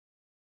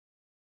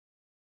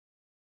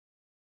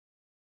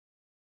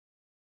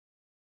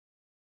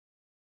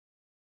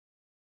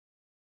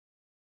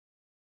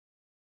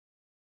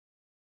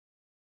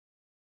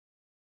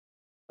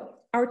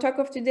our talk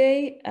of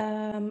today,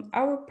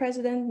 our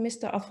president,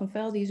 Mr. Ad van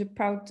Velde, is a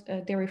proud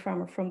dairy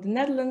farmer from the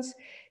Netherlands.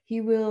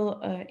 He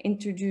will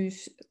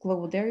introduce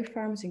global dairy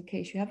farmers in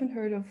case you haven't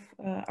heard of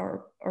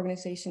our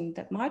organization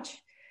that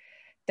much.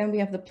 Then we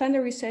have the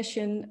plenary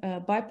session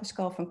by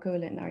Pascal van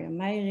Keulen and Arjan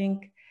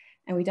Meijerink,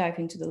 and we dive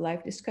into the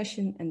live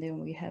discussion, and then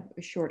we have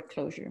a short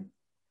closure.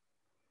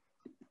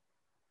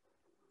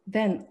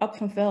 Then, Ad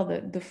van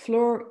Velde, the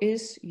floor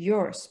is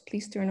yours.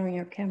 Please turn on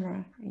your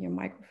camera and your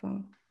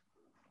microphone.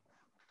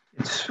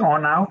 It's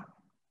on now.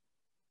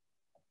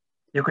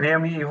 You can hear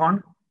me,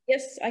 Yvonne?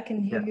 Yes, I can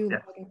hear you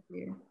loud and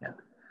clear.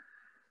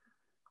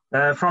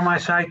 Yeah. From my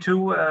side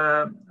too,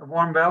 a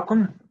warm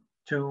welcome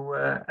to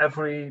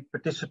every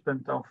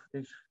participant of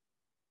this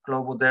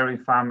Global Dairy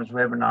Farmers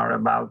webinar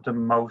about the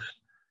most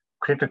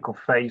critical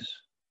phase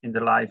in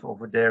the life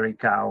of a dairy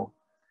cow,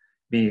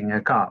 being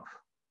a calf.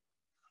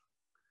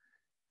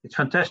 It's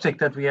fantastic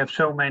that we have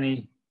so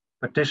many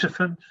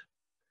participants,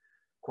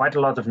 quite a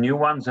lot of new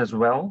ones as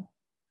well.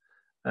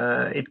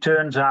 It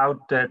turns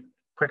out that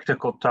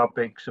practical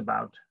topics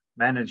about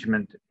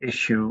management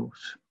issues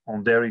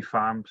on dairy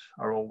farms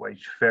are always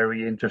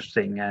very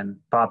interesting and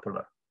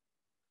popular.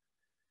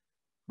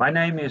 My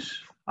name is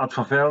Ad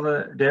van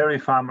Velde, dairy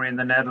farmer in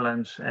the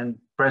Netherlands and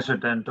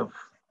president of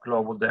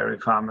Global Dairy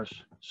Farmers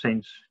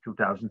since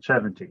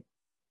 2017.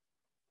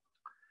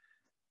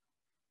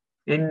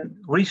 In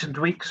recent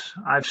weeks,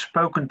 I've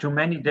spoken to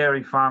many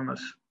dairy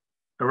farmers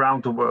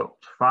around the world,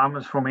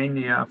 farmers from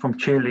India, from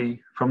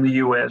Chile, from the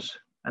US,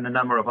 and a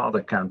number of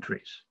other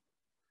countries.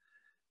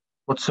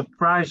 What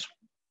surprises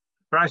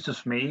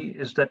me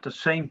is that the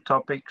same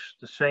topics,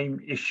 the same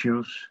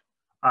issues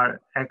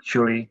are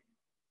actually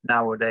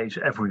nowadays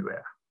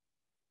everywhere.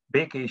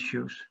 Big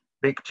issues,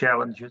 big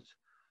challenges,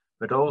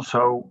 but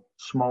also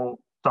small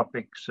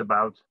topics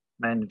about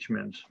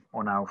management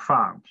on our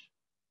farms.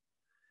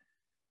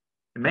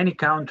 In many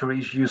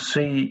countries, you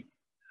see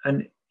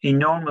an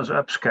enormous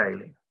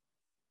upscaling.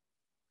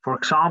 For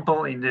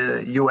example, in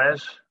the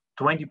US,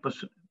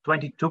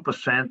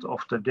 22% of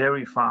the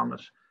dairy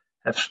farmers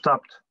have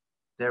stopped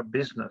their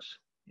business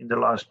in the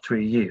last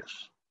 3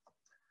 years.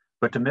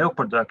 But the milk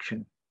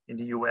production in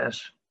the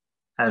US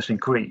has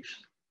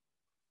increased.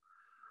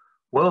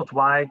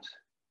 Worldwide,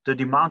 the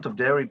demand of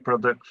dairy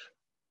products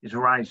is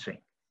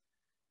rising,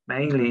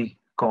 mainly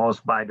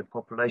caused by the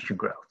population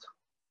growth.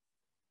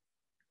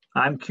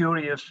 I'm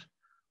curious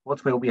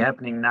what will be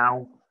happening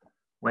now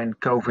when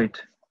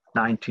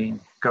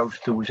COVID-19 goes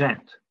to its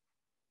end.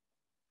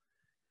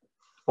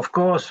 Of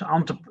course,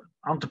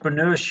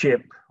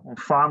 entrepreneurship on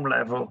farm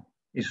level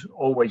is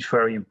always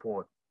very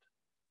important.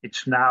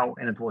 It's now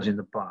and it was in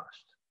the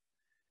past.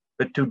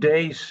 But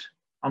today's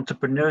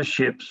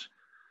entrepreneurship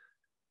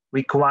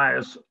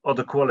requires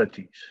other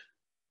qualities.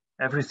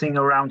 Everything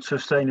around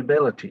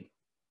sustainability,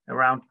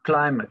 around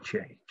climate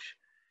change.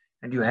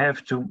 And you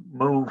have to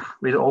move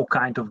with all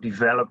kinds of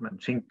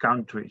developments in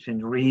countries,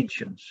 in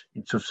regions,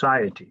 in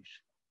societies.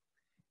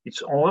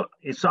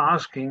 It's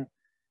asking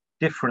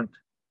different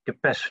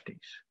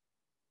capacities,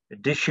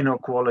 additional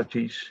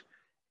qualities,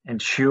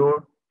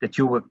 ensure that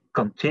you will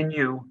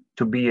continue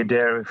to be a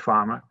dairy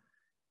farmer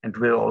and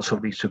will also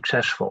be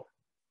successful.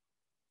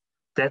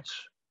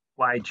 That's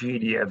why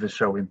GDF is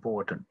so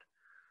important.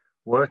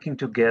 Working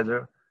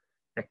together,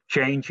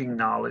 exchanging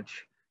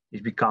knowledge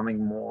is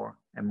becoming more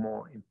and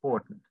more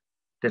important.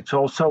 That's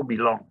also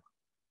belong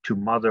to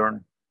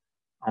modern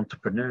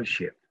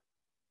entrepreneurship.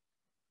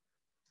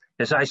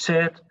 As I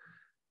said,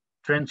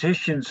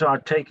 transitions are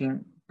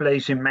taking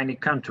place in many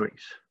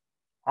countries,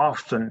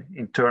 often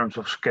in terms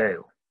of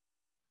scale.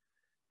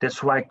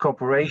 That's why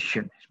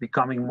cooperation is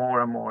becoming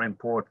more and more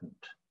important,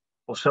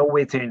 also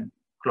within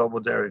global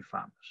dairy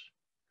farmers.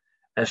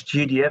 As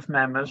GDF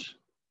members,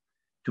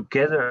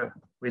 together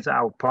with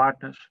our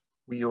partners,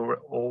 we are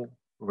all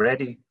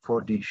ready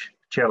for these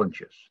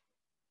challenges.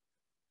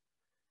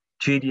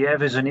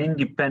 GDF is an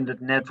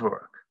independent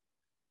network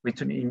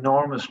with an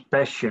enormous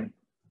passion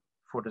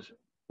for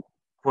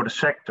the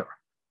sector.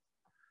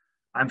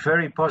 I'm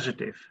very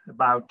positive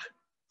about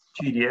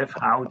GDF,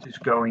 how it is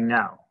going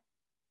now.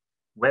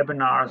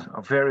 Webinars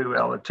are very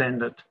well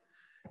attended.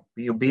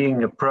 We are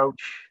being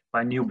approached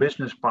by new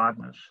business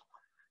partners.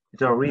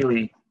 These are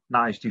really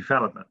nice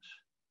developments.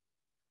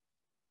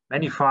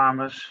 Many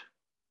farmers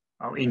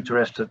are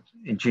interested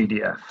in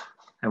GDF,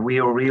 and we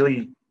are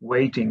really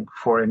waiting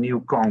for a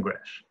new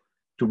Congress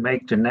to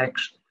make the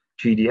next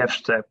GDF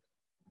step,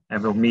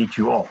 and we'll meet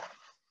you all.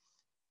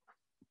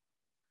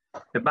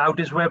 About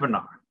this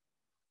webinar,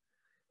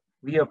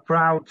 we are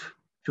proud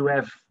to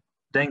have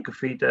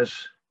Denkavit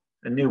as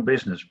a new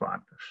business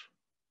partners.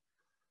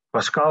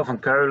 Pascal van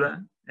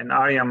Keulen and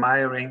Arjan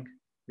Meijerink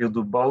will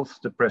do both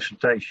the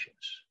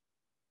presentations.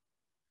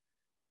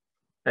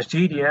 As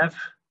GDF,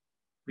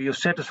 we are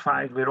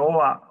satisfied with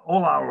all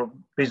our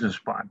business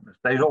partners.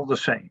 They're all the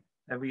same,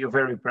 and we are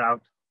very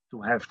proud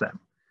to have them.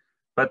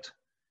 But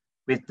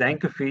with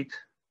Denkavit,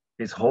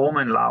 with Holm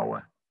and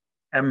Lauwe,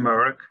 and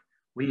Merck,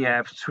 we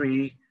have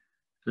 3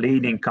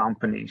 leading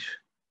companies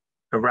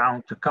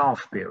around the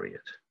calf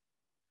period.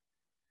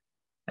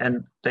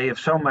 And they have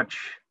so much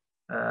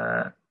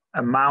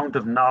amount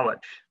of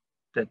knowledge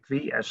that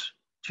we as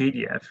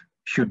GDF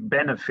should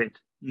benefit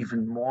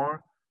even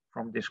more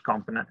from this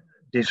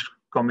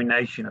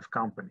combination of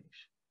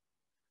companies.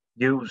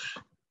 Use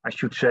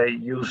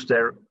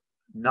their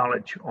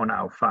knowledge on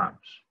our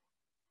farms.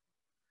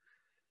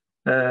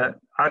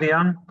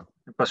 Arjan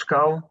and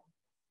Pascal,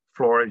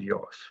 floor is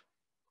yours.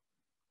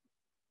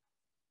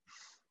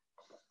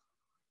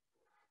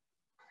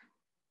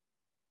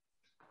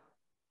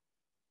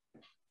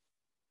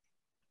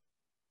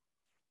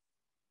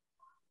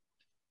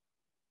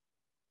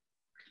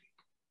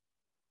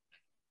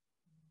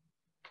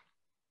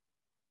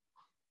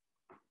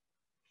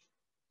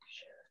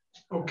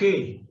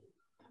 Okay,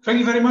 thank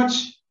you very much,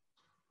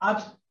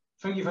 Ad.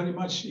 Thank you very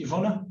much,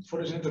 Yvonne,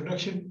 for this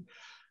introduction.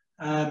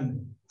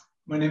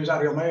 My name is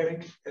Arjan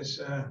Meijerink, as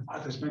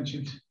Ad has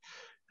mentioned.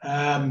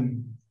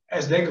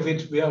 As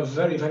Denkavit, we are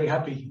very, very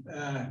happy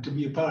to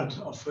be a part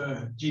of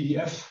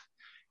GDF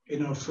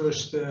in our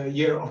first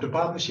year of the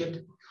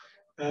partnership.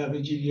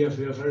 With GDF,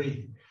 we are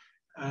very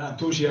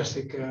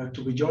enthusiastic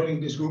to be joining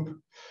this group.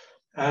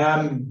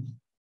 I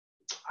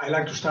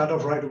like to start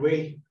off right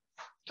away.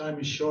 Time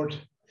is short.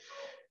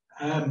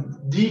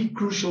 The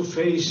crucial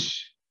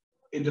phase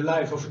in the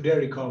life of a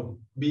dairy cow,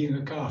 being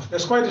a calf.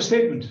 That's quite a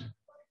statement.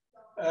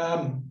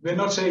 We're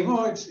not saying,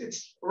 oh,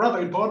 it's rather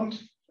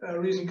important,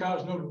 raising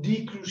calves. No,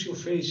 the crucial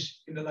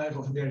phase in the life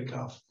of a dairy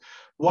calf.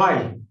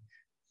 Why?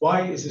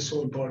 Why is this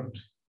so important?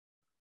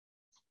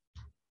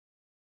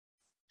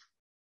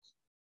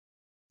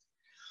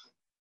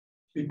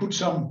 We put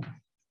some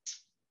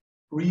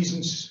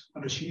reasons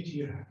on the sheet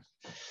here.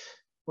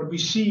 What we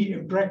see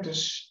in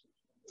practice,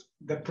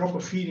 that proper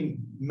feeding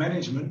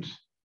management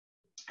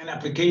and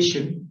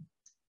application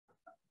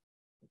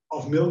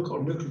of milk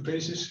or milk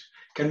replaces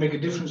can make a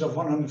difference of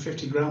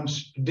 150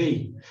 grams a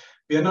day.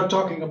 We are not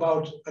talking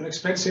about an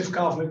expensive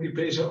calf milk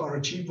replacer or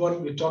a cheap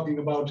one. We're talking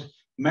about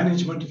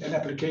management and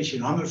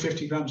application,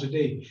 150 grams a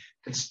day.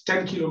 That's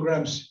 10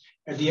 kilograms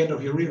at the end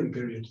of your rearing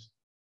period.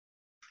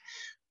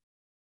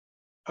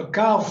 A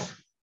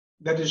calf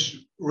that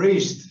is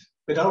raised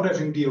without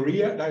having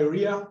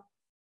diarrhea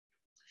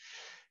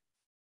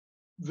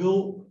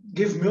will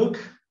give milk,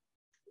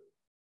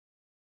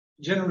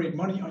 generate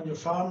money on your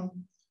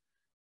farm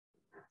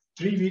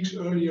 3 weeks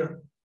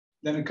earlier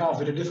than a calf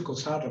with a difficult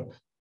startup.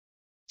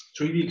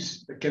 3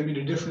 weeks, that can be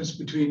the difference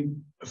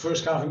between a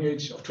first calving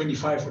age of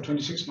 25 or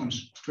 26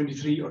 months,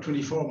 23 or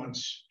 24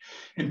 months.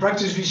 In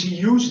practice, we see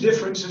huge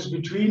differences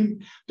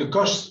between the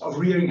cost of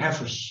rearing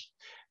heifers.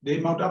 They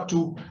amount up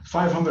to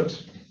 500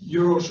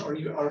 euros or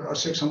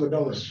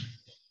 $600.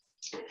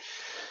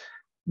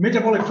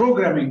 Metabolic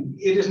programming,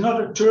 it is not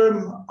a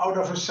term out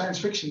of a science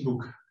fiction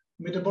book.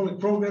 Metabolic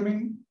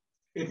programming,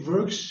 it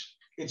works,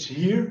 it's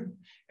here,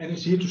 and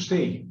it's here to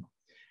stay.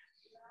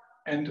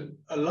 And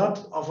a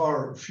lot of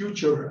our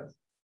future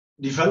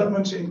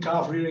developments in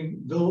calf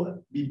rearing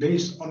will be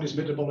based on this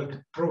metabolic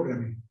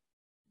programming.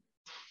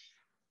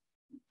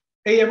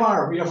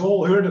 AMR, we have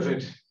all heard of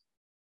it.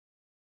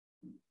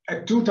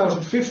 At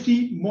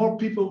 2050, more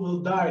people will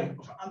die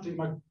of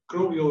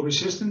antimicrobial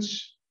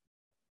resistance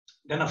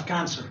than of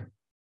cancer.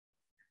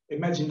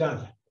 Imagine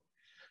that.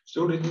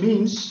 So that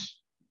means,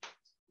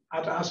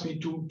 I'd asked me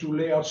to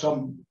lay out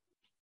some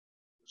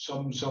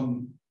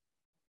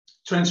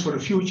trends for the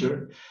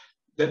future,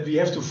 that we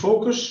have to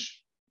focus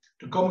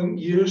the coming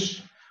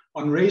years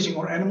on raising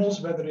our animals,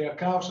 whether they are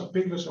calves or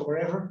piglets or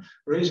wherever,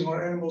 raising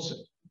our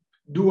animals,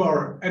 do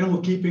our animal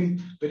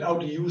keeping without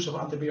the use of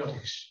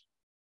antibiotics.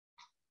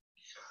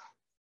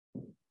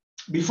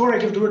 Before I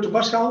give the word to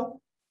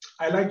Pascal,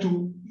 I like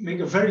to make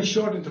a very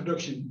short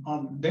introduction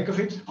on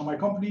Denkavit, on my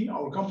company,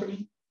 our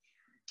company,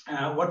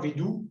 what we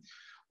do,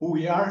 who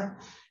we are.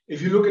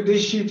 If you look at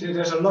this sheet,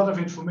 there's a lot of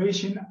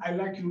information. I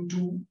like you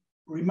to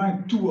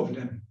remind two of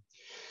them.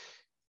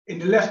 In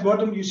the left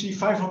bottom, you see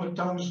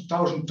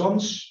 500,000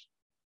 tons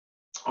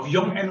of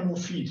young animal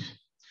feed.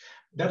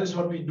 That is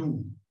what we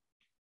do.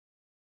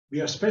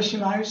 We are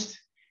specialized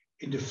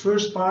in the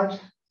first part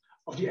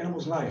of the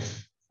animal's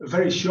life, a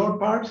very short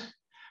part,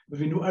 but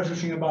we know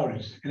everything about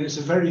it. And it's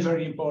a very,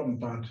 very important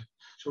part.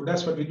 So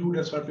that's what we do,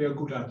 that's what we are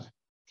good at.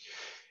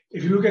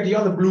 If you look at the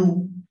other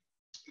blue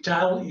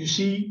tile, you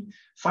see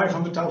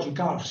 500,000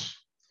 calves.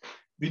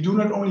 We do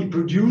not only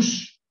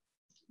produce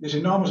this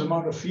enormous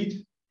amount of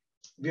feed,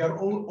 we are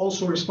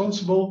also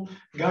responsible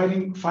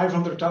guiding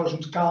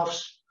 500,000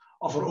 calves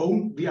of our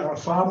own. We are a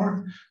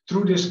farmer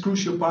through this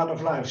crucial part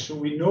of life. So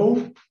we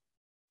know,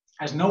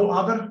 as no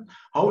other,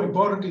 how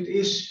important it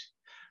is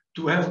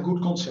to have a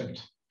good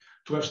concept,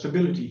 to have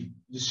stability,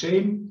 the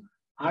same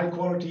high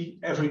quality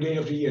every day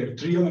of the year,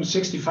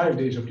 365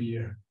 days of the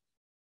year.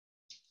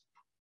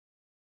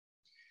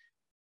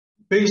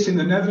 Based in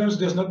the Netherlands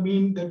does not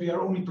mean that we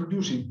are only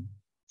producing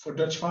for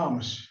Dutch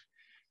farmers.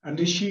 On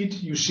this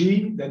sheet, you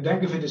see that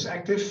Denkavit is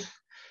active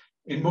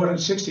in more than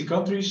 60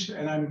 countries,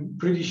 and I'm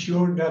pretty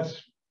sure that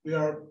we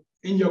are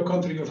in your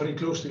country or very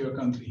close to your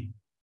country.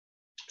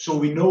 So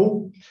we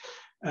know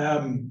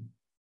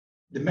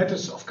the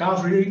methods of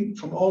calf rearing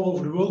from all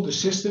over the world, the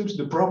systems,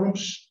 the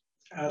problems.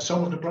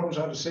 Some of the problems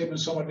are the same and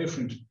some are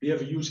different. We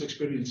have a huge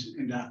experience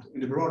in that,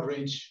 in the broad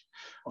range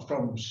of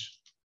problems.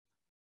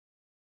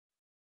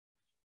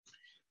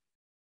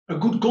 A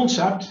good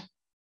concept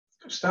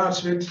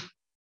starts with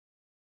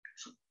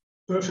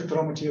perfect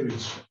raw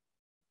materials.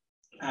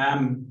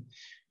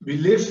 We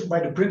live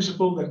by the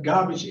principle that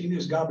garbage in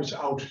is garbage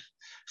out.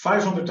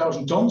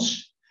 500,000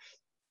 tons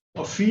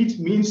of feed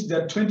means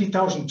that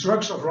 20,000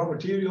 trucks of raw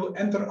material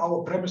enter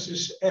our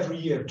premises every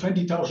year,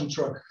 20,000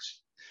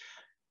 trucks.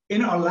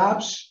 In our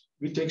labs,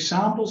 we take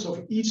samples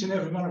of each and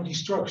every one of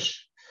these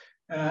trucks.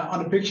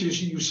 On the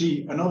pictures you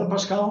see another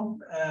Pascal,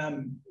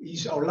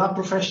 he's our lab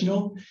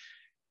professional.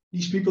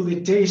 These people,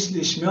 they taste,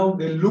 they smell,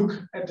 they look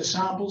at the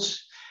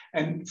samples.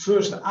 And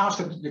first,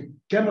 after the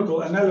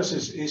chemical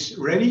analysis is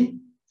ready,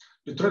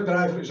 the truck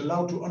driver is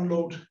allowed to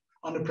unload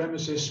on the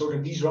premises so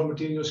that these raw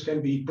materials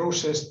can be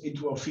processed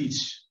into our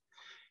feeds.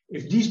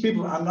 If these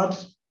people are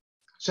not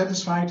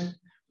satisfied,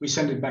 we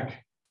send it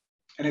back.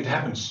 And it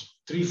happens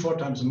 3-4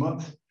 times a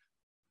month.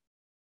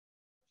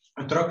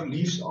 A truck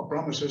leaves our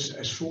premises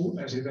as full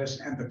as it has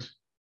entered.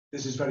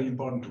 This is very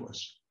important to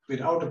us.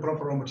 Without the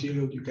proper raw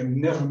material, you can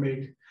never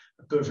make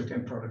a perfect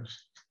end product.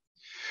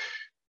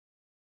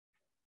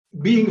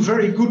 Being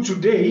very good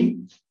today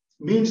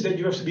means that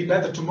you have to be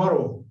better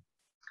tomorrow.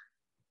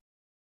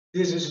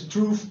 This is a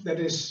truth that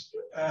is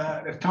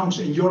that counts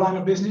in your line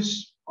of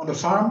business on the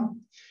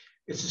farm.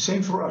 It's the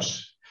same for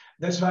us.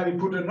 That's why we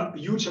put a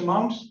huge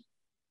amount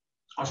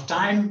of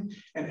time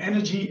and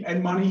energy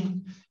and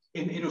money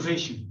in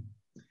innovation.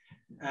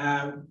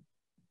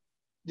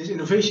 This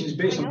innovation is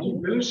based on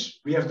 2 pillars.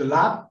 We have the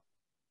lab.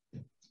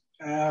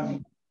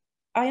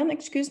 Arjan,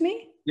 excuse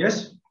me?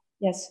 Yes?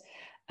 Yes.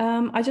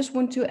 I just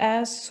want to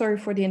ask, sorry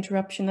for the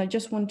interruption. I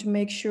just want to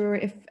make sure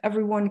if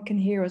everyone can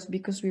hear us,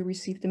 because we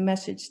received a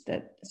message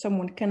that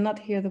someone cannot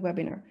hear the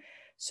webinar.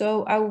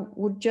 So I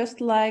would just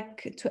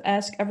like to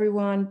ask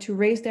everyone to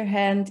raise their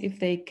hand if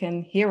they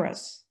can hear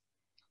us.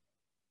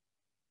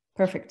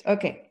 Perfect.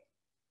 Okay.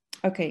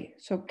 Okay.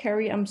 So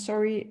Carrie, I'm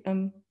sorry.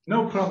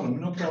 No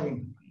problem. No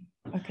problem.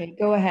 Okay,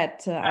 go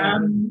ahead.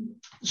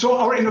 So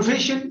our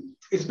innovation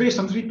is based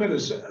on 3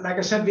 pillars. Like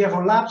I said, we have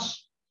our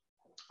labs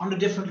on the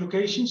different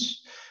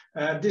locations.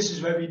 This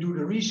is where we do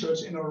the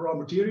research in our raw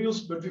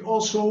materials, but we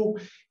also,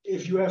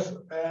 if you have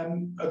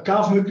a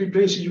calf milk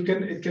replacer,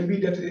 it can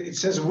be that it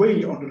says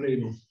whey on the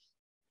label.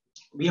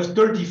 We have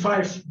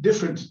 35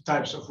 different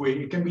types of whey.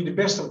 It can be the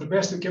best of the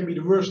best, it can be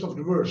the worst of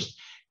the worst.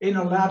 In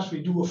our labs,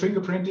 we do a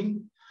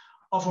fingerprinting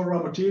of our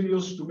raw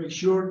materials to make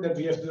sure that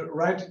we have the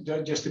right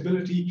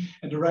digestibility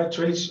and the right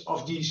traits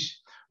of these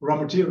raw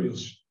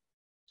materials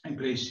in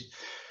place.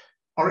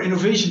 Our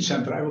innovation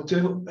center, I will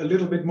tell a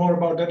little bit more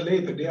about that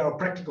later. They are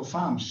practical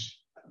farms.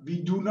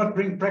 We do not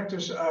bring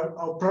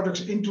our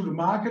products into the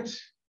market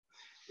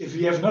if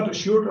we have not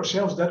assured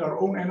ourselves that our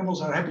own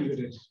animals are happy with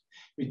it.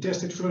 We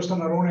test it first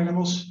on our own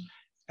animals,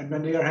 and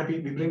when they are happy,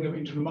 we bring them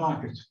into the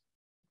market.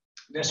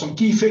 There's some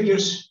key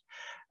figures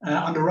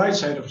on the right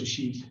side of the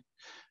sheet.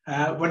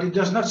 What it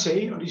does not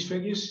say on these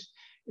figures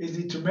is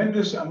the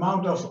tremendous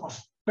amount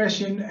of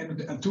passion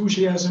and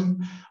enthusiasm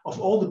of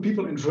all the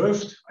people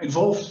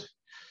involved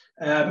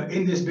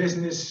in this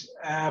business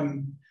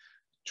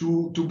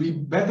to be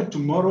better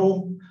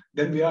tomorrow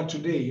than we are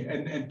today.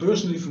 And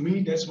personally, for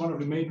me, that's one of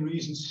the main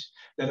reasons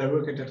that I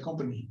work at that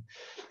company.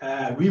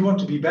 We want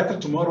to be better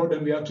tomorrow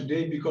than we are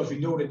today because we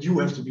know that you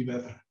have to be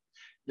better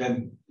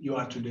than you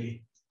are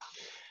today.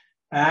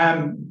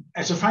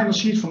 As a final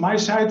sheet from my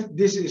side,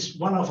 this is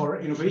one of our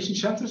innovation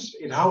centers.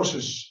 It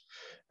houses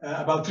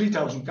about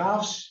 3,000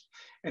 calves,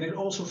 and it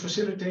also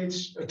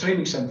facilitates a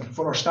training center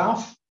for our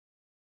staff,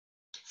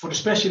 for the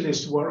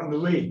specialists who are on the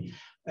way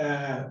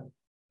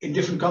in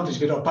different countries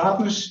with our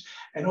partners,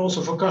 and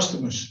also for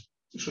customers.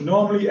 So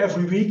normally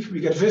every week we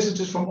get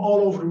visitors from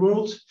all over the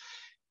world.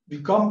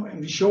 We come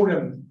and we show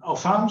them our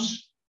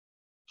farms,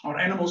 our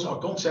animals, our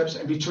concepts,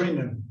 and we train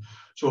them.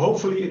 So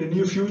hopefully in the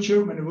near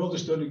future, when the world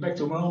is turning back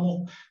to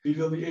normal, we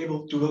will be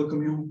able to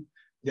welcome you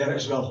there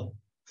as well.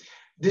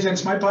 This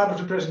ends my part of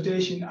the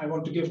presentation. I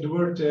want to give the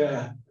word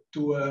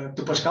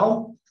to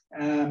Pascal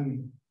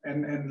and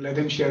let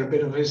him share a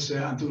bit of his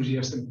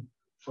enthusiasm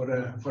for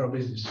our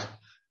business.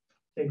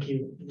 Thank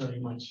you very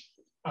much,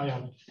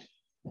 Arjan.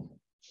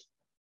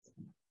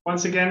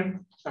 Once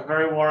again, a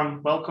very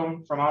warm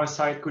welcome from our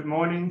side. Good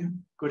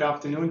morning, good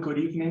afternoon, good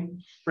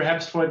evening.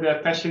 Perhaps for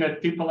the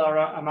passionate people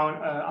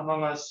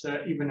among us,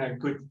 even a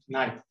good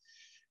night.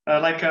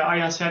 Like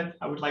Arjan said,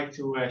 I would like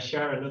to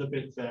share a little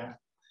bit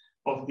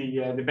of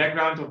the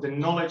background of the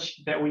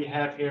knowledge that we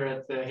have here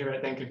at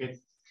Denkavit,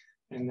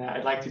 and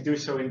I'd like to do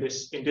so in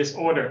this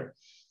order.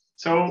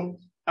 So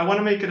I want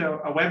to make it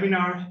a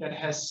webinar that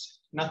has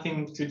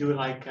nothing to do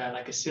like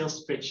a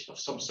sales pitch of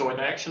some sort.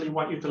 I actually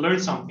want you to learn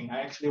something.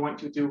 I actually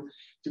want you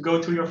to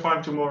go to your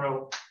farm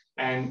tomorrow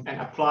and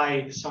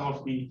apply some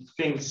of the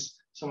things,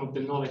 some of the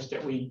knowledge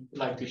that we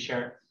like to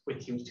share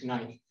with you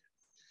tonight.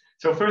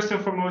 So first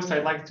and foremost,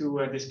 I'd like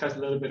to discuss a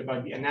little bit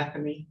about the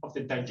anatomy of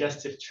the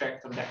digestive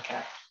tract of that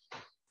cat.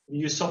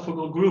 the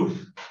esophageal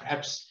groove.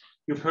 Perhaps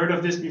you've heard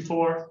of this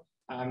before,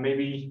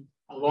 maybe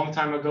a long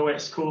time ago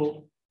at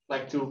school. I'd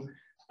like to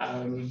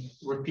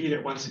repeat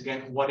it once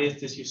again. What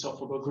is this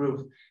esophageal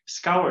groove?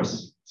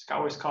 Scours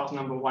cause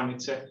number one.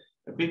 It's a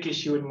big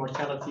issue in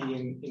mortality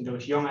in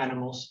those young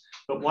animals.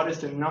 But what is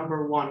the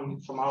number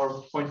one, from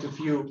our point of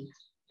view,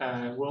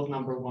 world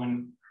number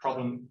one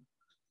problem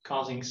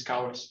causing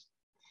scours?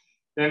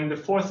 Then the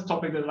fourth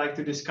topic that I'd like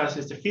to discuss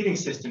is the feeding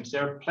systems.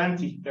 There are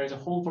plenty. There's a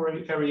whole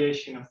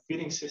variation of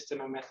feeding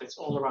system and methods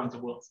all around the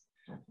world.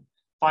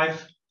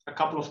 A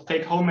couple of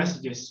take-home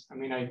messages. I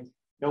mean, I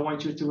don't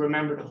want you to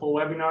remember the whole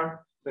webinar,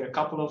 but a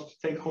couple of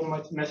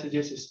take-home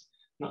messages is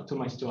not too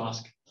much to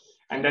ask.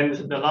 And then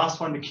the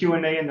last one, the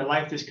Q&A and the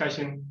live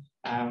discussion.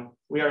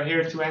 We are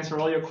here to answer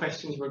all your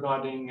questions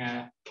regarding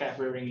calf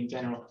rearing in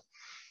general.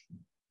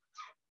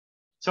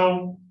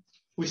 So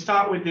we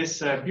start with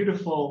this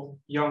beautiful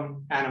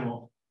young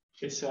animal.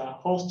 It's a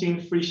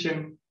Holstein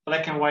Friesian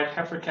black and white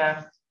heifer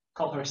calf.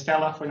 Call her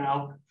Stella for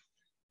now.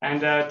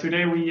 And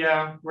today we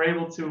were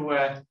able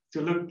to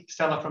look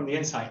Stella from the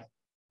inside.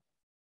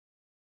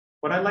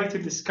 What I'd like to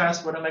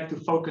discuss, what I'd like to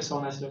focus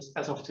on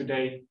as of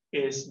today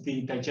is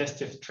the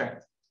digestive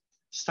tract,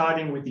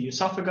 starting with the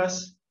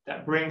esophagus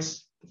that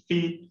brings the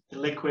feed, the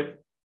liquid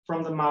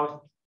from the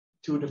mouth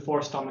to the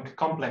forestomach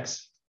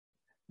complex.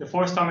 The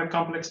forestomach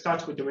complex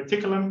starts with the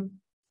reticulum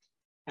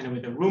and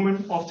with the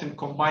rumen, often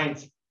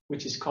combined,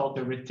 which is called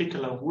the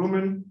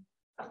reticulorumen.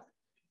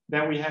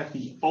 Then we have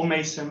the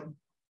omasum,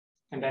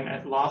 and then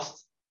at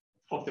last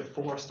of the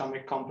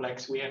forestomach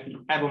complex, we have the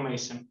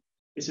abomasum.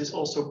 This is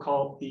also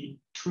called the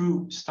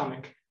true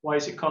stomach. Why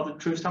is it called the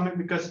true stomach?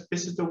 Because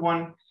this is the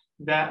one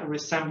that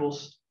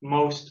resembles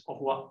most of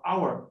what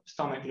our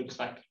stomach looks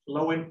like,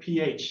 low in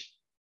pH,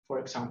 for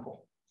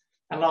example.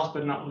 And last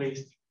but not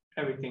least,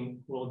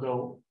 everything will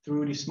go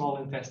through the small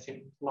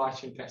intestine,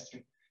 large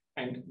intestine,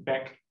 and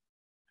back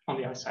on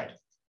the outside.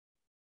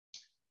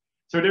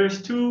 So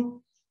there's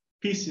two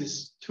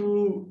pieces,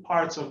 two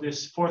parts of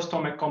this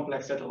forestomach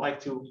complex that I'd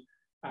like to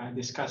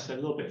discuss a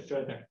little bit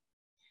further.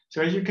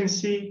 So as you can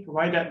see,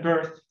 right at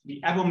birth,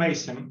 the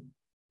abomasum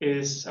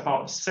is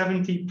about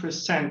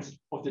 70%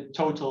 of the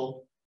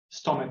total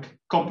stomach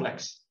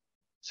complex.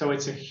 So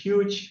it's a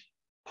huge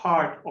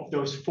part of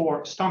those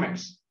four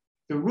stomachs.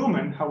 The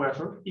rumen,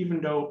 however,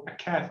 even though a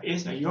calf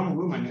is a young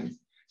ruminant,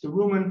 the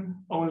rumen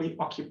only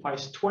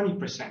occupies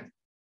 20%.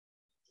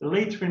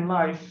 Later in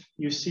life,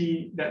 you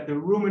see that the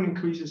rumen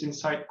increases in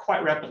size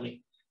quite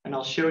rapidly. And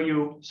I'll show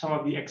you some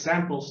of the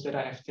examples that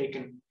I have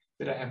taken,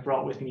 that I have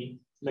brought with me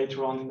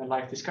later on in the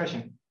live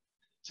discussion.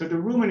 So the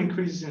rumen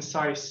increases in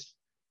size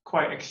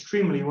quite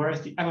extremely,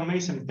 whereas the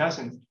abomasum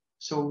doesn't.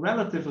 So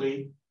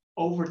relatively,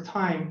 over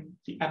time,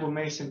 the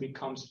abomasum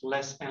becomes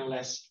less and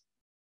less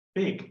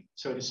big,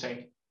 so to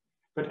say.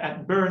 But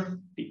at birth,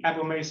 the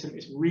abomasum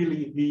is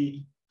really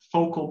the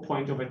focal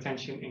point of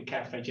attention in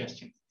calf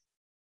digestion.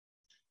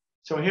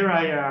 So here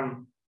I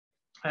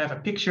have a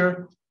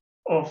picture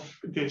of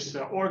this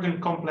organ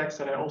complex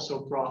that I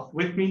also brought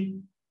with me.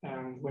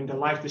 When the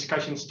live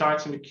discussion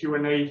starts in the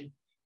Q&A,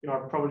 you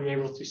are probably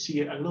able to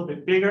see it a little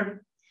bit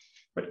bigger.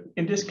 But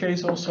in this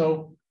case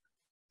also,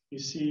 you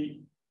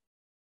see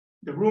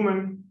the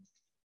rumen,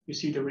 you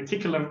see the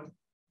reticulum,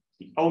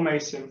 the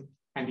omasum,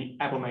 and the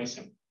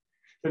abomasum.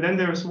 But then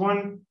there is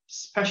one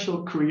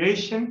special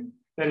creation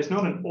that is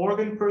not an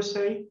organ per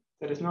se,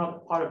 that is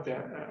not part of the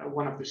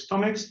one of the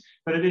stomachs,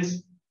 but it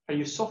is a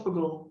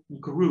esophageal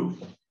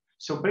groove.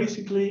 So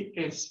basically,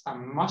 it's a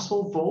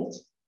muscle vault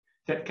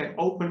that can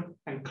open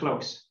and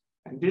close.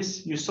 And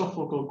this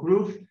esophageal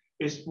groove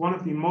is one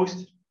of the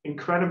most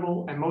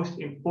incredible and most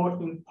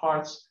important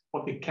parts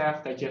of the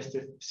calf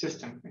digestive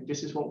system. And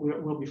this is what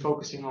we'll be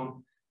focusing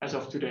on as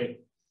of today.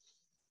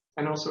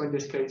 And also in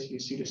this case, you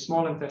see the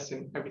small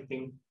intestine,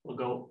 everything will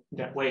go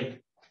that way.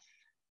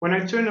 When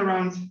I turn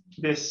around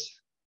this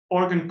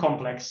organ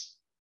complex,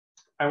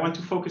 I want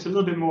to focus a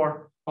little bit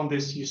more on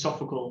this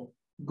esophageal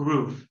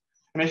groove.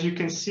 And as you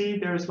can see,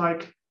 there's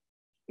like,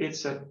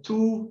 it's a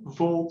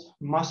 2-volt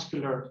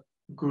muscular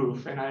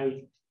groove. And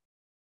I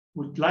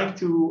would like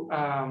to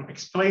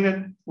explain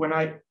it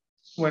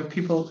when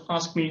people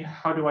ask me,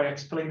 how do I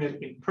explain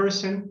it in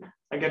person?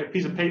 I get a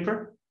piece of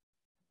paper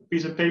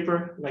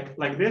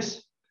like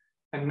this.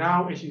 And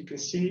now, as you can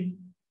see,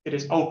 it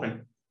is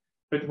open.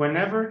 But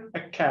whenever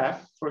a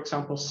calf, for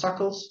example,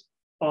 suckles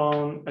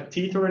on a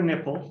teat or a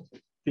nipple,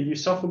 the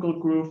esophageal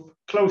groove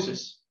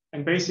closes.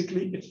 And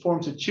basically, it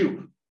forms a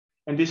tube.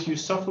 And this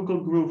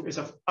esophageal groove is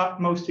of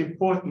utmost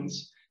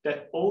importance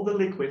that all the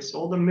liquids,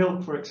 all the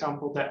milk, for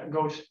example, that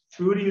goes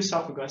through the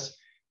esophagus,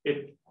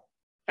 it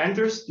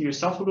enters the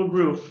esophageal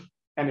groove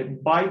and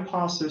it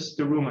bypasses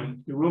the rumen.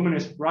 The rumen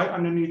is right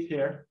underneath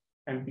here.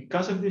 And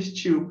because of this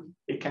tube,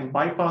 it can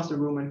bypass the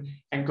rumen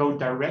and go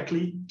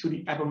directly to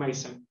the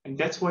abomasum. And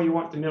that's where you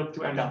want the milk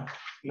to end up.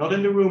 Not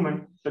in the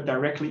rumen, but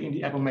directly in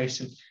the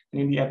abomasum.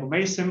 And in the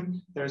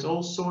abomasum, there's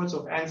all sorts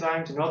of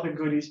enzymes and other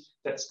goodies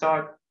that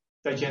start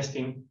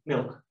digesting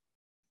milk.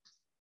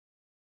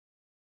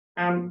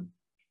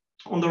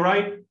 On the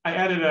right, I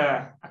added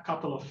a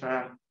couple of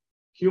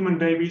human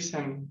babies,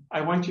 and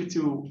I want you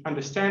to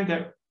understand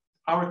that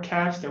our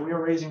calves that we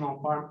are raising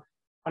on farm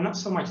are not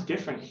so much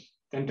different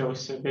than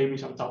those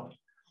babies on top.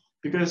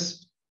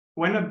 Because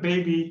when a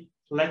baby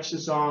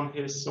latches on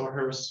his or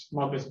her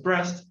mother's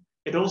breast,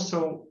 it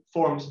also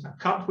forms a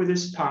cup with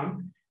its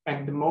tongue,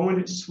 and the moment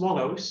it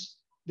swallows,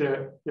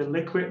 the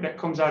liquid that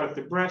comes out of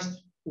the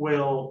breast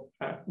will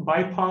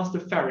bypass the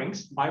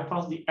pharynx,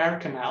 bypass the air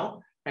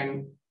canal,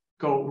 and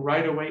go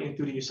right away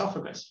into the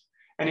esophagus.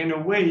 And in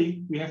a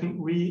way,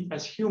 we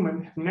as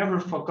humans have never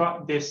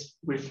forgot this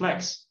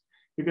reflex,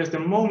 because the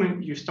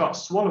moment you start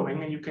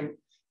swallowing, and you can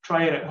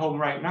try it at home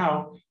right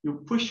now,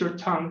 you push your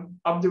tongue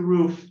up the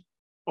roof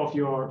of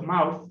your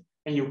mouth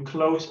and you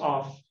close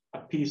off a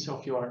piece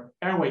of your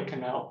airway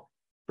canal,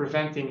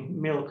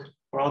 preventing milk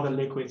or other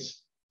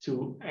liquids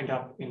to end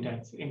up in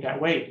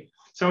that way.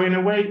 So in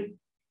a way,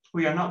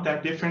 we are not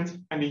that different,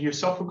 and the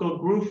esophageal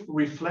groove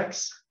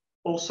reflex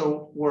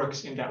also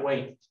works in that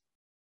way.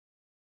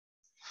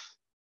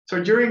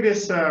 So during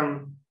this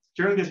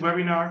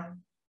webinar,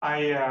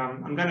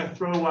 I'm going to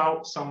throw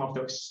out some of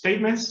those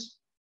statements.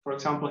 For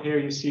example, here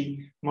you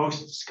see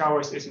most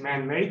scours is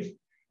man-made,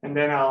 and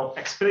then I'll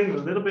explain a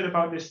little bit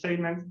about this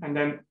statement, and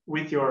then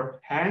with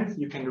your hand,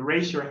 you can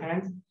raise your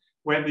hand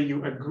whether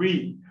you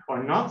agree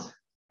or not,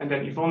 and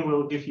then Yvonne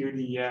will give you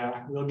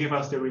will give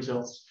us the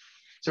results.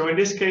 So in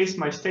this case,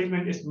 my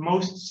statement is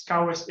most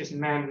scours is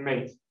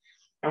man-made.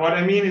 And what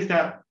I mean is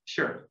that,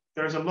 sure,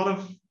 there's a lot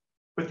of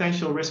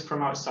potential risk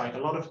from outside,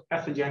 a lot of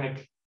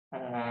pathogenic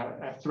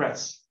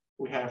threats.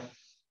 We have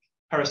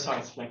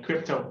parasites like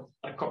crypto,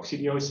 like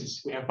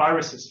coccidiosis. We have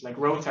viruses like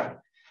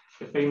rota,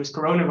 the famous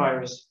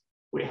coronavirus.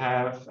 We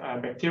have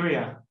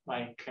bacteria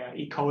like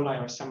E. coli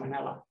or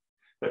salmonella.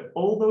 But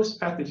all those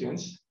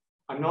pathogens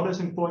are not as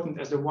important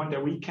as the one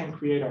that we can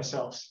create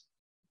ourselves.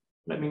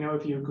 Let me know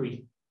if you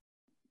agree.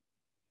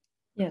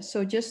 Yeah,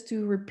 so just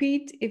to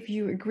repeat, if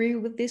you agree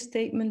with this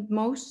statement,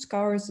 most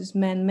scours is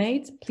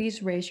man-made,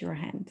 please raise your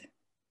hand.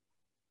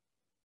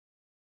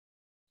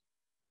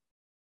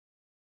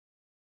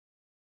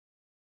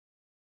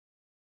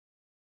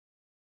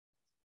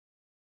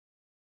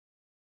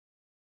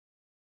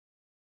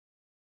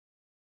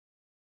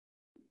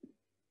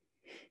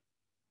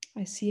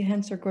 I see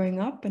hands are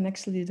going up, and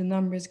actually the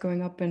number is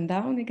going up and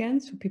down again,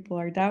 so people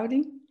are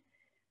doubting.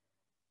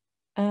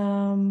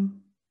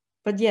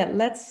 But yeah,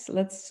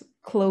 let's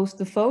close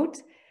the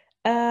vote.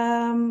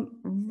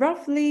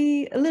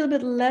 Roughly a little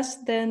bit less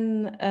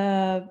than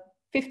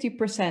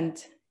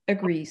 50%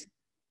 agrees.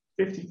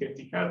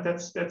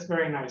 50-50. That's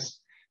very nice.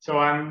 So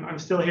I'm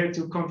still here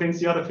to convince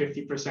the other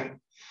 50%,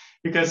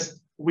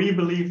 because we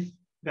believe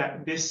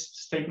that this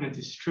statement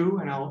is true,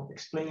 and I'll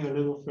explain you a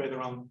little further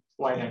on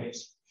why that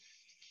is.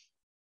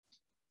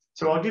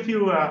 So I'll give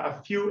you a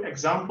few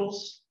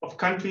examples of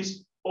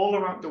countries all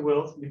around the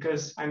world,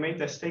 because I made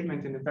that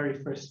statement in the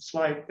very first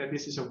slide that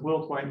this is a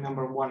worldwide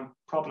 #1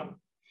 problem.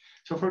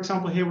 So for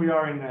example, here we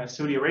are in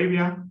Saudi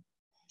Arabia,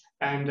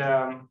 and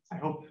I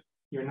hope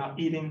you're not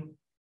eating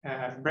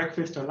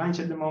breakfast or lunch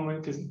at the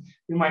moment, because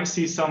you might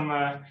see some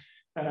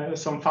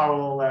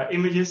foul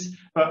images.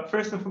 But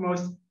first and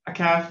foremost, a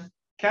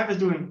calf is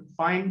doing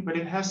fine, but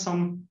it has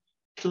some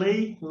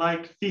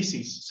clay-like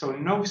feces. So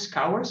no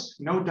scours,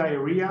 no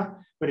diarrhea,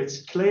 but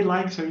it's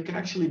clay-like, so you can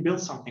actually build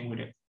something with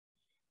it.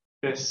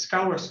 The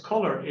scour's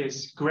color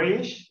is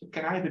grayish. It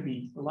can either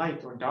be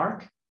light or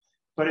dark,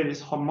 but it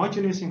is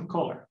homogeneous in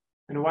color.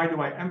 And why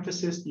do I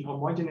emphasize the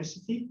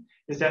homogeneity?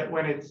 Is that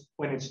when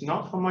it's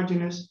not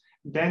homogeneous,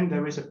 then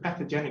there is a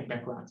pathogenic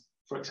background.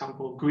 For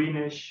example,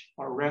 greenish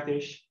or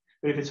reddish.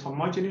 But if it's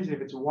homogeneous,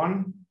 if it's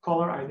one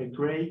color, either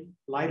gray,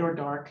 light or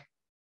dark,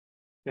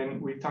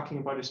 then we're talking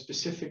about a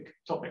specific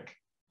topic.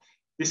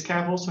 This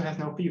calf also has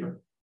no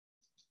fever.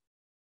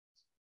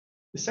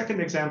 The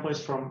second example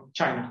is from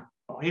China.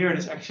 Well, here it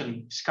is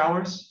actually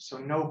scours, so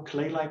no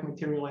clay-like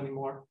material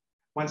anymore.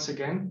 Once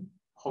again,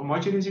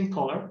 homogeneous in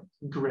color,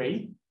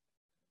 gray.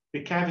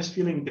 The calf is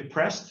feeling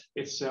depressed.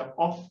 It's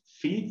off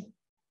feed.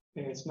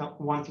 It's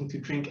not wanting to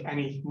drink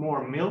any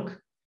more milk.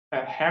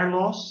 Hair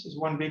loss is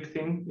one big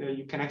thing.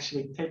 You can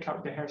actually take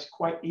out the hairs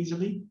quite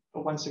easily,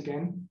 but once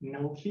again,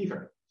 no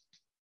fever.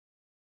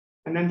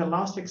 And then the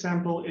last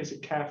example is a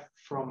calf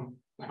from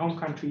my home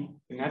country,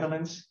 the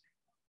Netherlands.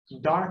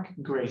 Dark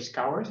gray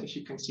scours, as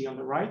you can see on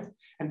the right.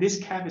 And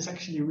this calf is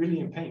actually really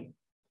in pain.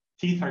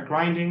 Teeth are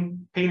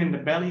grinding, pain in the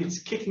belly, it's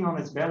kicking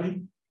on its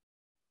belly.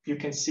 You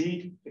can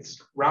see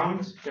it's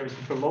round, there's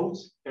bloat,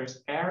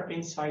 there's air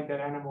inside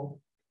that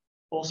animal.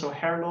 Also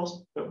hair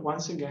loss, but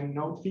once again,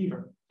 no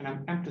fever. And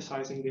I'm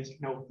emphasizing this,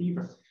 no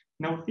fever.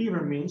 No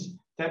fever means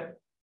that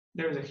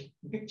there's a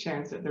big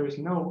chance that there is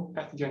no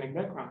pathogenic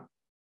background.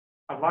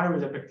 A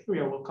virus or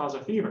bacteria will cause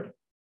a fever.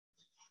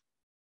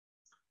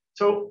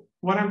 So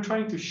what I'm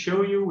trying to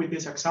show you with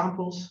these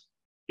examples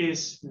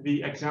is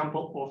the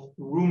example of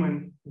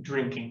rumen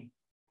drinking.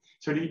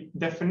 So the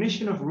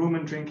definition of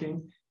rumen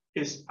drinking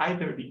is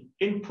either the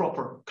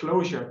improper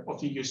closure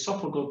of the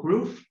esophageal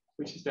groove,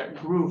 which is that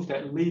groove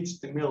that leads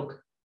the milk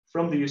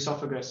from the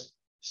esophagus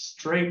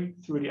straight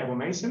through the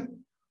abomasum,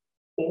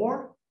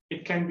 or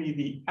it can be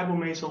the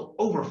abomasal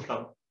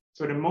overflow.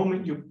 So the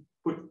moment you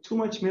put too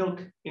much milk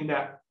in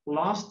that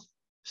last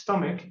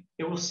stomach,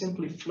 it will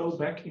simply flow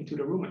back into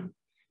the rumen.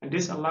 And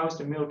this allows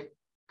the milk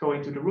go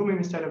into the rumen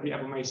instead of the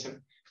abomasum,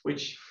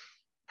 which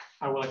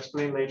I will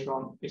explain later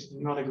on is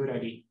not a good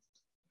idea.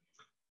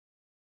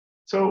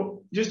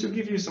 So just to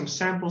give you some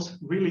samples,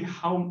 really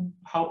how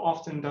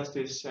often does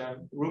this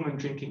rumen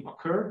drinking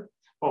occur?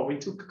 Well, we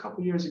took a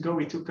couple years ago,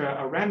 we took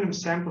a random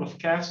sample of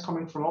calves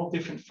coming from all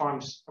different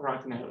farms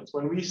around the Netherlands.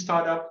 When we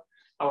start up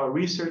our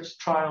research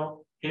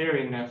trial here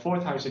in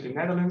Voorthuizen, the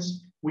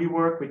Netherlands, we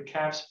work with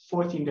calves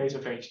 14 days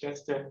of age.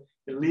 That's the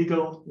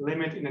legal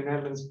limit in the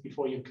Netherlands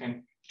before you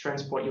can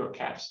transport your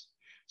calves.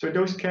 So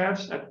those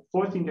calves at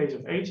 14 days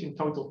of age, in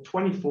total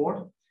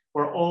 24,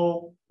 were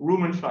all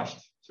rumen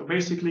flushed. So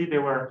basically they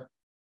were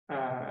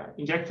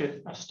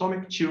injected a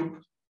stomach tube,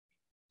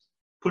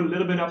 put a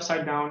little bit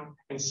upside down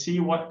and see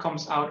what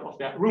comes out of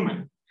that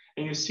rumen.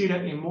 And you see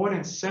that in more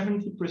than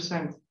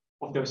 70%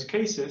 of those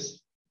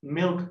cases,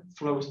 milk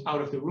flows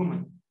out of the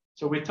rumen.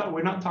 So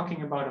we're not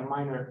talking about a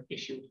minor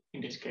issue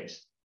in this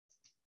case.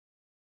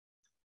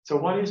 So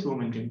what is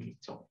rumen drinking?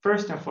 So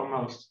first and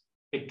foremost,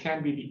 it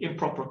can be the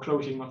improper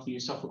closing of the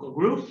esophageal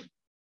groove.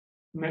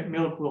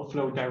 Milk will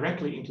flow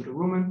directly into the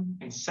rumen.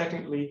 And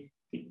secondly,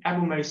 the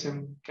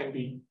abomasum can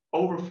be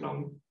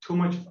overflown, too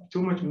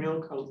much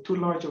milk, too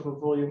large of a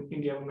volume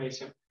in the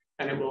abomasum,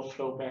 and it will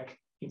flow back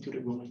into the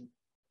rumen.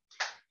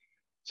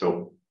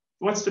 So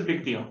what's the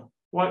big deal?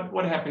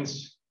 What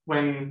happens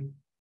when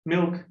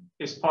milk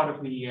is part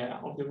of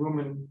the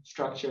rumen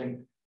structure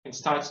and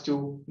starts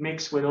to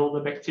mix with all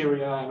the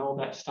bacteria and all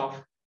that stuff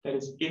that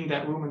is in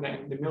that rumen,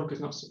 and the milk is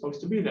not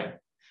supposed to be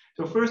there?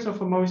 So first and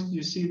foremost,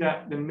 you see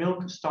that the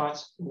milk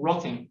starts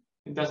rotting.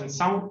 It doesn't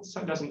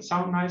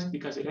sound nice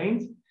because it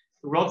ain't.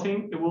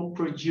 Rotting, it will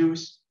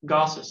produce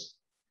gases.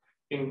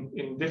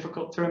 In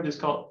difficult terms, it's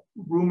called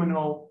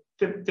ruminal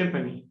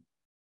tympany.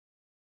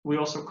 We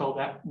also call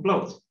that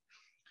bloat.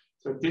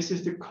 So this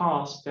is the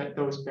cause that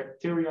those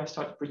bacteria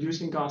start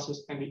producing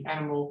gases and the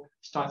animal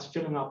starts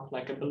filling up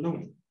like a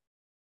balloon.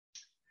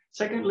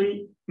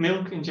 Secondly,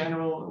 milk in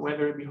general,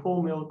 whether it be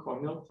whole milk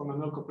or milk from a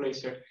milk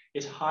replacer,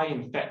 is high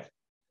in fat.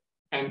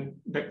 And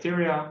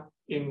bacteria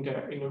in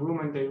the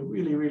rumen, they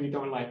really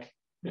don't like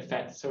the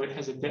fat. So it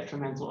has a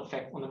detrimental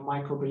effect on the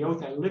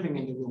microbiota living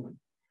in the rumen.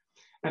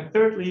 And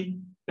thirdly,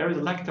 there is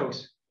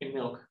lactose in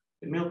milk,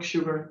 the milk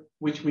sugar,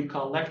 which we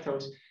call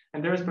lactose.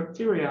 And there is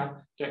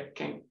bacteria that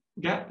can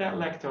get that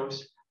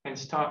lactose and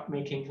start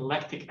making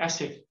lactic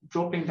acid,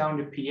 dropping down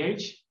the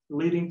pH,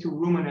 leading to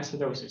rumen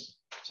acidosis.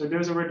 So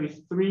there's already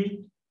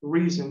 3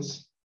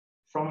 reasons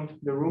from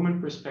the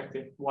rumen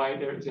perspective why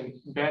there is a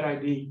bad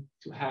idea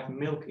to have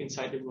milk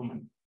inside the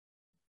rumen.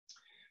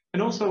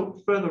 And also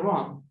further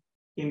on,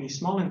 in the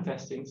small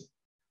intestines,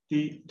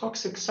 the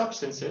toxic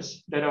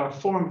substances that are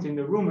formed in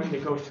the rumen, they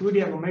go through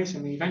the abomasum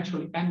and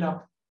eventually end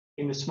up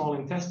in the small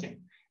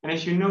intestine. And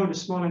as you know, the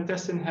small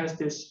intestine has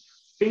this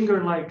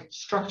finger-like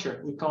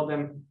structure. We call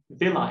them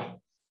villi.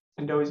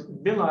 And those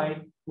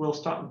villi will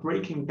start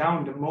breaking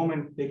down the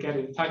moment they get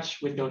in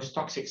touch with those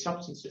toxic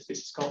substances. This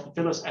is called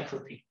villous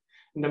atrophy.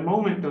 And the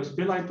moment those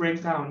villi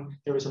break down,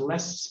 there is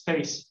less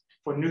space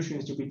for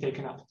nutrients to be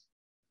taken up.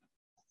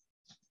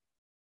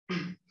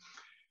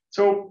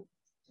 So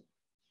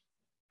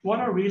what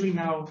are really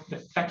now the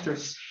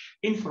factors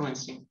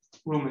influencing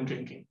rumen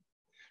drinking?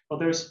 Well,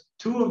 there's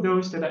 2 of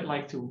those that I'd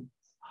like to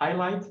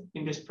highlight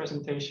in this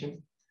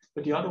presentation,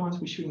 but the other ones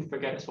we shouldn't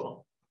forget as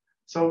well.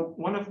 So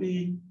one of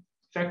the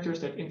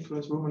factors that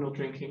influence ruminal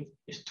drinking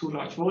is too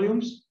large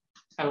volumes,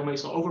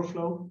 abomasal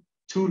overflow,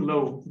 too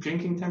low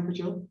drinking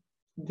temperature.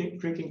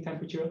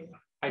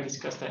 I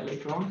discussed that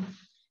later on.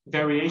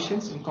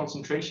 Variations in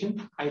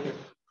concentration, either,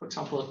 for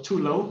example, too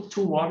low,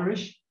 too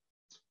waterish,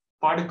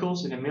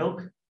 particles in the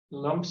milk,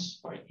 lumps,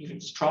 or even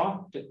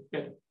straw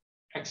that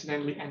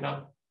accidentally end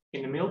up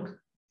in the milk.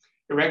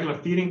 Irregular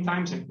feeding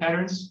times and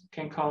patterns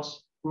can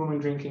cause rumen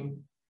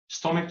drinking.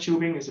 Stomach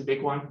tubing is a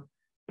big one.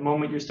 The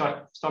moment you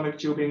start stomach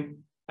tubing,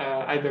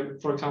 either,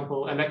 for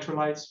example,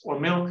 electrolytes or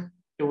milk,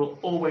 it will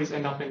always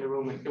end up in the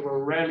rumen. It will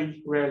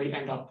rarely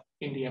end up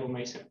in the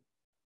abomasum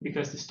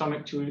because the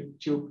stomach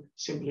tube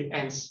simply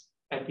ends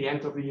at the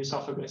end of the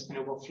esophagus and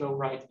it will flow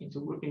right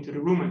into the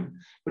rumen.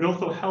 But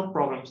also health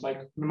problems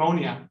like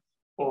pneumonia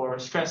or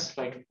stress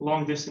like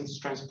long distance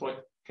transport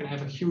can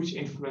have a huge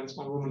influence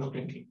on ruminal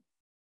drinking.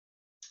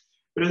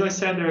 But as I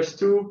said, there's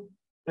 2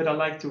 that I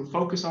like to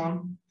focus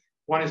on.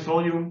 One is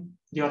volume,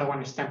 the other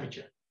one is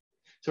temperature.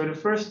 So the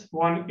first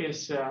one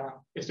is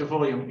the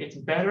volume. It's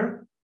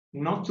better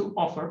not to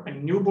offer a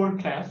newborn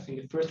calf in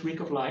the first week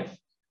of life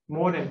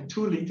more than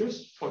 2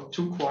 liters or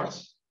 2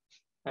 quarts,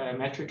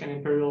 metric and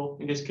imperial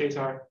in this case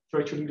are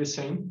virtually the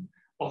same,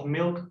 of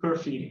milk per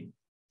feeding.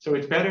 So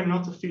it's better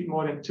not to feed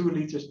more than 2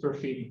 liters per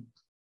feeding.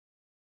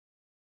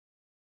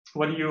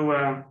 What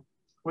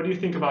do you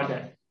think about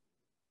that?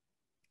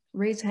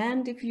 Raise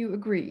hand if you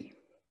agree.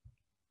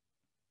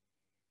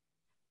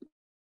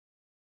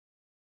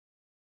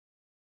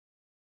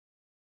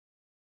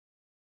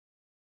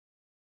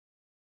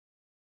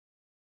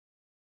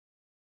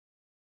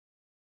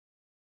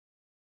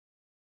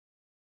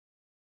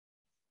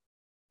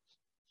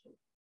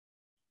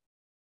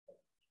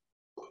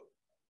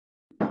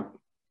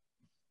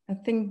 I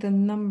think the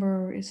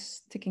number is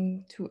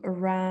sticking to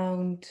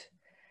around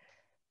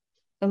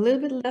a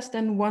little bit less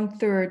than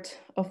 1/3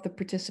 of the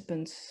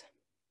participants.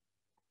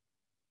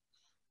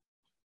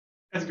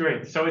 That's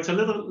great. So it's a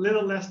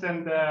little less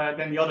than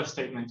the other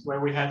statement where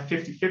we had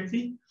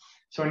 50-50.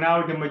 So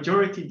now the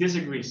majority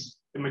disagrees.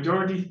 The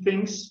majority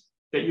thinks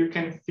that you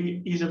can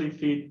easily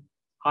feed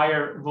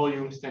higher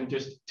volumes than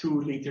just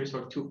 2 liters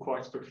or 2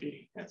 quarts per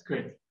feeding. That's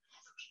great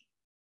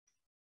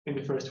in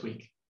the first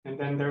week. And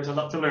then there's a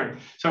lot to learn.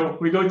 So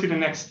we go to the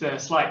next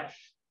slide.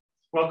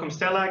 Welcome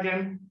Stella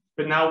again,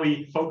 but now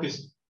we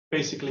focus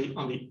basically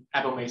on the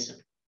abomasum,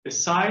 the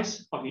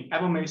size of the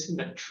abomasum,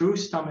 that true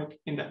stomach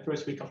in that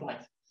first week of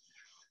life.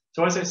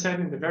 So as I said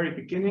in the very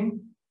beginning,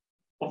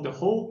 of the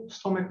whole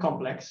stomach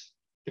complex,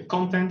 the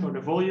content or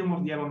the volume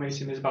of the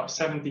abomasum is about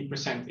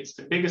 70%. It's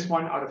the biggest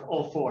one out of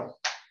all 4.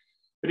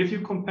 But if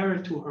you compare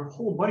it to her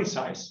whole body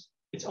size,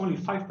 it's only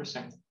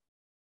 5%.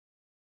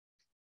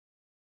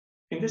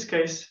 In this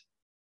case,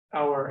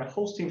 our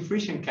Holstein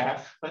Friesian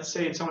calf, let's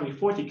say it's only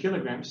 40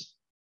 kilograms,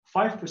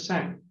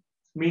 5%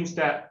 means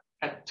that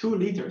at 2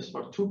 liters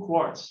or 2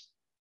 quarts,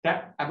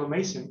 that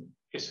abomasum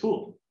is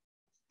full.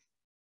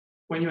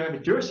 When you have a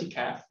Jersey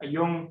calf, a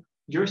young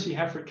Jersey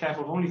heifer calf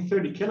of only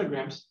 30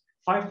 kilograms,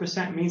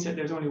 5% means that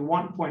there's only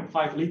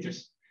 1.5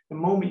 liters. The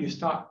moment you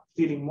start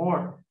feeding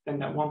more than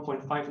that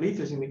 1.5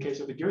 liters in the case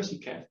of a Jersey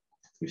calf,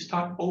 you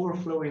start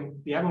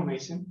overflowing the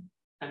abomasum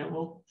and it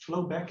will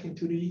flow back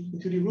into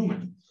the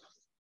rumen.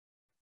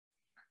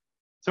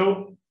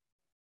 So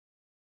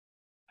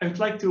I would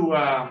like to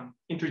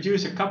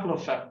introduce a couple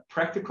of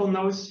practical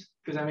notes,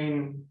 because I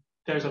mean,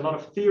 there's a lot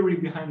of theory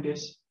behind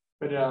this,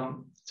 but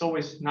it's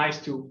always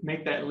nice to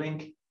make that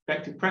link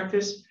back to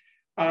practice.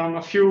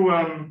 A few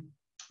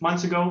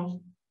months ago,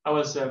 I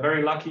was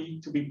very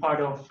lucky to be part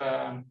of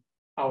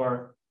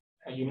our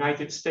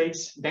United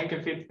States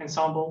Denkavit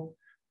ensemble,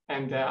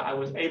 and I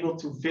was able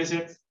to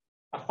visit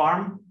a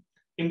farm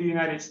in the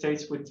United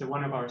States with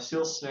one of our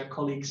sales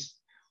colleagues.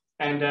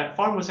 And the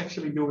farm was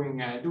actually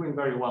doing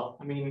very well.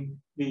 I mean,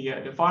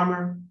 the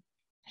farmer,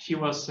 she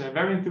was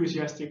very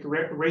enthusiastic,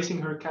 raising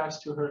her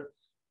calves to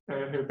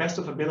her best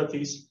of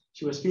abilities.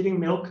 She was feeding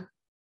milk,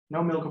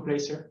 no milk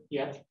replacer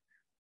yet.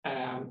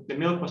 The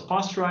milk was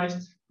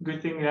pasteurized,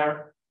 good thing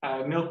there.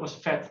 Milk was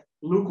fed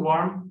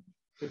lukewarm.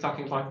 We're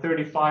talking about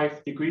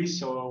 35 degrees,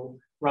 so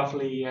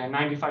roughly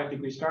 95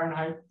 degrees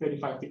Fahrenheit,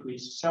 35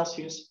 degrees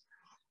Celsius.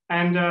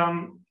 And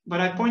but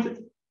I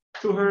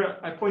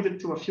pointed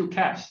to a few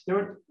calves.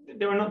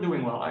 They were not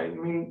doing well. I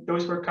mean,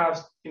 those were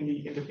calves in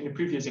the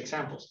previous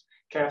examples.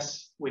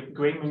 Calves with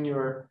grain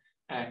manure,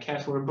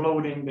 calves were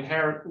bloating, the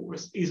hair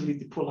was easily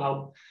to pull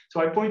out. So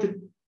I pointed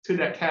to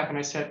that calf and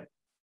I said,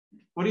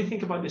 "What do you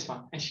think about this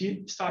one?" And she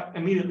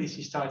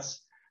starts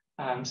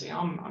saying,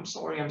 I'm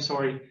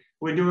sorry.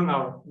 We're doing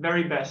our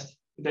very best.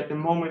 At the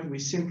moment, we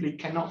simply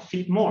cannot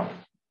feed more."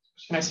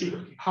 And I see,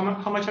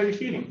 how much are you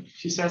feeding?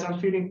 She says, "I'm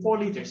feeding 4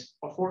 liters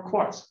or 4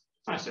 quarts.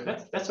 I said,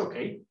 that's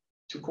okay.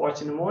 2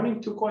 quarts in the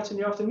morning, 2 quarts in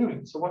the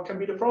afternoon. So what can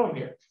be the problem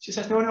here? She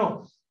says,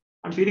 no,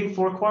 I'm feeding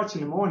 4 quarts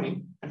in the morning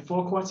and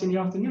 4 quarts in the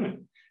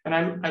afternoon. And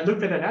I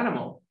looked at that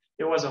animal.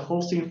 It was a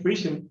Holstein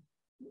Friesian,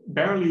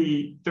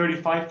 barely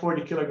 35,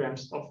 40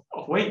 kilograms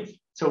of weight.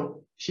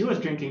 So she was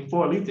drinking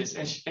 4 liters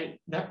and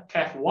that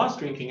calf was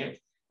drinking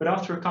it. But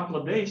after a couple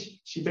of days,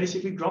 she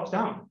basically dropped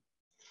down.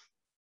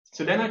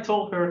 So then I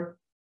told her,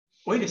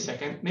 wait a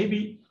second,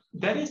 maybe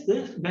that is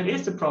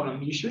the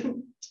problem. You shouldn't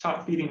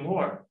start feeding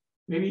more.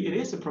 Maybe it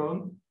is a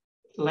problem.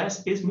 Less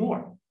is more.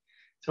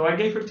 So I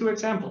gave her 2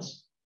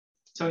 examples.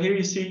 So here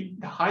you see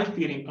the high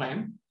feeding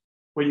plan,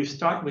 where you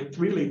start with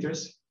 3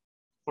 liters,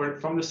 or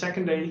from the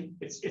second day,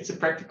 it's a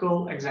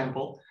practical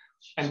example,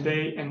 and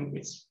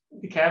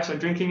the calves are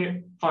drinking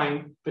it fine,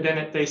 but then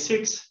at day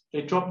 6,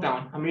 they drop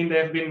down. I mean,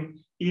 they have been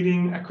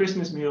eating a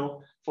Christmas meal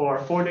for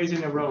 4 days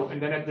in a row,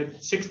 and then at the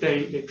 6th day,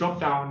 they drop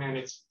down, and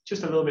it's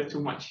just a little bit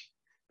too much.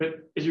 But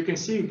as you can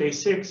see, day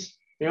 6,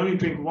 they only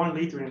drink 1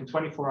 liter in a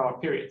 24-hour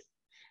period.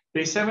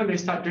 Day 7, they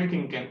start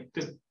drinking again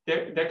because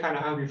they're kind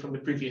of hungry from the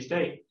previous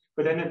day.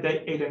 But then at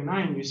day 8 and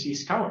 9, you see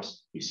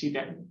scours. You see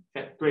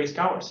that gray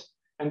scours.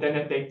 And then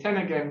at day 10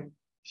 again,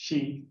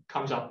 she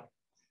comes up.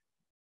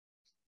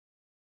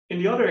 In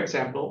the other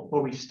example,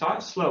 where we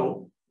start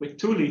slow with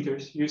 2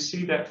 liters, you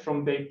see that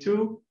from day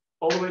 2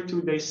 all the way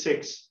to day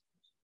 6,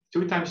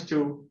 2 times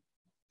 2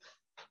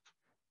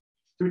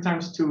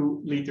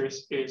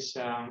 liters is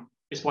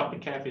what the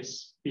calf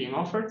is being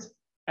offered,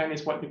 and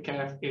is what the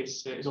calf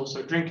is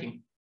also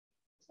drinking.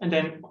 And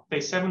then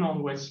day 7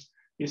 onwards,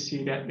 you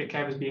see that the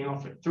calf is being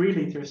offered 3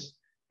 liters,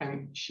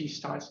 and she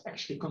starts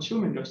actually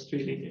consuming those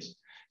 3 liters.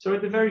 So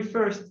at the very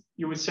first,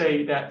 you would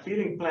say that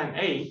feeding plan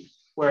A,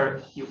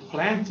 where you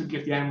plan to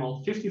give the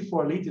animal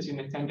 54 liters in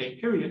a 10-day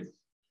period,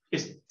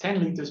 is 10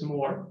 liters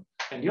more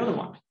than the other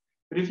one.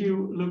 But if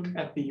you look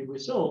at the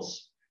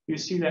results, you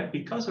see that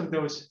because of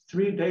those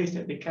 3 days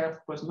that the calf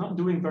was not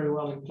doing very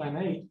well in plan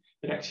A,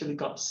 it actually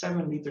got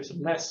 7 liters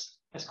less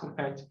as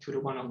compared to the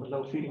one on the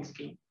low feeding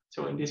scheme.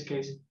 So in this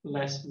case,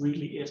 less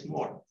really is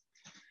more.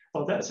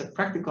 Well, that's a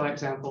practical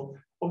example.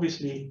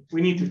 obviously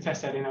we need to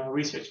test that in our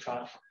research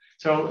trial.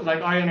 So like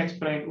Arjan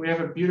explained, we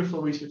have a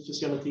beautiful research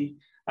facility.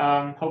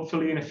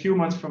 Hopefully in a few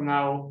months from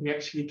now, we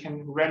actually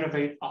can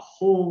renovate a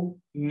whole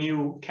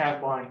new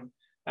calf barn,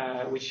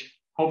 which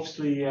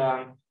hopefully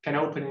can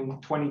open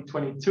in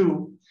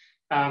 2022.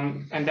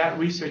 And that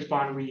research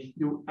barn, we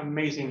do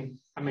amazing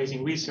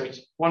research,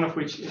 one of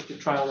which is the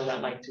trial that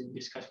I'd like to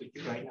discuss with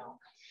you right now.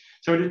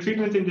 So the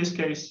treatment in this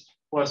case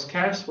was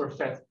calves were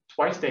fed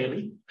twice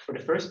daily for the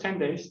first 10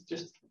 days,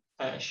 just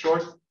a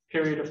short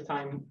period of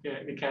time.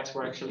 The calves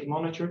were actually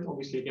monitored.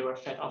 Obviously, they were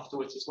fed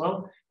afterwards as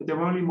well, but they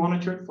were only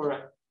monitored for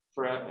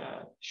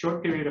a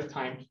short period of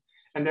time.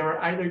 And they were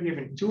either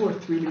given 2 or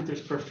 3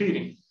 liters per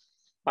feeding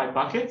by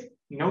bucket,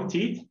 no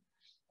teat,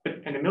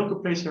 and the milk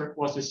replacer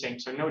was the same,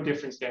 so no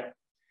difference there.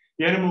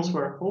 The animals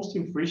were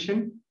Holstein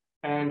Friesian,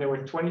 and there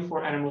were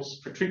 24 animals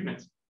per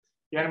treatment.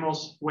 The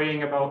animals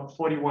weighing about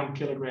 41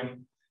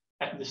 kilograms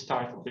at the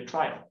start of the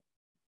trial.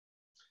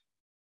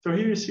 So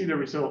here you see the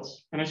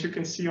results. And as you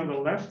can see on the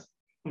left,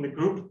 on the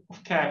group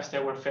of calves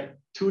that were fed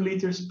 2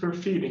 liters per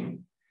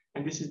feeding,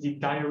 and this is the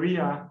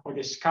diarrhea or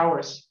the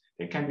scours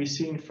that can be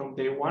seen from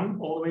day 1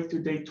 all the way to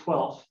day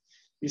 12.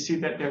 You see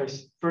that there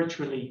is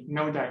virtually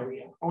no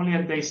diarrhea. Only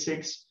at day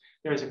 6,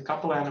 there is a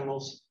couple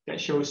animals that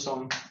show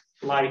some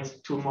light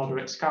to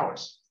moderate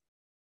scours.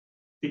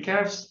 The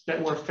calves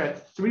that were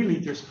fed 3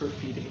 liters per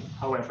feeding,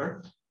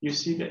 however, you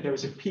see that there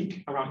is a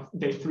peak around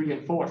day 3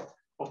 and 4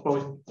 of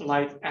both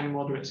light and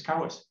moderate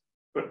scours.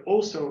 But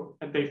also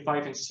at day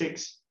 5 and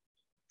 6,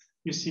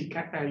 you see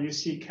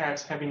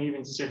calves having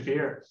even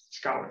severe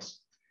scours.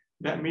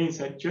 That means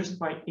that just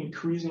by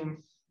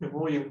increasing the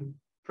volume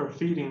per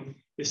feeding,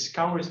 the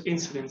scours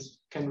incidence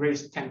can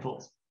raise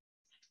tenfold.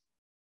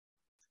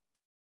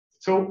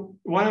 So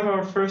one of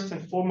our first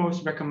and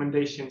foremost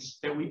recommendations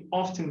that we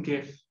often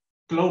give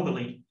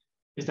globally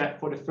is that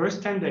for the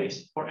first 10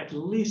 days, or at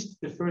least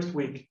the first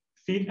week,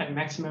 feed at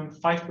maximum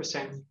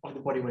 5% of the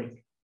body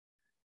weight.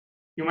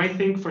 You might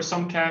think for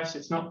some calves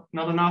it's not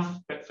enough,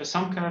 but for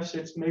some calves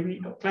it's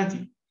maybe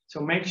plenty.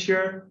 So make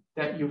sure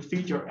that you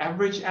feed your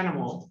average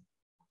animal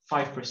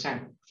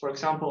 5%. For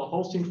example, a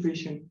Holstein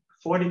Friesian,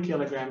 40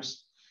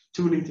 kilograms,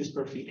 2 liters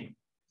per feeding.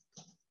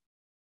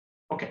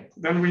 Okay,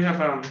 then we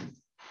have a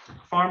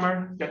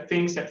farmer that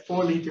thinks that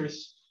 4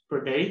 liters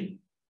per day,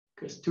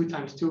 because 2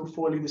 times 2,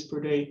 4 liters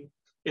per day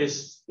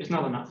is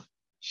not enough.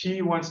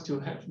 She wants to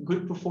have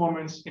good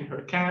performance in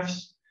her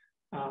calves,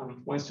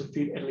 wants to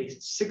feed at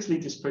least 6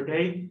 liters per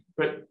day,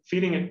 but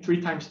feeding it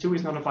 3 times 2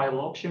 is not a viable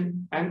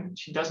option, and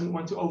she doesn't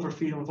want to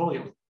overfeed on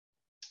volume.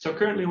 So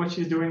currently what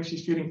she's doing,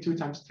 she's feeding 2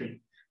 times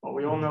 3. Well,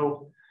 we all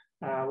know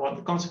what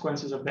the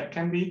consequences of that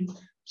can be.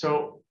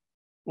 So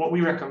what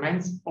we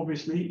recommend,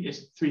 obviously,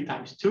 is 3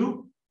 times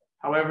 2.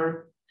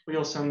 However, we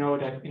also know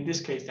that in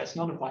this case, that's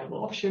not a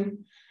viable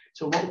option.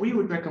 So what we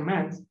would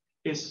recommend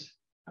is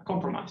a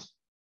compromise.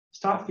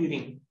 Start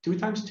feeding 2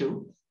 times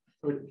 2,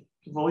 with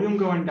volume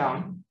going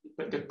down,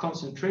 but the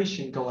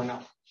concentration going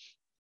up.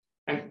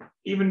 And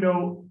even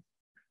though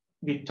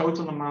the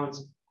total amount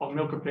of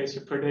milk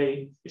replacer per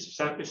day is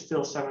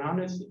still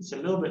 700, it's a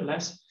little bit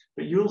less,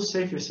 but you'll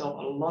save yourself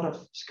a lot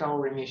of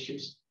scouring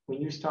issues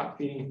when you start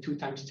feeding 2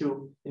 times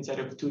 2 instead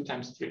of 2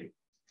 times 3.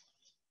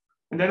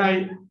 And then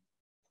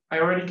I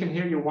already can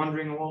hear you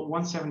wondering, well,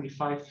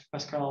 175,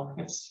 Pascal,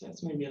 that's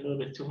maybe a little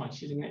bit too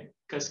much, isn't it?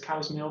 Because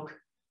cow's milk,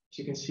 as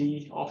you can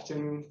see,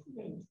 often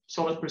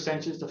solid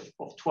percentages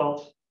of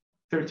 12,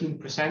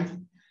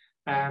 13%.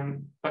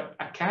 But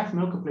a calf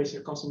milk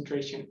replacer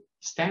concentration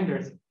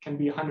standard can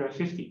be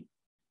 150.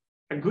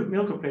 A good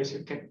milk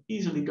replacer can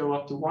easily go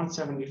up to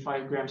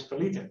 175 grams per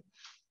liter.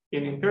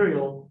 In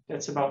imperial,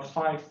 that's about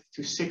 5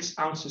 to 6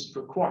 ounces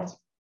per quart.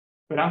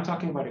 But I'm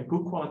talking about a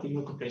good quality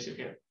milk replacer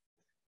here.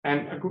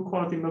 And a good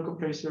quality milk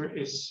replacer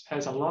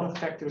has a lot of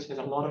factors, has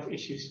a lot of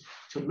issues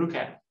to look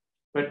at.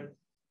 But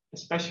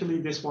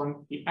especially this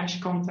one, the ash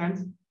content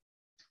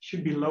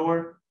should be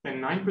lower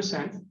than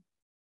 9%,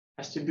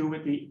 has to do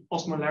with the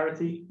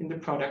osmolarity in the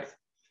product.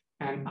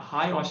 And a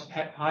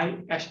high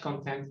ash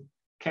content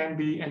can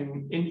be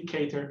an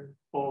indicator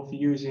of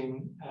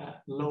using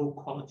low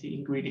quality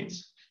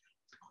ingredients.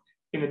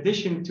 In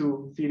addition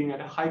to feeding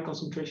at a high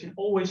concentration,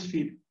 always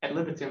feed ad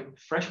libitum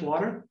fresh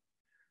water.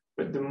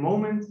 But the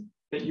moment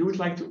that you would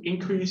like to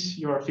increase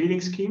your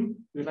feeding scheme,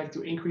 you would like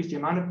to increase the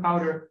amount of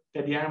powder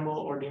that the animal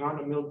or the amount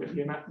of milk that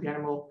the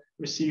animal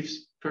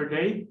receives per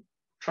day,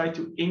 try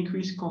to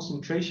increase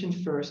concentration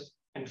first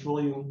and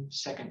volume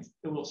second.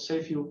 It will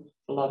save you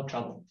a lot of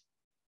trouble.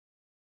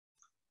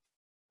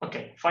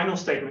 Okay, final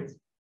statement.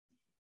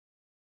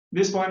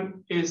 This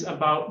one is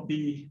about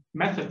the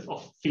method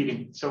of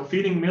feeding. So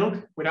feeding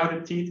milk without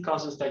a teat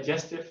causes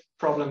digestive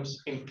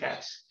problems in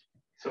calves.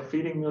 So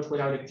feeding milk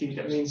without a teat,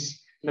 that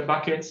means in a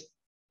bucket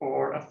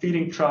or a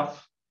feeding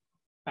trough,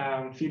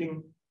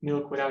 feeding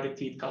milk without a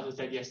teat causes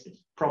digestive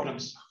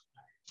problems.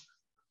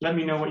 Let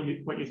me know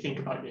what you think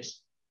about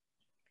this.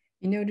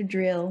 You know the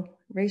drill.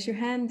 Raise your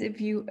hand if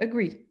you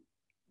agree.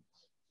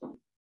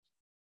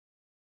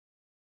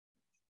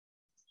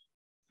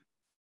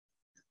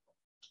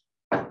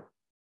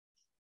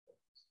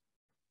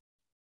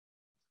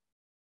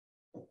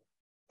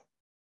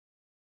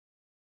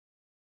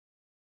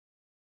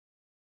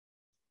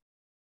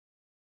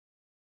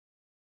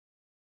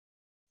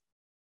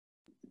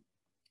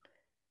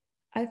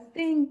 I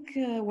think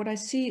what I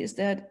see is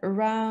that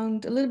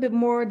around a little bit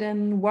more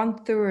than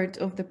 1/3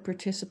 of the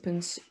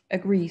participants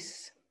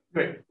agrees.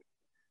 Good.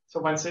 So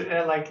once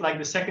like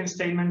the second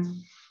statement,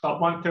 about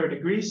 1/3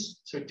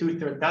 agrees, so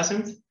 2/3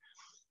 doesn't.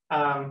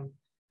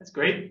 That's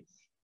great,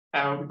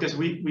 because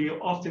we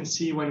often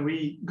see when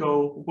we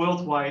go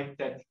worldwide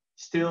that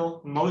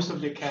still most of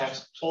the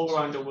calves all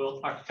around the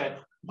world are fed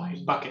by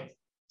bucket.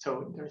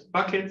 So there's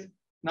bucket,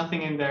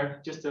 nothing in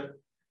there, just a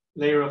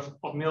layer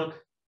of milk,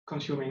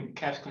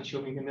 calves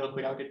consuming the milk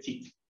without the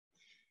teat.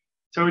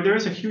 So there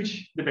is a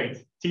huge debate,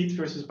 teat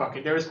versus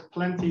bucket. There is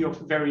plenty of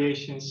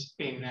variations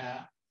in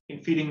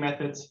feeding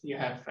methods. You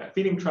have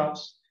feeding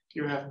troughs,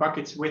 you have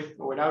buckets with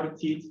or without a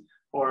teat,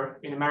 or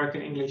in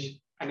American English,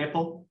 a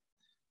nipple.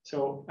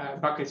 So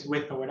buckets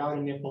with or without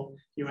a nipple.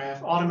 You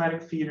have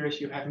automatic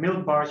feeders, you have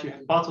milk bars, you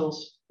have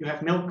bottles, you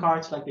have milk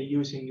carts like they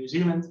use in New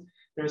Zealand.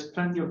 There's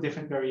plenty of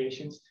different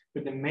variations,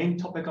 but the main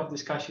topic of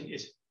discussion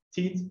is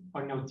teat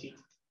or no teat.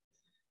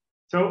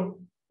 So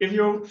if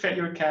you fed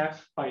your calf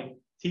by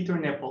teat or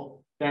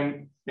nipple,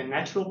 then the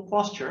natural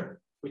posture,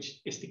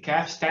 which is the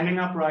calf standing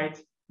upright,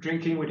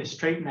 drinking with a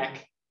straight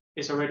neck,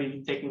 is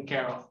already taken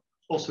care of.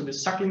 Also, the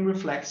suckling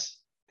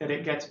reflex that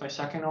it gets by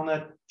sucking on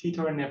a teat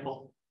or a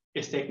nipple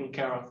is taken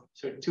care of.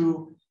 So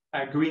 2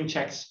 green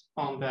checks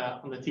on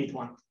the teat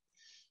one.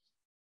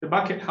 The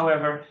bucket,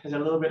 however, is a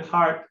little bit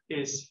hard,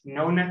 is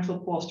no natural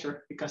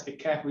posture because the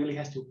calf really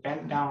has to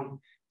bend down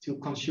to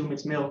consume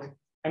its milk.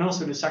 And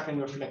also the suckling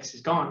reflex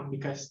is gone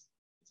because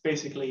it's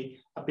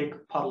basically a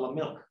big puddle of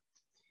milk.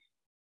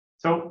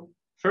 So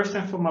first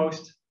and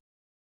foremost,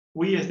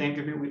 we as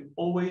Denkavit, we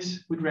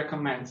always would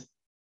recommend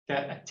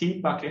that a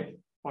teat bucket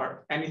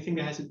or anything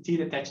that has a teat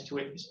attached to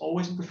it is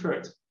always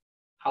preferred.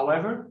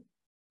 However,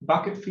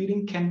 bucket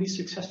feeding can be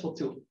successful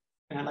too.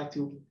 And I'd like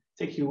to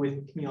take you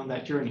with me on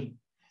that journey.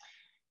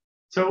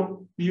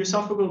 So the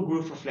esophageal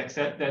groove reflex,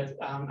 that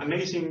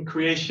amazing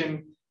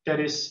creation that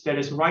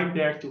is right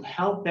there to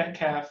help that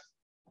calf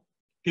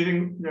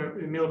giving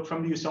the milk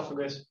from the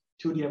esophagus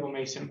to the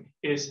abomasum,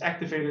 is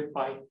activated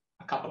by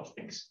a couple of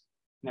things.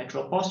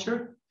 Natural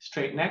posture,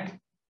 straight neck,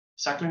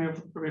 suckling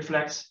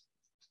reflex,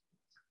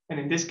 and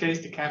in this case,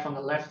 the calf on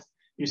the left,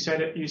 you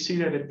see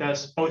that it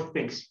does both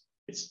things.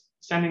 It's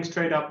standing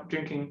straight up,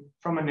 drinking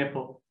from a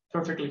nipple,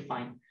 perfectly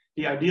fine.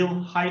 The ideal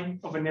height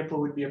of a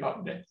nipple would be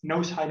about the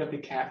nose height of the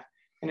calf.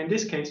 And in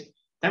this case,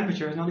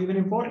 temperature is not even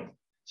important.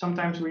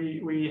 Sometimes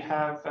we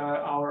have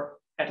our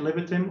ad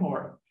libitum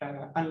or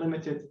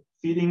unlimited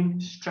feeding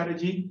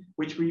strategy,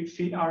 which we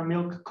feed our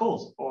milk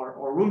cold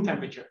or room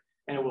temperature,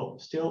 and it will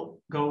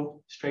still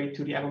go straight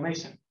to the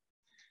abomasum.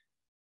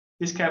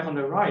 This calf on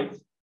the right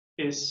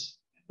is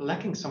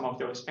lacking some of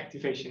those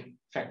activation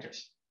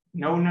factors.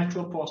 No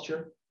natural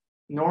posture,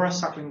 nor a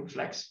suckling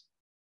reflex.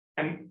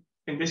 And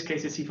in this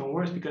case, it's even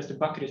worse because the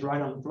bucket is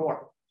right on the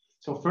floor.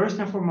 So first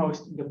and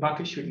foremost, the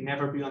bucket should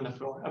never be on the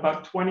floor.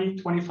 About 20,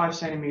 25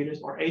 centimeters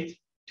or 8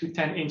 to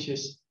 10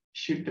 inches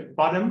should the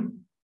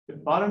bottom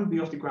be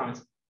off the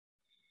ground.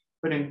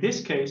 But in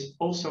this case,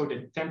 also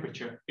the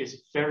temperature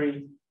is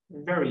very,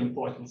 very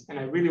important. And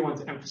I really want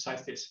to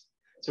emphasize this.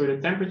 So the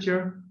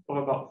temperature of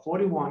about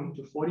 41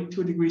 to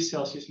 42 degrees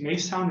Celsius may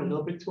sound a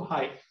little bit too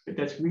high, but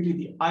that's really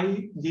the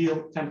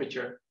ideal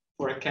temperature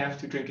for a calf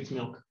to drink its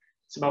milk.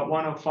 It's about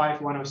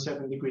 105,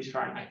 107 degrees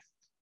Fahrenheit.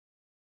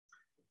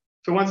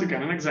 So once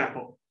again, an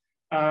example.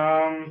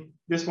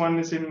 This one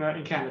is in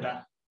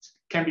Canada.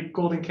 It can be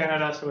cold in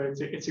Canada, so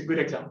it's a good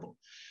example.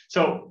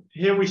 So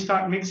here we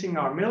start mixing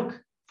our milk,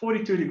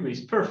 42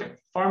 degrees,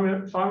 perfect.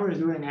 Farmer is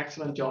doing an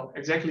excellent job,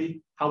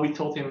 exactly how we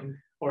told him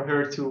or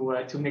her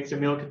to mix the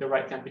milk at the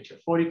right temperature,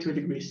 42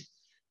 degrees.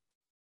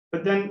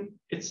 But then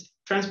it's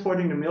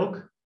transporting the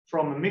milk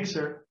from a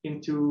mixer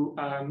into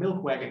a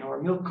milk wagon or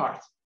a milk cart.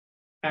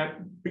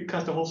 And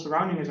because the whole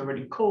surrounding is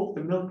already cold,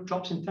 the milk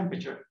drops in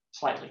temperature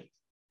slightly.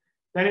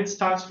 Then it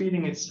starts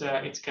feeding its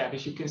calf.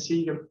 As you can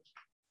see,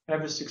 they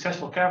have a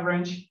successful calf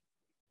range,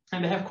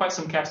 and they have quite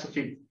some calves to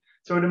feed.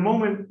 So the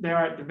moment they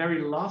are at the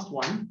very last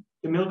one,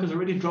 the milk has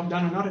already dropped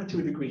down another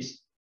 2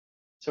 degrees.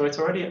 So it's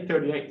already at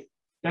 38.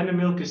 Then the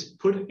milk is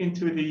put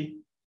into the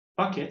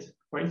bucket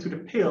or into the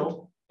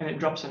pail, and it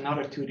drops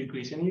another 2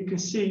 degrees. And you can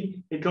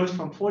see it goes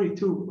from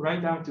 42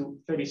 right down to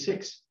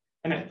 36.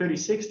 And at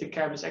 36, the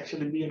calf is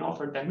actually being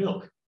offered that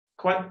milk,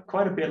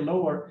 quite a bit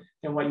lower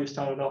than what you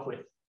started off with.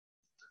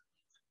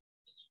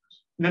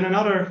 Then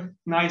another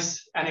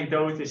nice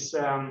anecdote is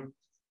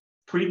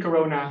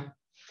pre-corona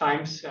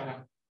times.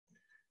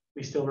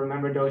 We still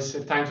remember those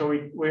times where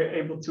we were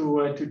able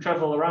to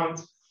travel around.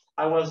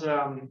 I was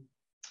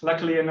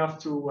luckily enough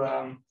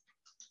to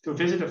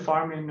visit a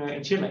farm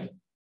in Chile,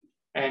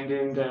 and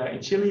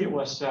in Chile it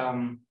was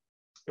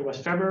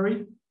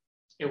February.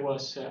 It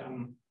was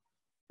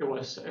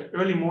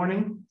early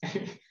morning.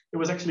 It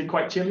was actually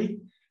quite chilly,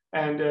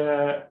 and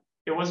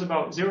it was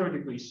about 0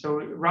 degrees, so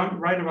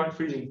right around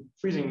freezing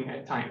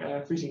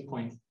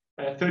point,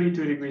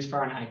 32 degrees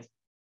Fahrenheit.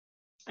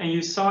 And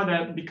you saw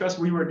that because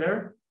we were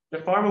there, the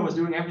farmer was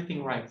doing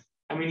everything right.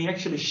 I mean, he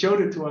actually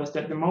showed it to us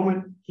that the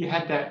moment he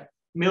had that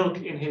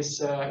milk in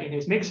his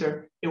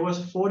mixer, it was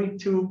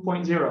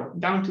 42.0,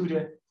 down to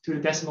the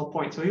decimal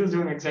point. So he was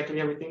doing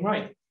exactly everything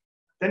right.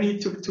 Then he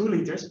took 2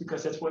 liters,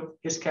 because that's what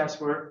his calves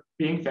were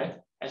being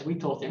fed, as we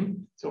told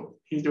him. So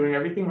he's doing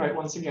everything right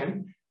once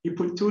again. He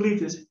put 2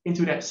 liters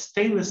into that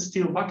stainless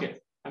steel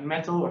bucket, a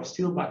metal or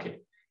steel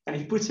bucket, and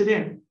he puts it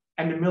in,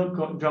 and the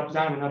milk drops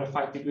down another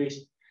 5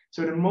 degrees.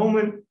 So the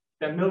moment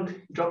that milk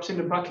drops in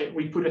the bucket,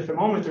 we put a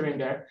thermometer in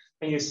there,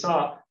 and you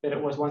saw that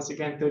it was once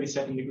again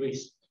 37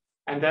 degrees.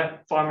 And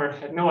that farmer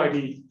had no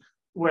idea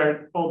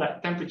where all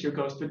that temperature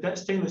goes, but that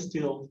stainless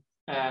steel,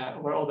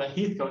 where all that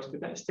heat goes, but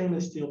that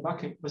stainless steel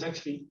bucket was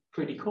actually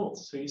pretty cold.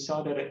 So you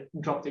saw that it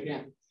dropped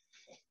again.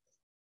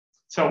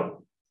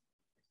 So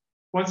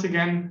once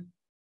again,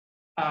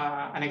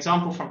 an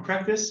example from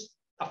practice,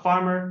 a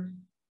farmer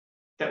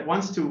that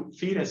wants to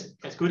feed as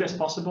good as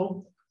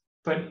possible,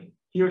 but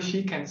he or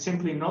she can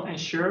simply not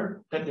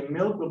ensure that the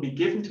milk will be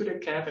given to the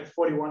calf at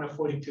 41 or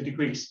 42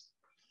 degrees.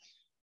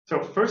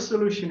 So first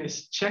solution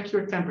is check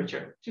your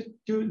temperature. Just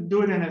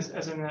do it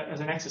as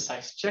an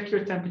exercise. Check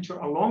your temperature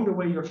along the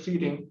way you're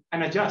feeding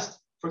and adjust.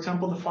 For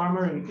example, the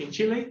farmer in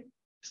Chile,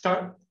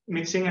 start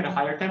mixing at a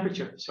higher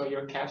temperature, so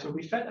your calves will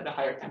be fed at a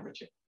higher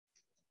temperature.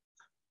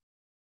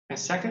 And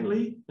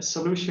secondly, the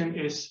solution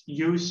is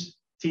use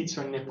teats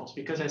or nipples,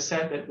 because I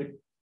said that with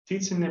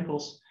teats and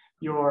nipples,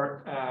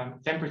 your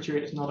temperature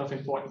is not of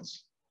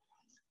importance.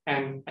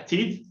 And a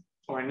teat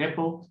or a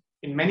nipple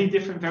in many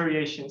different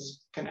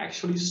variations can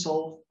actually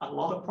solve a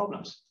lot of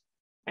problems.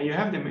 And you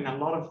have them in a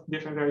lot of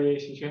different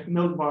variations. You have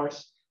milk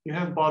bars, you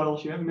have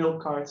bottles, you have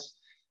milk carts.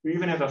 You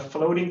even have a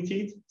floating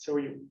teat. So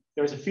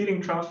there's a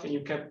feeding trough, and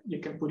you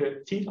can put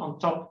a teat on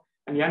top,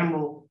 and the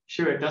animal,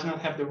 sure, it does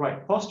not have the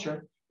right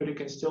posture, but it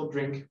can still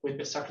drink with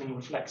the suckling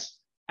reflex.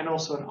 And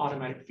also an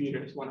automatic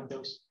feeder is one of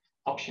those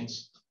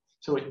options.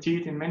 So a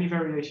teat in many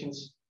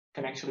variations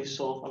can actually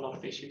solve a lot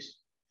of issues.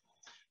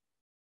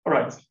 All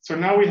right, so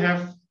now we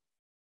have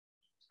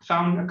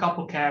found a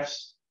couple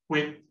calves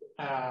with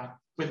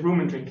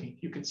rumen drinking.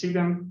 You can see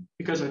them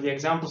because of the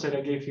examples that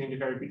I gave you in the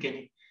very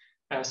beginning.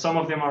 Some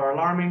of them are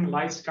alarming,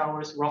 light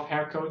scours, rough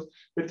hair coat,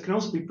 but it can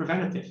also be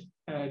preventative.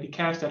 The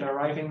calves that are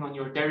arriving on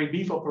your dairy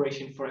beef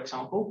operation, for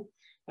example,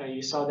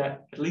 you saw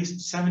that at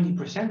least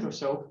 70% or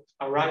so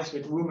arrives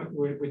with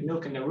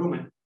milk in their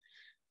rumen.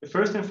 The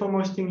first and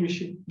foremost thing you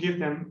should give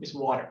them is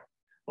water.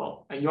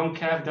 Well, a young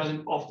calf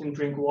doesn't often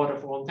drink water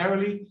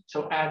voluntarily,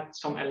 so add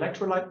some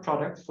electrolyte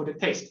product for the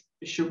taste.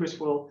 The sugars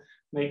will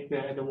make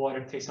the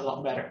water taste a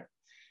lot better.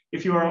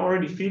 If you are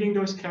already feeding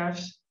those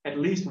calves, at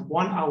least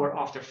 1 hour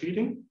after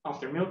feeding,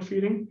 after milk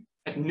feeding,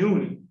 at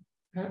noon,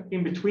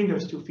 in between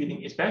those 2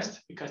 feeding is best,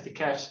 because the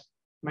calves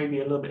may be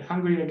a little bit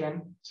hungry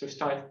again, so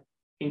start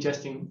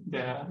ingesting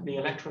the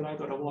electrolyte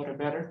or the water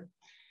better.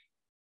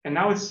 And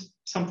now it's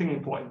something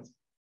important.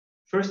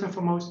 First and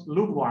foremost,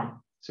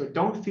 lukewarm. So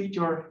don't feed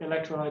your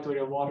electrolyte or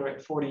your water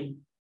at 40,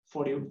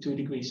 42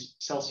 degrees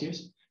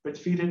Celsius, but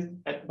feed it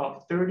at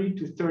about 30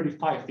 to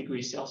 35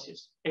 degrees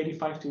Celsius,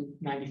 85 to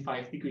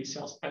 95 degrees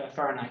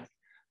Fahrenheit.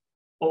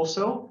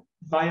 Also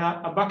via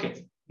a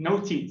bucket,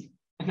 no teat.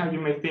 And now you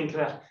may think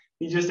that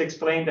he just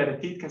explained that a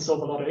teat can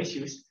solve a lot of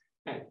issues,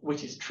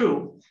 which is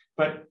true.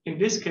 But in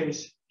this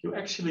case, you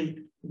actually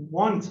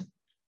want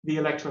the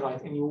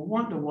electrolyte and you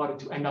want the water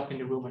to end up in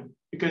the rumen,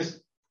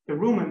 because the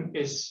rumen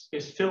is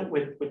filled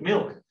with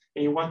milk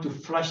and you want to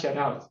flush that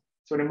out.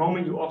 So the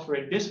moment you offer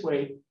it this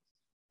way,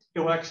 it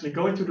will actually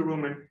go into the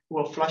rumen, it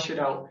will flush it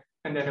out,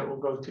 and then it will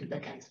go to the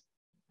back end.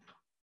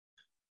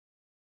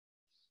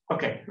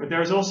 Okay, but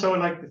there's also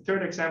like the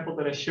third example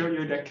that I showed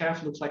you. That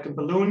calf looks like a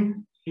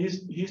balloon.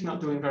 He's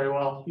not doing very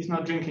well. He's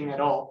not drinking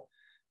at all.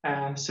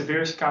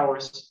 Severe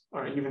scours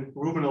or even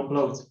ruminal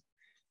bloat.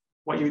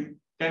 What you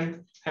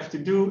then have to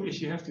do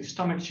is you have to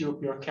stomach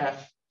tube your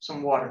calf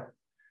some water.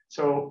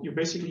 So you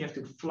basically have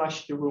to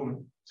flush the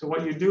rumen. So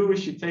what you do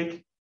is you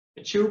take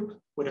a tube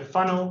with a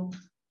funnel,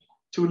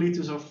 2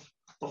 liters of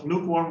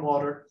lukewarm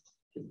water,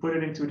 you put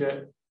it into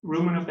the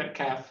rumen of that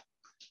calf.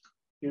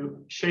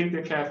 You shake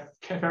the calf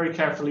very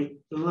carefully,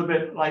 a little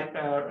bit like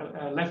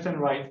left and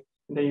right,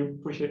 and then you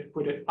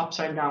put it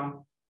upside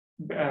down,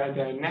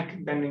 the neck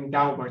bending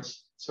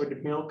downwards, so the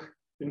milk,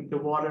 the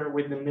water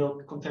with the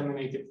milk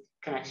contaminated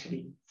can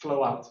actually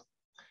flow out.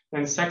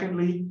 Then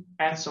secondly,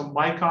 add some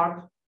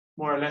bicarb,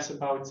 more or less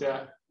about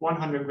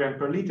 100 grams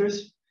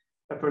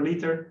per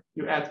liter.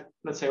 You add,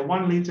 let's say,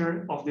 1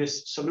 liter of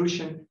this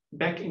solution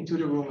back into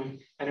the rumen,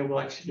 and it will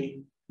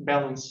actually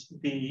balance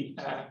the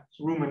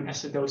rumen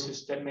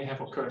acidosis that may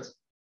have occurred.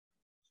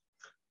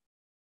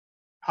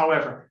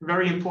 However,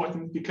 very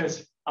important,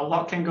 because a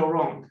lot can go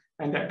wrong,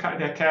 and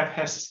that calf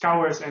has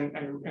scours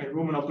and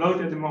ruminal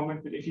bloat at the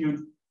moment, but if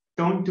you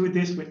don't do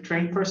this with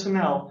trained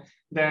personnel,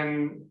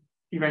 then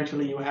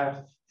eventually you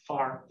have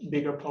far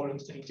bigger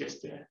problems than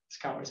just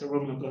scours or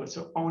ruminal bloat.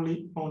 So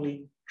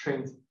only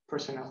trained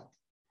personnel.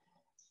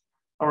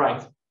 All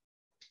right,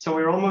 so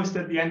we're almost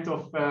at the end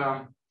of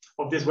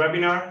this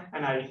webinar,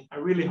 and I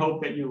really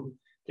hope that you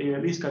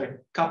at least got a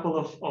couple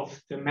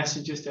of the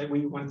messages that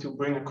we want to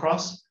bring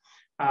across.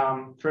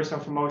 First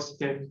and foremost,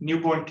 the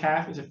newborn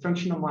calf is a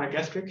functional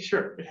monogastric.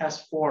 Sure, it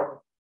has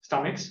 4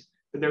 stomachs,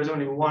 but there's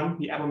only one,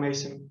 the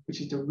abomasum,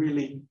 which is the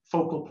really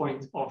focal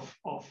point of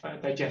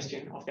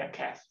digestion of that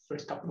calf,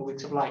 first couple of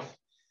weeks of life.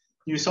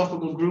 The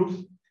esophageal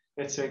groove,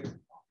 that's a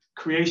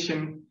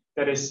creation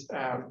that is,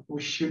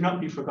 we should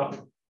not be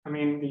forgotten. I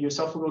mean, the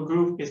esophageal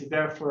groove is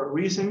there for a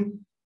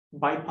reason,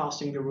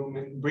 bypassing the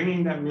rumen,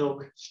 bringing that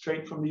milk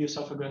straight from the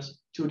esophagus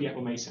to the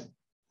abomasum.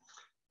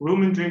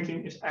 Rumen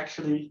drinking is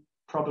actually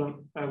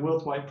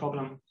worldwide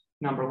problem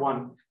number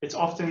 1. It's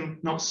often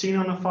not seen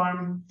on a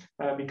farm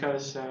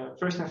because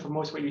first and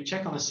foremost, what you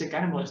check on a sick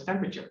animal is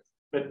temperature,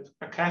 but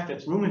a calf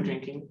that's rumen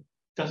drinking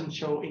doesn't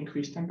show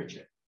increased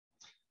temperature.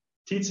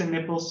 Teats and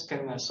nipples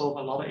can solve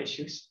a lot of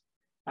issues,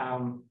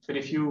 but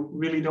if you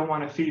really don't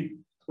want to feed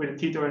with a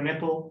teat or a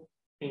nipple,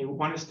 and you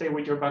want to stay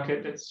with your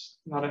bucket, that's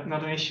not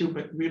an issue,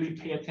 but really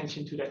pay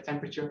attention to that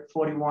temperature.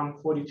 41,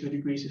 42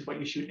 degrees is what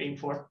you should aim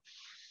for.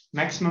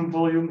 Maximum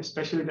volume,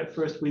 especially that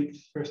first week,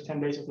 first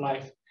 10 days of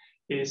life,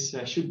 is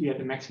should be at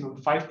the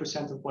maximum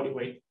 5% of body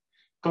weight.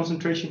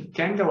 Concentration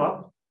can go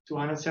up to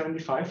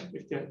 175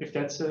 if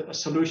that's a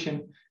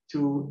solution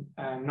to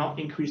not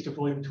increase the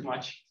volume too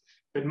much.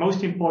 But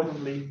most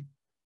importantly,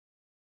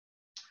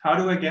 how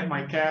do I get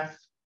my calf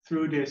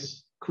through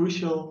this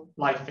crucial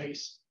life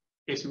phase?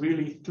 Is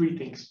really 3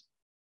 things.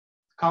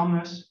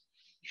 Calmness,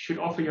 you should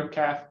offer your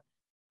calf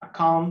a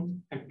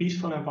calm and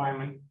peaceful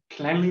environment.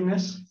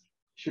 Cleanliness,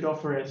 should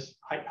offer as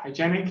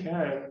hygienic,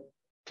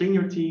 clean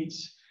your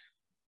teats,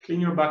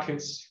 clean your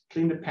buckets,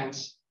 clean the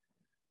pens.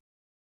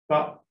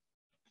 But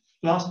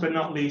last but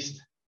not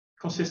least,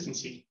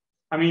 consistency.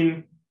 I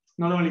mean,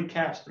 not only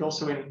calves, but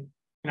also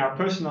in our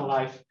personal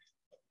life,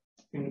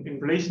 in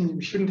relation,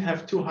 we shouldn't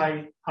have too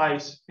high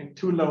highs and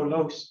too low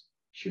lows.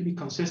 It should be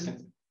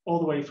consistent all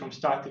the way from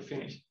start to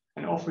finish,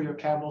 and offer your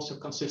calf also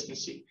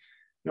consistency.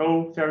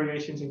 No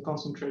variations in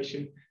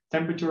concentration,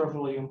 temperature or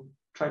volume.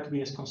 Try to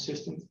be as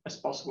consistent as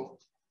possible.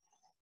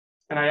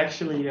 And I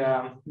actually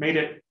made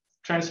it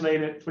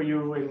translated for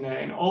you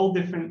in all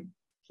different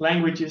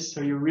languages, so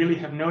you really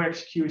have no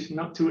excuse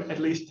not to at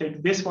least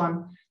take this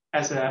one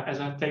as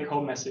a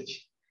take-home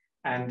message.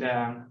 And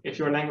if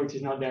your language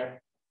is not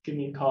there, give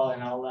me a call,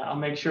 and I'll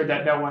make sure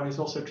that that one is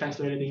also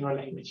translated in your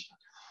language.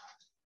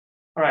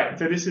 All right,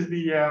 so this is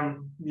the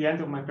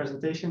end of my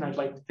presentation. I'd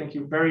like to thank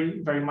you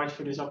very, very much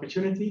for this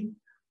opportunity,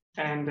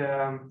 and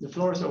the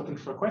floor is open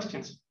for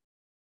questions.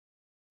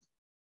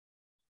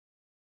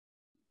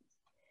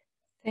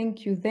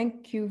 Thank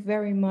you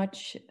very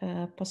much,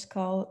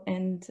 Pascal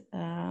and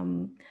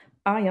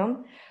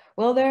Arjan.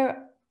 Well,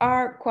 there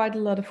are quite a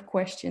lot of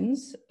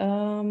questions,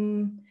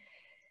 and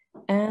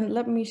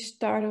let me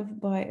start off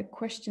by a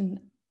question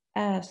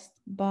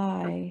asked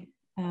by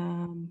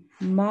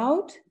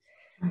Maud.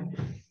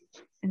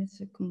 And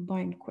it's a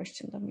combined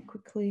question. Let me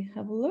quickly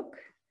have a look.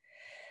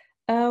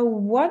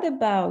 What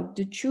about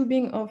the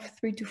tubing of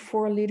 3 to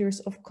 4 liters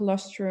of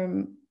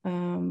colostrum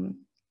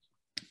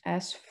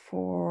as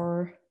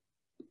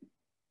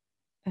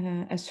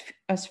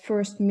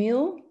first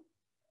meal?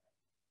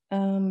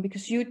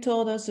 Because you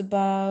told us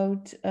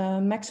about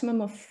a maximum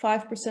of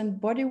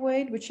 5% body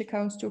weight, which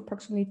accounts to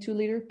approximately 2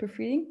 liters per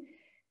feeding.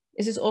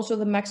 Is this also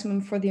the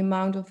maximum for the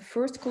amount of the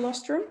first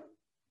colostrum?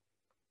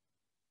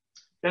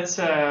 That's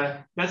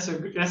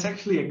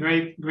actually a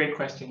great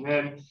question,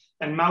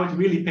 and Maud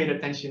really paid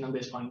attention on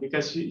this one,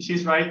 because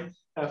she's right.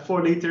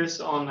 4 liters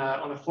on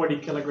a 40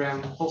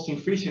 kilogram Holstein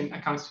Friesian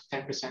accounts to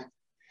 10%.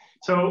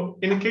 So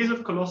in the case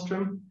of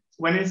colostrum,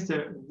 when it's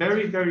the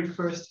very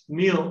first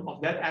meal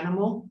of that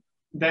animal,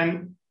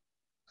 then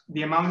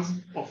the amount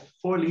of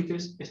 4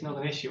 liters is not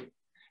an issue.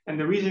 And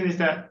the reason is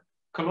that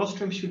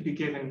colostrum should be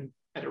given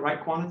at the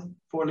right quantity,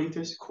 4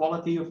 liters,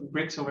 quality of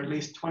bricks of at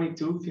least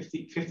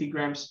 50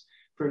 grams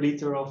per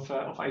liter of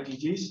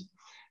IgGs,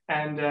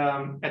 and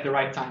at the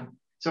right time.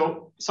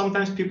 So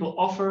sometimes people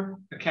offer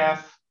a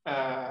calf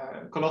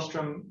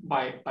colostrum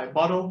by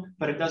bottle,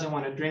 but it doesn't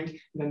want to drink,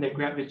 and then they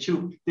grab the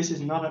tube. This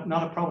is not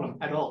a problem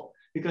at all,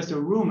 because the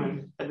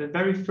rumen at the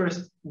very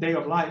first day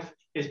of life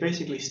is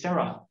basically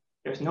sterile.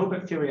 There's no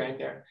bacteria in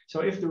there.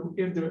 So if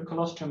the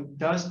colostrum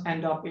does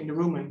end up in the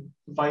rumen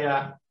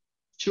via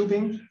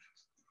tubing,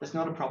 that's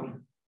not a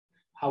problem.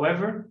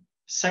 However,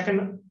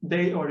 second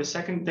day or the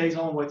second days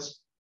onwards,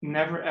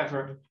 never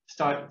ever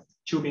start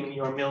tubing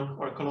your milk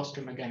or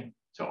colostrum again.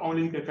 So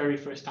only the very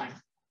first time.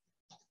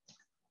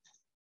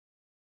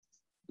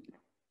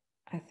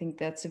 I think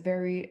that's a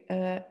very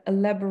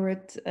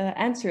elaborate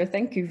answer.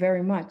 Thank you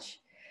very much.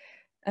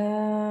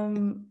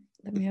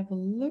 Let me have a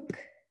look,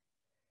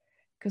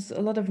 because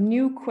a lot of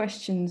new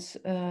questions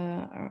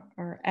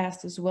are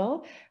asked as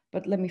well.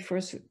 But let me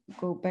first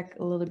go back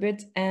a little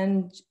bit,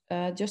 and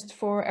just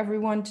for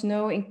everyone to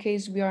know, in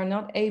case we are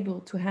not able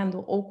to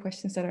handle all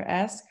questions that are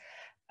asked,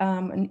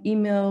 an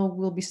email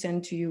will be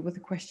sent to you with the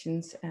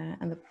questions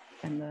and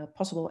the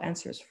possible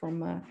answers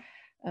from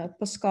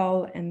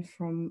Pascal and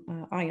from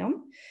Arjan.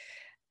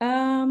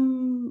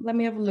 Let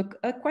me have a look.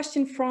 A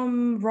question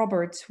from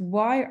Robert.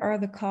 Why are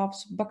the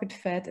calves bucket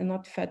fed and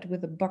not fed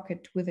with a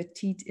bucket with a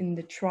teat in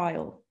the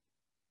trial?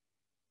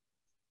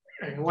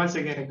 Once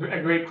again,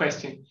 a great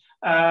question.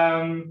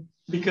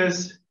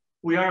 Because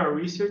we are a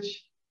research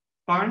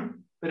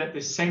barn, but at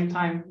the same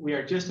time, we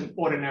are just an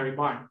ordinary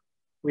barn.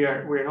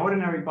 We're an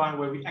ordinary barn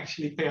where we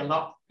actually pay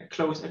a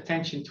close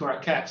attention to our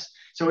calves.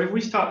 So if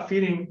we start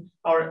feeding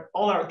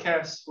all our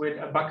calves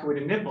with a bucket with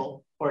a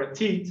nipple or a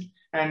teat,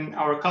 and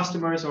our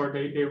customers or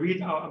they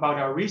read about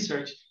our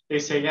research, they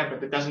say, yeah,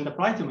 but it doesn't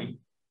apply to me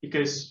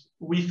because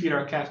we feed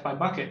our calves by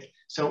bucket.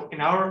 So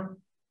in our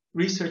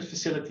research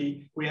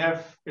facility, we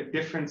have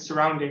different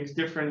surroundings,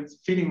 different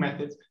feeding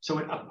methods. So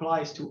it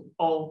applies to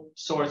all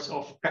sorts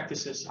of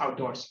practices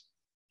outdoors.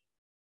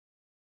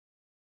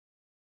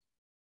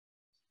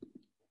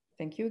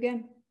 Thank you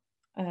again.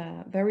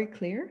 Very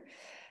clear.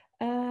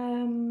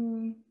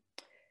 We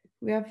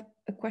have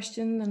a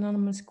question,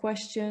 anonymous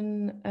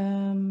question.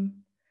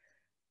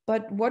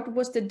 But what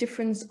was the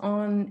difference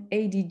on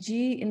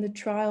ADG in the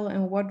trial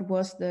and what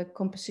was the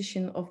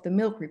composition of the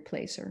milk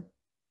replacer?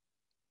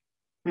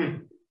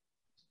 That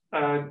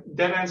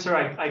answer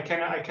I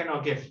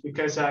cannot give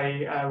because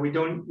we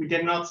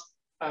did not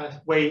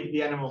weigh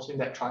the animals in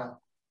that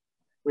trial.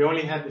 We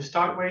only had the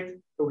start weight,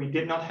 but we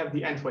did not have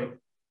the end weight.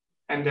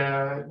 And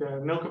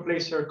the milk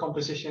replacer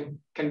composition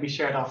can be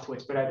shared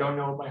afterwards, but I don't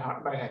know by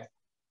head.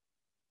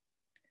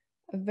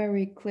 A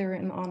very clear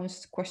and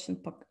honest question,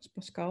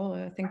 Pascal.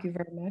 Thank you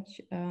very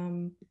much.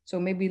 So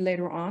maybe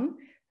later on.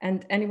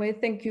 And anyway,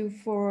 thank you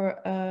for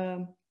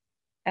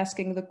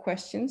asking the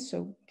questions.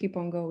 So keep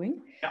on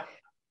going. Yeah.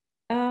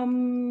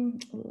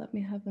 Let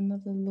me have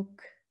another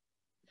look.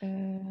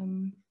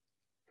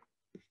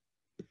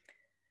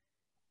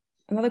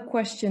 Another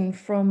question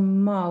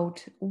from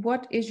Maud.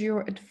 What is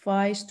your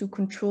advice to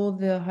control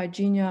the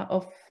hygiene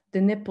of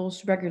the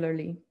nipples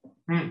regularly?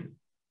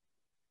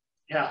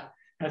 Yeah.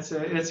 That's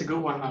a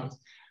good one, Maud.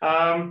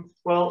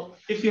 Well,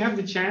 if you have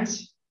the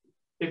chance,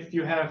 if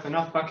you have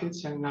enough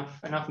buckets and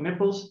enough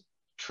nipples,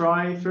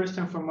 try first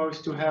and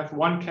foremost to have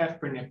one calf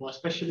per nipple,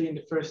 especially in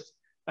the first,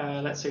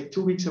 let's say,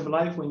 2 weeks of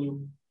life when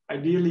you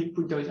ideally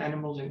put those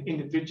animals in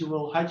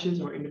individual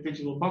hutches or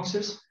individual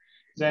boxes.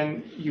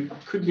 Then you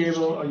could be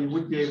able, or you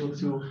would be able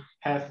to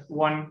have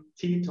one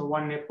teat or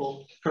one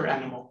nipple per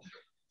animal.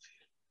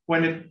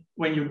 When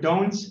you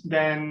don't,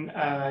 then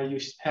you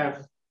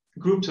have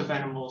groups of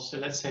animals, so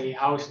let's say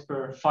housed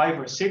per 5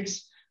 or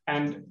 6,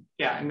 and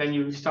then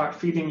you start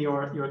feeding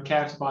your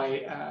calves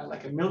by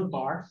like a milk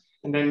bar,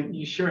 and then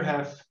you sure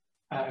have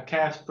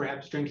calves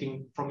perhaps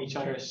drinking from each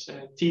other's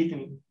teeth,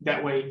 and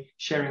that way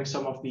sharing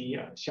some of the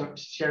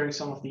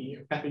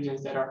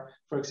pathogens that are,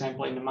 for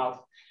example, in the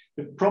mouth.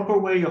 The proper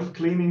way of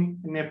cleaning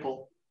a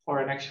nipple or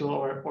an actual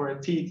or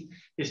a teat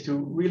is to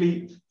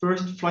really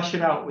first flush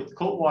it out with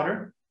cold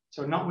water.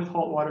 So not with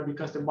hot water,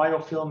 because the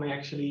biofilm may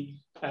actually,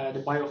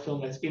 the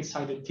biofilm that's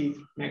inside the teeth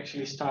may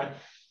actually start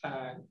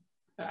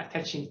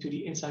attaching to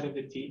the inside of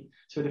the teeth.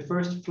 So the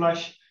first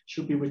flush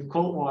should be with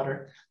cold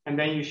water, and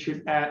then you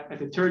should add a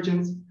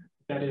detergent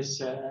that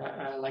is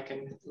like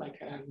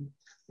an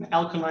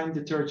alkaline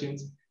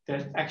detergent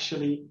that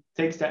actually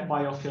takes that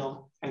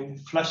biofilm and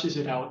flushes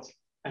it out.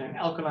 And an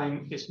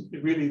alkaline is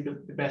really the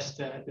best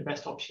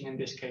option in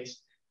this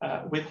case.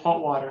 With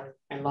hot water,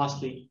 and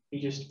lastly, you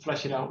just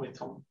flush it out with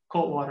some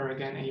cold water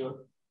again, and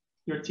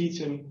your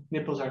teeth and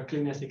nipples are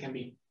clean as they can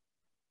be.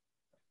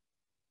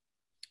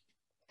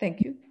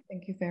 Thank you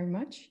very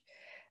much.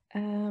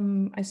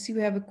 I see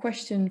we have a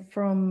question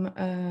from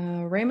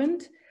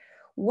Raymond.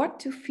 What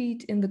to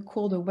feed in the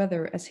colder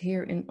weather as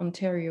here in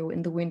Ontario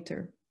in the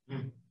winter?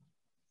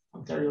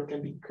 Ontario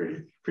can be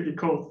pretty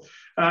cold.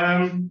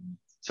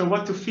 So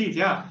what to feed?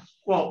 Yeah,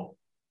 well,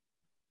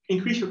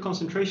 increase your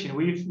concentration.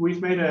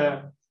 We've made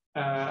a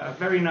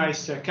very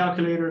nice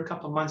calculator a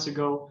couple of months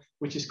ago,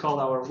 which is called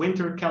our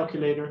winter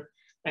calculator.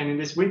 And in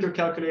this winter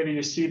calculator,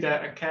 you see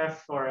that a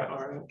calf or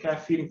a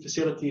calf feeding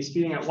facility is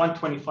feeding at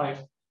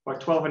 125 or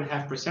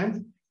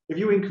 12.5%. If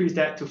you increase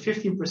that to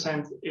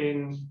 15%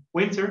 in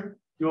winter,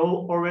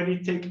 you'll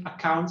already take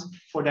account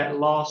for that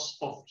loss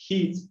of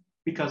heat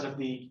because of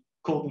the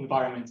cold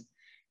environment.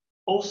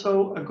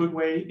 Also, a good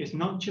way is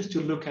not just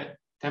to look at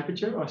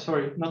temperature, or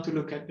sorry, not to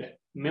look at the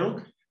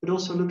milk, but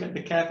also look at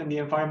the calf and the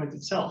environment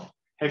itself.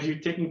 Have you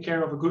taken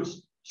care of a good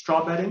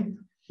straw bedding,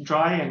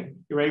 dry, and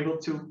you're able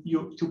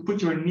to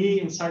put your knee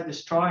inside the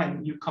straw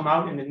and you come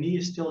out and the knee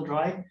is still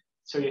dry,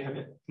 so you have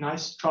a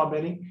nice straw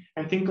bedding.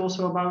 And think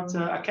also about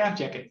a calf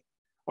jacket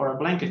or a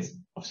blanket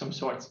of some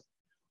sort.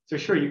 So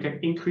sure, you can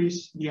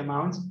increase the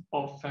amount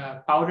of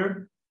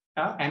powder,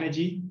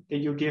 energy that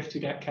you give to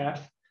that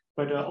calf,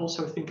 but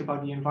also think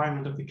about the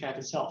environment of the calf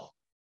itself.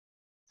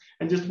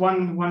 And just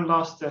one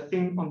last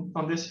thing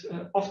on this.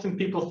 Often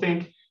people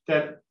think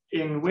that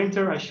in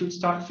winter I should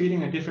start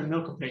feeding a different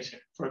milk replacer,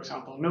 for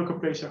example, a milk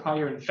replacer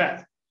higher in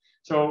fat.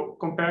 So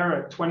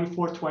compare a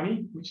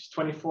 24-20, which is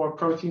 24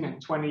 protein and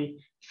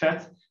 20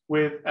 fat,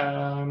 with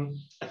a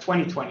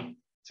 20-20.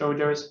 So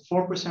there is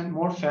 4%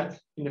 more fat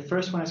in the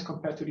first one as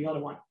compared to the other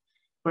one.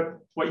 But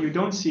what you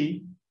don't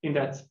see in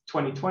that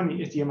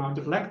 2020 is the amount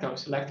of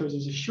lactose. Lactose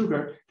is a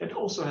sugar that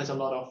also has a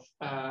lot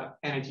of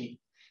energy.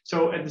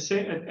 So at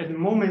the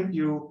moment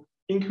you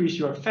increase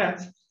your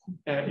fat,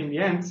 in the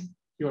end,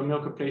 your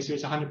milk replacer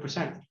is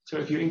 100%. So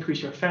if you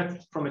increase your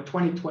fat from a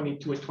 2020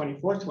 to a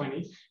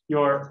 2420,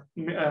 your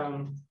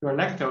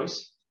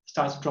lactose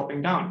starts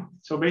dropping down.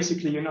 So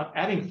basically you're not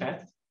adding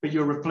fat, but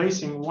you're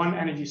replacing one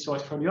energy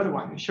source for the other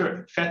one. And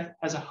sure, fat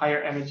has a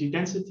higher energy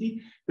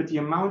density, but the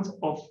amount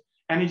of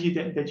energy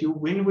that you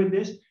win with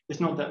this is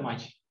not that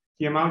much.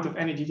 The amount of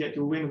energy that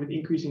you win with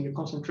increasing the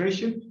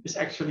concentration is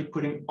actually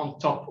putting on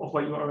top of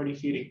what you're already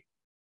feeding.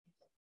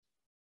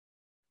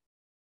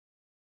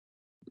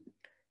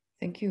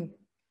 Thank you.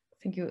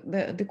 Thank you.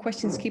 The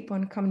questions keep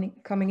on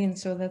coming in,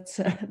 so that's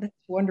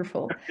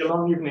wonderful. A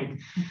long evening.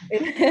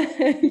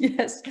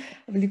 Yes,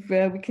 I believe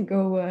we can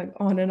go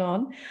on and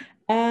on,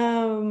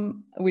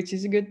 which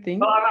is a good thing.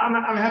 Well,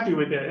 I'm happy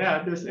with it. Yeah,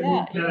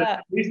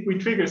 at least we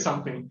trigger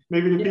something.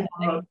 Maybe the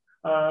people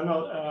are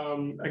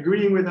not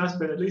agreeing with us,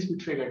 but at least we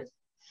triggered.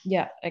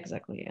 Yeah,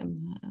 exactly,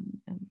 and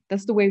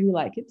that's the way we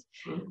like it.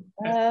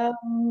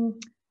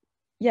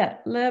 Yeah,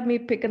 let me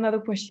pick another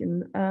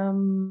question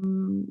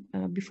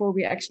before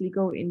we actually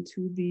go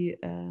into the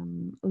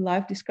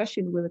live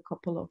discussion with a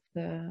couple of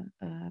the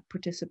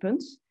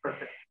participants.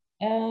 Perfect.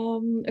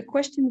 A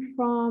question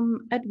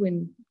from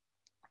Edwin.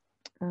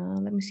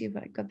 Let me see if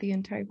I got the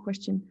entire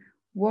question.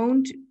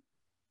 Won't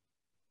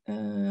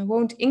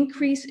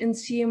increase in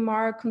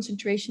CMR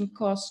concentration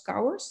cause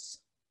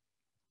scours?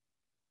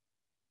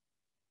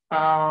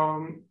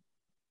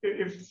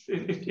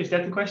 Is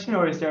that the question,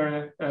 or is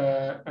there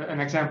an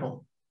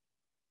example?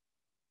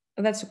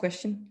 That's a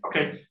question.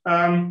 Okay.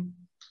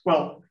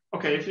 Well,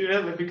 okay. If you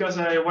because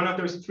one of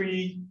those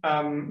three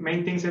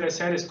main things that I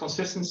said is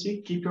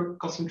consistency. Keep your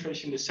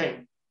concentration the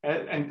same.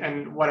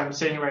 And what I'm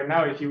saying right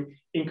now, if you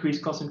increase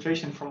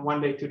concentration from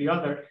one day to the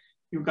other,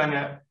 you're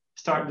gonna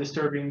start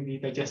disturbing the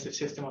digestive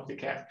system of the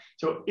calf.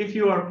 So if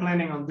you are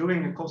planning on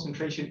doing a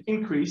concentration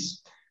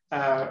increase,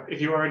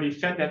 if you already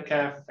fed that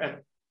calf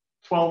at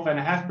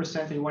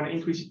 12.5% and you want to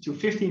increase it to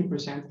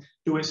 15%,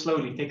 do it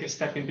slowly. Take a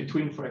step in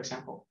between, for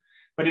example.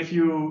 But if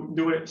you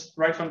do it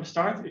right from the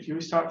start, if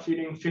you start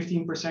feeding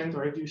 15%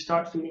 or if you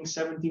start feeding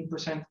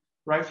 17%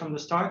 right from the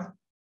start,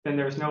 then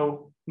there's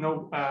no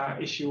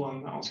issue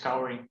on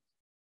scouring.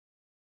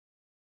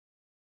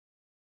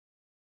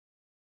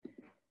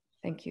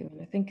 Thank you.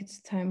 And I think it's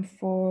time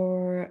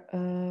for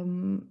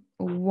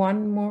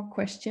one more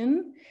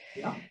question.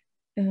 Yeah.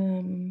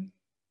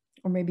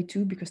 Or maybe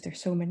two, because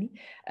there's so many.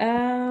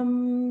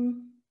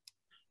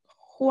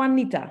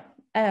 Juanita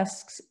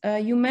asks,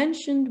 you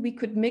mentioned we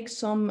could mix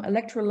some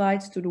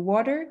electrolytes to the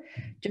water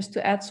just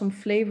to add some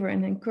flavor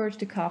and encourage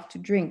the calf to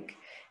drink.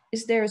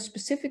 Is there a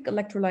specific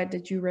electrolyte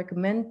that you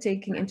recommend,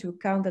 taking into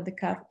account that the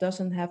calf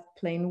doesn't have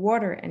plain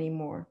water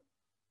anymore?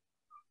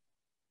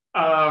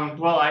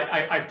 Well,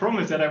 I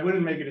promised that I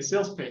wouldn't make it a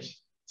sales pitch.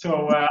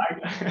 So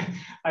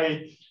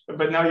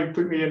but now you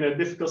put me in a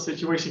difficult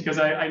situation, because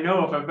I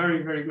know of a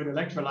very, very good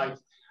electrolyte.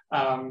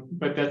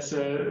 But that's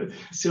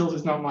sales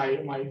is not my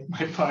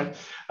part.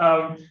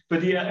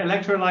 But the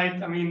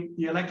electrolyte, I mean,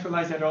 the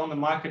electrolytes that are on the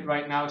market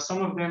right now,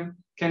 some of them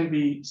can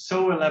be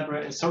so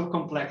elaborate and so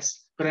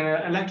complex. But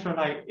an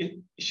electrolyte, it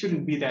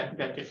shouldn't be that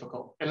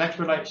difficult.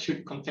 Electrolyte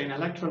should contain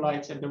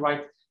electrolytes, and the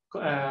right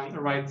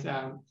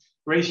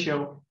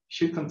ratio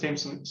should contain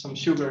some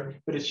sugar,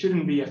 but it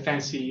shouldn't be a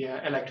fancy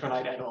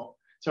electrolyte at all.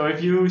 So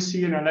if you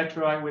see an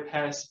electrolyte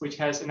which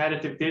has an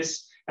additive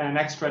this and an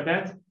extra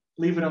that,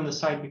 leave it on the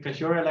side, because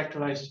your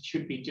electrolytes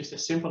should be just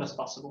as simple as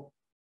possible.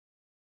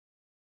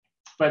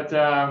 But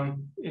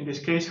in this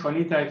case,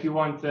 Juanita, if you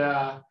want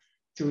to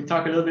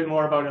talk a little bit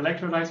more about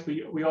electrolytes,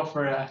 we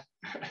offer a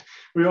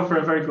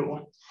very good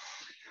one.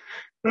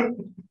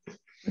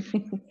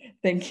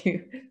 Thank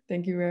you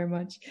very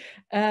much.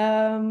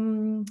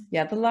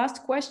 Yeah, the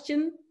last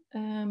question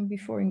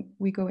before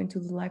we go into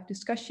the live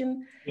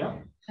discussion. Yeah.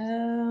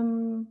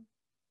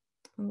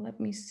 Let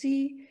me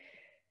see.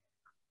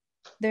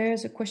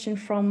 There's a question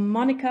from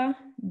Monica.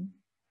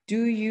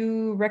 Do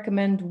you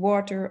recommend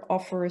water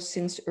offers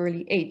since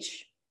early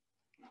age?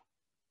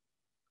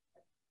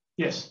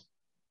 Yes,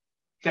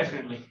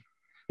 definitely.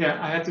 Yeah,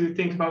 I had to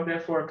think about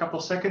that for a couple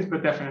of seconds,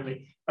 but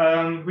definitely.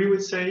 We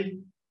would say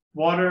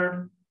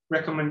water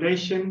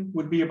recommendation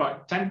would be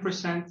about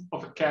 10%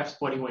 of a calf's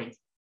body weight.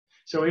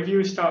 So if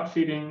you start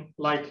feeding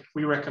like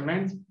we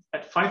recommend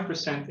at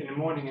 5% in the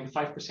morning and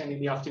 5% in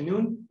the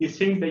afternoon, you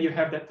think that you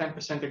have that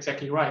 10%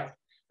 exactly right.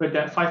 But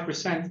that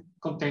 5%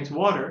 contains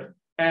water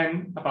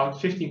and about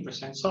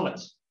 15%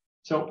 solids.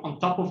 So on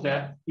top of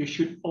that, you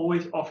should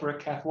always offer a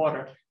calf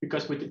water,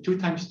 because with the 2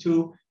 times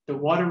 2, the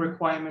water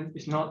requirement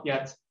is not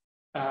yet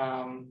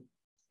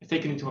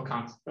taken into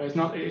account. It's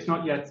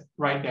not yet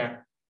right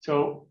there.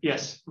 So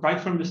yes, right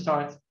from the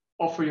start,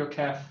 offer your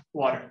calf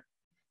water,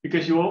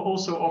 because you will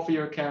also offer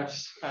your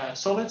calves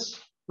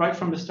solids right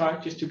from the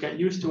start, just to get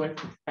used to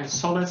it. And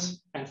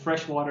solids and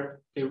fresh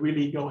water, they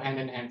really go hand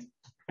in hand.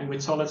 And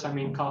with solids, I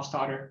mean calf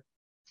starter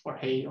or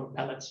hay or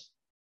pellets.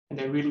 and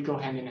they really go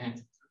hand in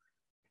hand.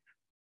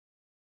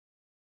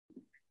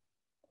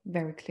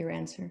 Very clear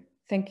answer.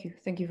 Thank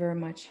you very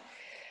much.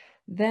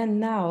 Then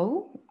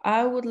now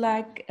I would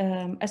like,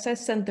 as I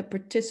sent the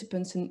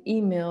participants an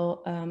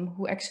email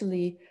who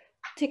actually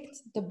ticked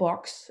the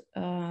box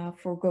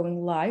for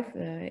going live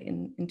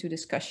into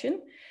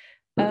discussion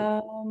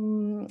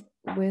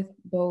with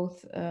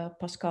both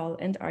Pascal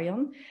and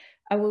Arjan.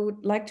 I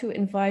would like to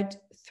invite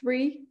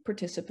 3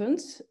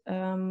 participants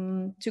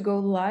to go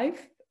live,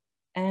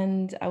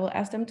 and I will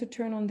ask them to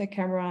turn on their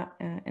camera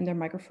and their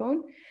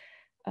microphone.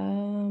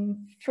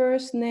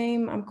 First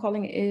name I'm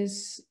calling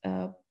is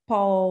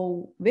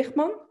Paul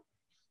Wichman.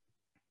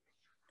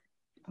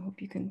 I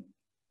hope you can.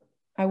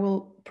 I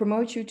will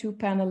promote you to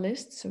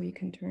panelists so you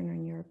can turn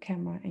on your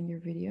camera and your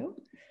video.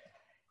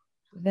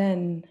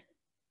 Then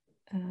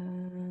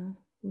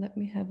let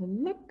me have a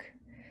look.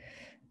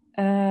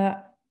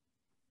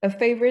 A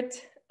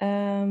favorite,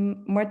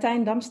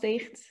 Martijn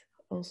Damsteegt.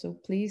 Also,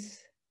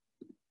 please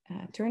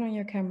turn on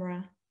your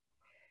camera.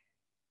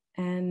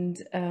 And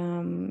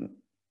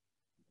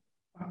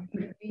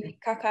maybe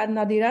Kaka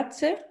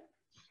Nadiradze.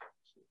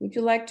 Would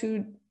you like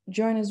to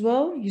join as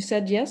well? You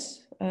said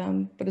yes,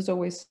 but it's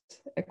always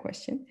a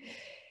question.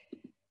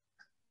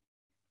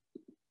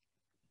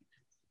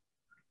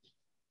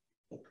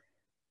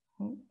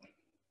 Oh.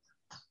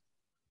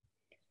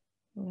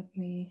 Let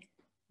me,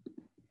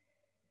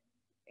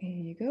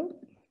 here you go.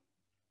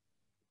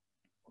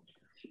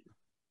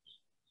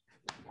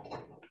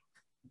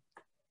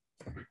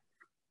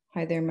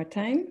 Hi there,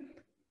 Martijn.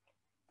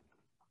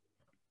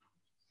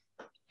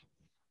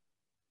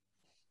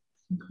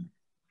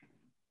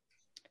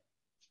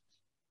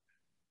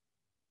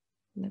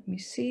 Let me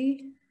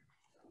see.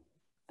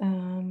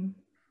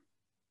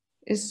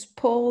 Is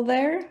Paul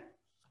there?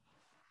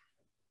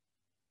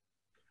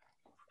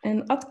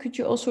 And Ad, could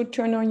you also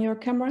turn on your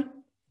camera?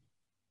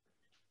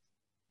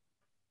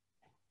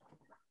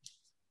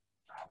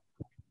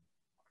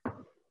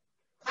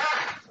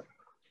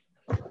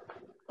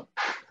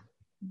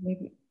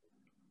 Maybe.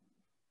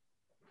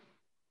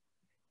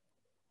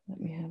 Let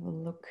me have a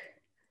look.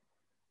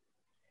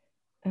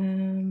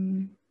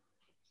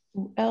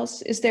 Who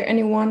else? Is there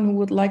anyone who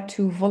would like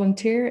to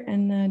volunteer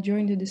and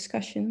join the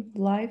discussion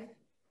live?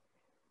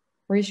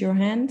 Raise your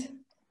hand.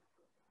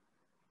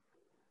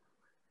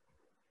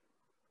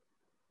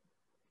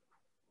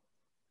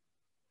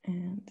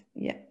 And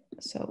yeah,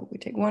 so we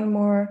take one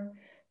more,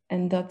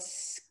 and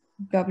that's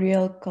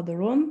Gabriel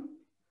Calderon.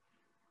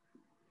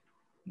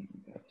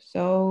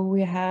 So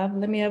we have,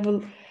 let me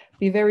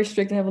be very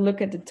strict and have a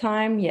look at the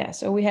time. Yeah,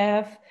 so we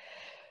have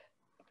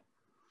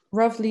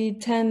roughly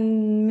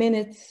 10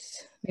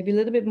 minutes, maybe a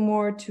little bit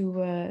more to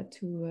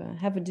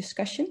have a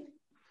discussion.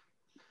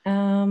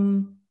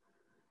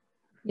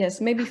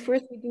 Yes, maybe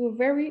first we do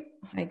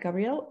hi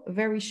Gabriel, a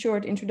very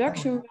short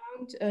introduction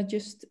round.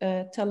 Just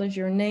tell us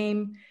your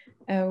name,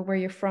 where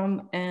you're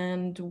from,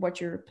 and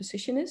what your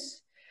position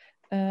is.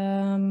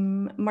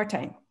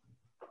 Martijn,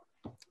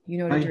 you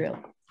know the drill.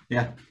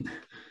 Yeah.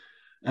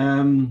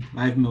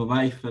 I have my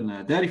wife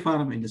a dairy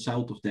farm in the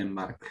south of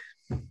Denmark,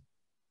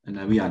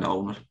 and we are the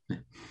owner.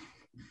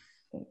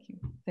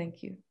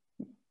 Thank you.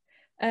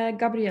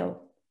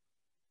 Gabriel.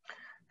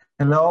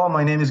 Hello,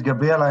 my name is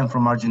Gabriel. I'm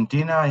from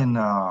Argentina. I'm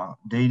a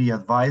dairy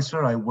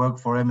advisor. I work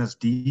for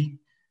MSD,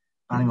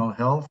 Animal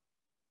Health,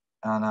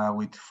 and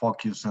with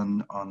focus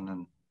on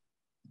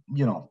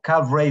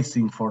calf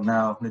racing for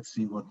now. Let's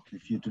see what the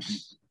future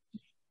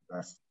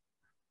does.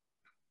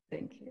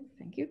 Thank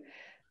you.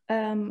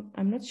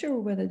 I'm not sure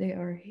whether they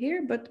are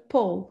here, but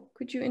Paul,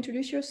 could you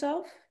introduce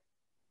yourself?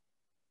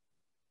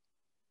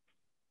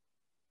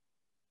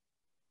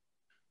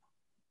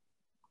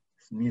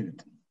 It's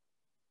muted.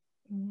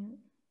 Yeah.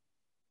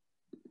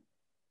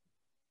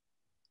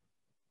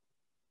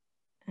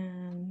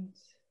 And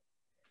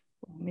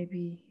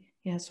maybe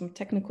he has some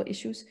technical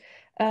issues.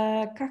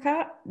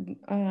 Kaka,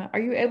 are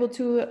you able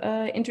to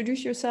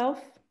introduce yourself?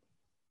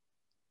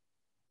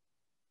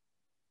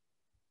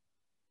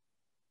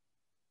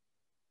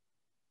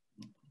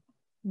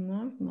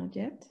 No, not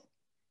yet.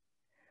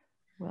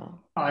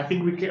 Well, I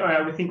think we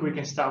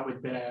can start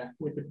with the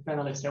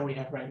panelists that we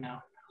have right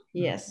now.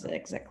 Yes,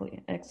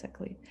 exactly.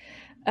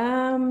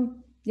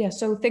 Yeah,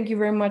 so thank you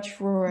very much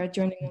for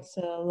joining us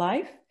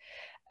live.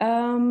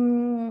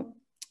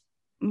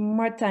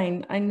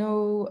 Martijn, I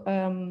know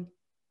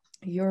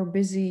you're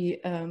busy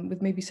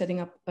with maybe setting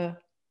up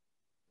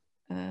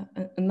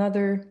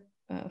another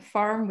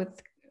farm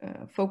with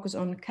focus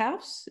on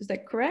calves. Is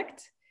that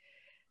correct?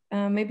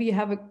 Maybe you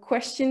have a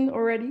question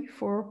already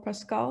for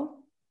Pascal.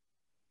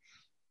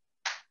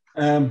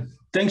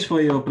 Thanks for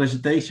your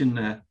presentation.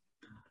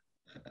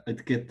 I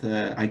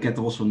get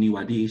also new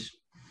ideas.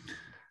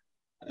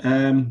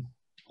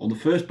 On the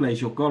first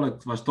place, your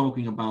colleague was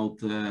talking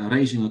about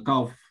raising a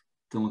calf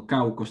till a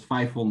cow cost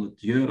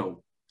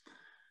 €500.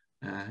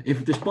 If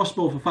it is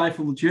possible for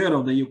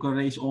 €500, then you can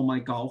raise all my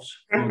calves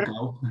for a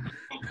cow.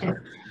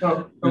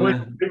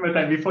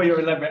 Before you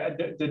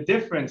elaborate, the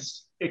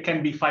difference, it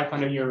can be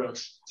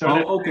 €500. So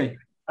okay.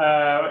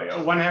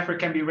 one heifer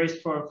can be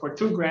raised for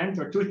 2 grand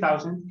or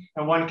 2,000,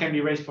 and one can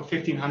be raised for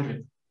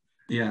 1,500.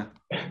 Yeah.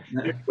 If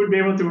you would be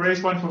able to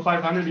raise one for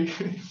 500, you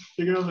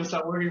can also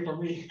start working for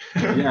me.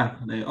 Yeah,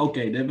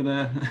 okay.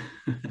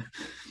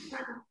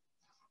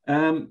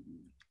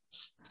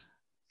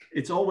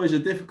 It's always a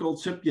difficult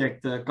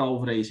subject,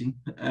 calf raising,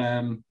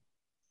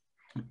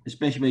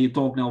 especially when you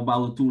talk now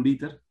about the 2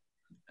 liter.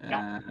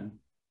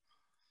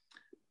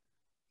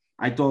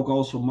 I talk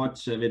also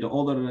much with the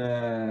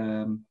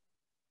other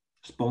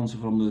sponsor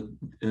from the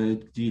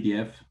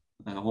GDF,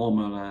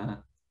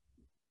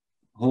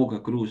 Holger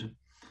Kruse.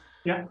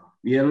 Yeah.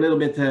 We had a little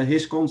bit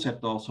his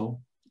concept also,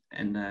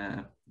 and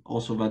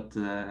also what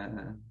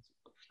the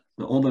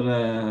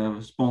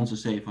other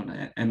sponsors say from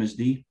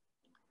MSD.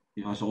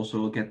 He was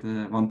also get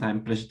one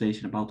time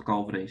presentation about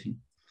calf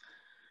racing.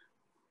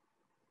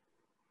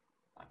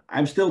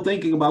 I'm still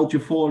thinking about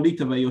your 4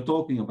 liter where you're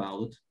talking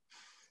about it.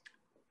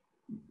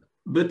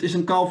 But is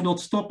a calf not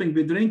stopping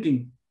with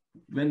drinking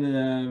when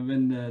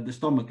the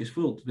stomach is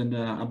full, when the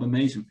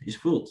abomasum is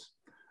full?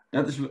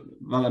 That is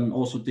what I'm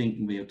also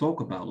thinking when you talk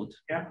about it.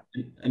 Yeah.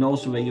 And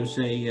also when you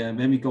say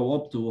when we go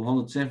up to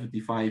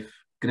 175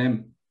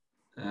 gram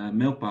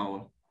milk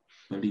power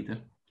per liter,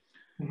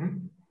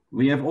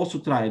 we have also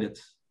tried it.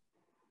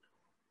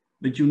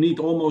 But you need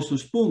almost a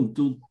spoon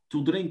to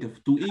drink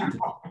it, to eat it.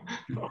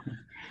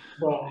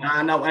 Well,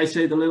 now I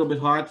say it a little bit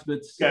hard,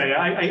 but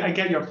I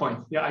get your point.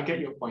 Yeah, I get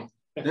your point.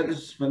 That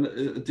is when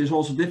it is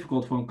also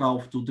difficult for a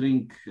calf to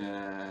drink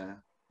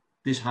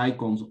this high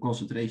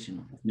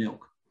concentration of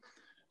milk.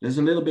 There's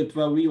a little bit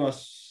where we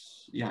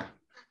was,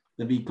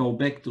 that we go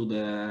back to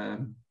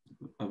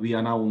we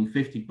are now on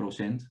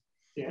 50%.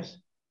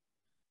 Yes.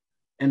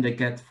 And they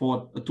get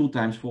 2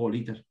 times 4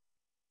 liter.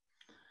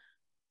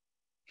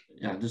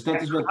 Yeah, dus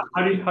that is what.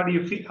 How do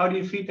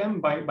you feed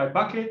them by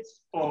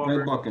buckets or?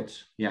 By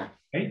buckets, yeah.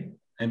 Okay.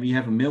 And we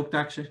have a milk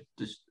taxer.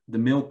 Dus the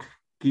milk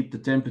keep the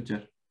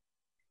temperature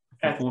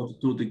for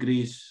 42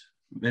 degrees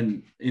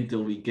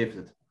until we give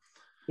it.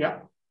 Yeah.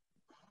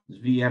 Dus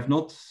we have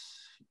not.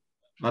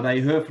 What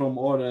I heard from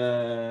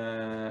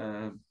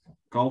other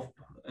calf,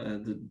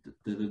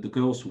 the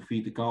girls who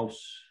feed the calves,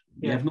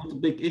 we have not the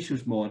big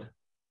issues more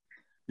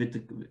with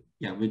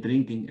with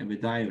drinking and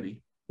with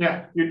diary.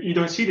 Yeah, you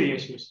don't see the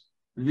issues.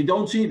 We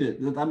don't see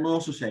that I must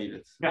also say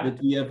that. Yeah.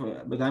 But we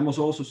have, but I must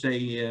also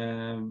say,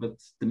 but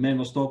the man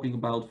was talking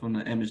about from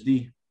the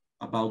MSD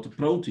about the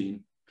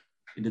protein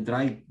in the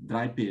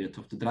dry period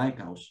of the dry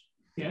cows.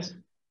 Yes.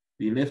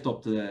 We lift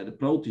up the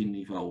protein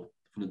niveau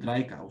for the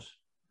dry cows.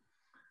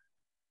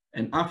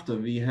 And after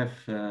we have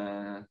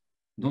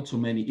not so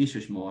many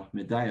issues more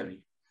with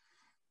diary.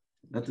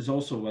 That is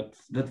also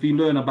that we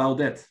learn about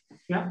that.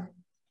 Yeah.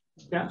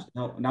 Yeah.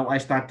 Now I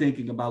start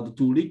thinking about the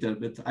 2 liter,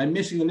 but I'm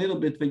missing a little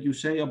bit what you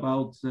say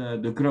about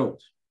the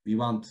growth. We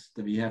want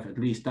that we have at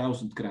least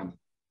 1,000 gram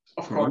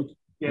of growth course.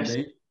 Yes. per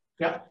day.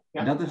 Yeah.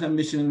 And that is I'm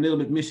missing a little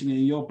bit in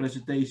your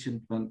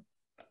presentation. But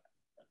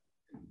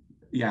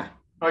yeah.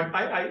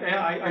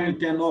 I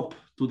can up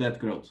to that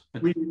growth.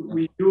 But,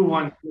 we do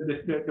want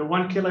the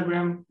 1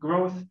 kilogram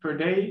growth per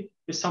day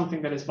is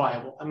something that is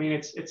viable. I mean,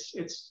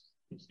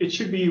 it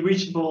should be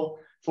reachable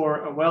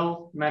for a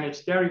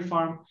well-managed dairy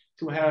farm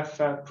to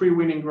have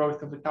pre-weaning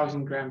growth of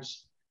 1,000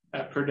 grams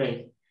per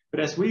day. But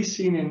as we've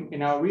seen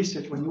in our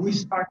research, when we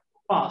start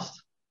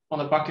fast on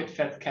a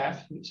bucket-fed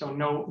calf, so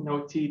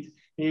no teeth,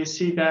 and you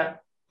see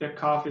that the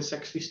calf is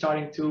actually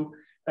starting to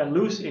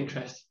lose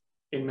interest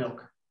in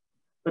milk.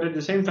 But at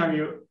the same time,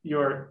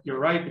 you're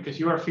right, because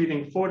you are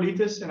feeding 4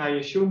 liters, and I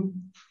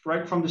assume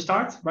right from the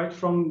start, right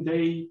from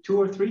day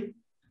 2 or 3?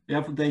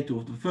 Yeah, from day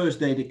 2. The first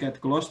day they get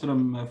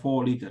colostrum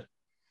 4 liter.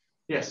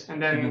 Yes,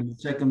 and then the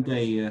second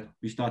day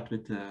we start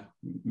with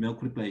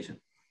milk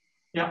replacement.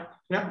 Yeah,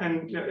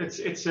 and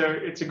it's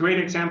a great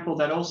example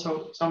that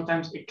also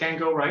sometimes it can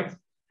go right,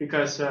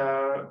 because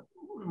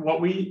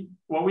what we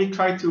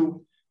try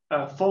to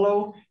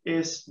follow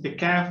is the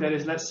calf that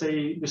is, let's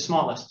say, the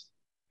smallest.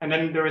 And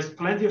then there is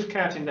plenty of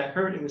calves in that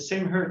herd, in the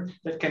same herd,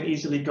 that can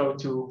easily go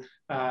to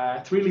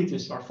 3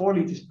 liters or 4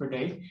 liters per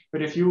day.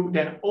 But if you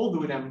then all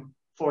do them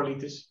 4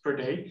 liters per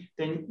day,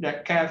 then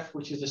that calf,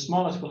 which is the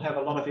smallest, will have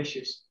a lot of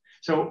issues.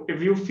 So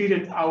if you feed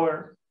it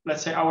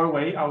let's say our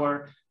way,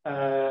 our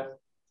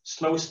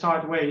slow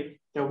start way,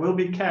 there will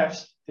be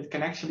calves that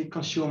can actually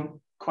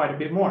consume quite a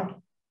bit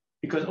more.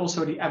 Because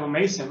also the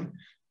abomasum,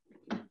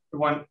 the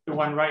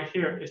one right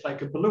here, is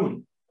like a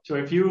balloon. So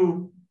if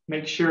you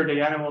make sure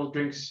the animal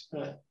drinks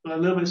a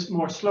little bit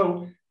more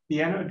slow, the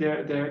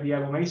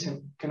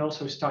abomasum can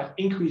also start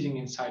increasing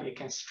inside. It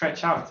can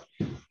stretch out.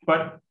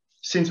 But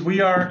since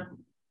we are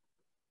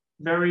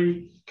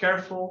very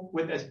careful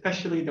with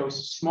especially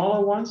those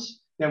smaller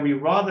ones, then we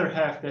rather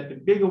have that the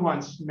bigger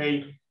ones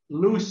may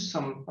lose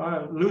some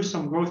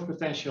growth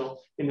potential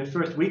in the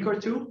first week or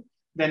 2,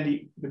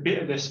 then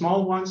the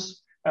small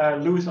ones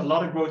lose a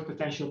lot of growth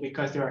potential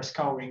because they are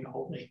scouring the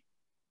whole day.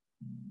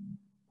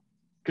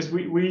 Because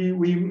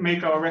we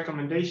make our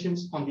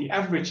recommendations on the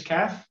average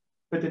calf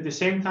but at the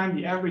same time,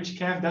 the average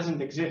calf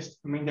doesn't exist.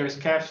 I mean, there's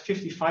calves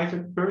 55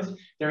 at birth,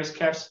 there's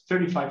calves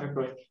 35 at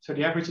birth. So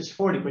the average is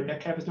 40, but that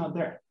calf is not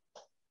there.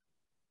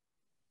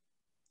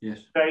 Yes.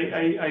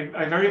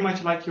 I very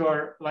much like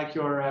your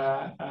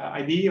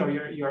idea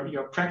or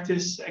your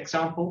practice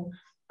example.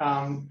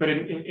 But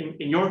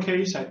in your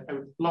case, I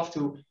would love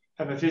to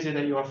have a visit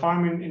at your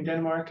farm in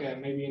Denmark.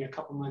 Maybe in a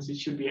couple months it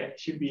should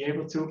be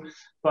able to.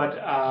 But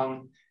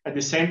at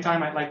the same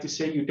time, I'd like to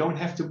say you don't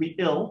have to be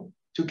ill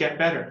to get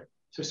better.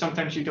 So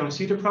sometimes you don't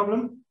see the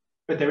problem,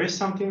 but there is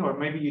something, or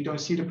maybe you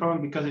don't see the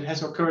problem because it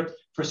has occurred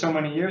for so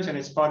many years and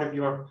it's part of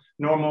your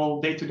normal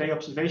day-to-day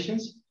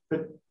observations.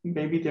 But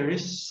maybe there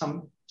is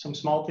some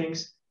small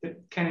things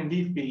that can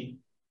indeed be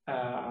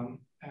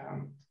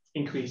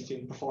increased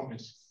in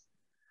performance.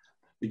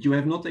 But you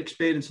have not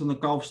experienced on the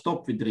calf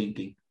stop with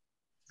drinking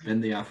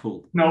when they are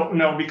full.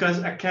 No, because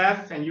a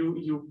calf, and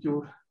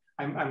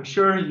I'm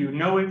sure you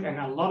know it, and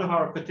a lot of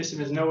our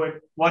participants know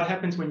it. What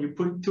happens when you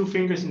put 2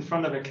 fingers in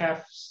front of a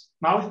calf's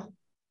mouth?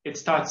 It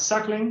starts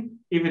suckling,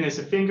 even as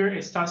a finger,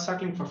 it starts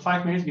suckling for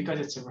 5 minutes because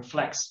it's a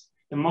reflex.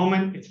 The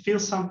moment it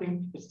feels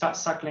something, it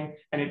starts suckling,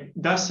 and it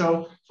does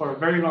so for a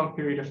very long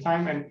period of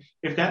time. And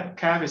if that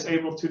calf is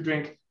able to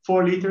drink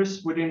 4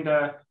 liters within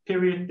the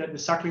period that the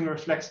suckling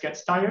reflex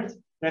gets tired,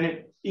 then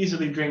it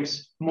easily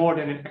drinks more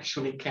than it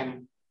actually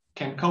can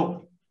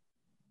cope.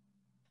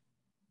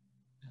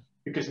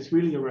 Because it's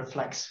really a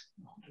reflex.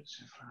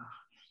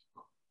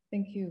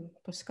 Thank you,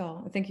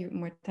 Pascal. Thank you,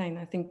 Martijn.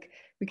 I think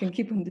we can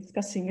keep on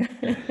discussing.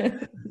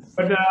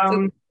 But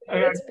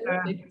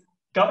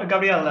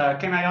Gabriel,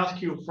 can I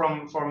ask you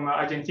from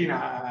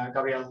Argentina,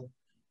 Gabriel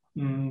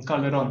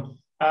Calderon,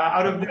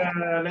 out of the,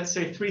 let's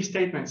say, 3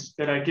 statements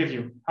that I give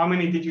you, how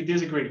many did you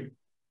disagree?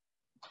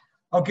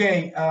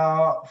 Okay,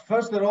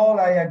 first of all,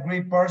 I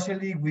agree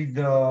partially with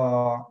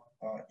the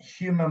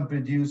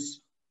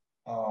human-produced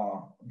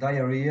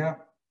diarrhea.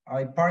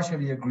 I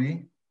partially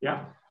agree.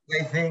 Yeah.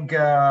 I think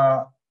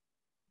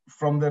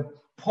from the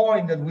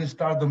point that we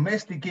start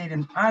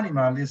domesticating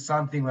animals is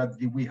something that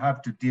we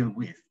have to deal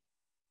with.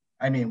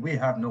 I mean, we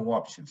have no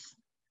options.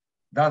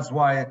 That's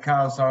why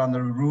cows are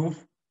under the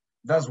roof.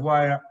 That's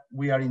why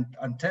we are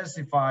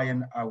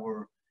intensifying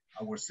our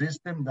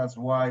system. That's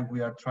why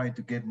we are trying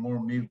to get more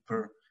milk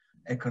per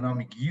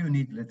economic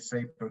unit, let's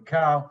say, per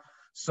cow.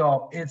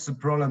 So it's a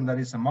problem that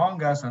is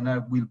among us, and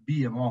that will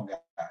be among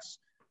us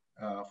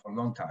for a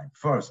long time.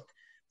 First.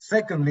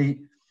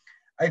 Secondly,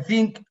 I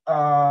think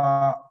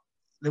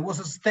there was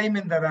a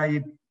statement that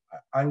I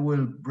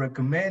will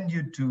recommend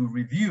you to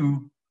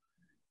review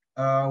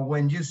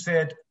when you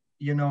said,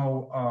 you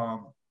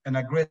know, an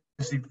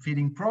aggressive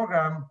feeding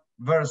program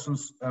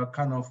versus a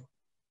kind of,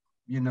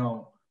 you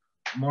know,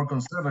 more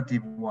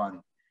conservative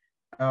one.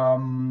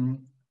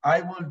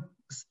 I will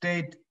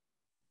state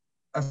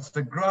as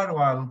a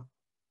gradual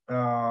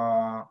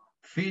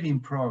feeding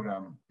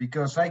program,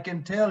 because I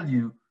can tell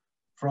you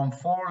from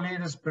 4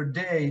 liters per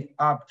day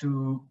up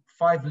to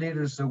 5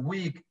 liters a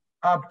week,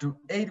 up to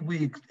 8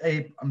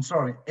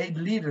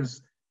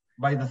 liters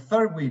by the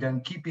 3rd week,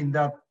 and keeping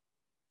that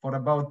for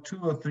about 2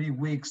 or 3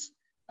 weeks,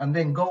 and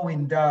then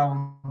going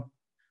down.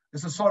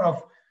 It's a sort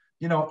of,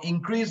 you know,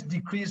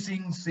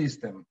 decreasing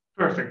system.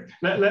 Perfect.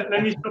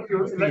 Let me stop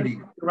you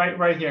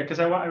right here, because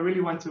I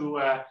really want to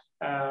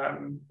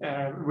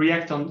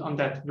react on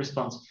that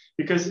response.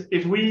 Because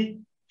if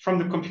we, from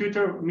the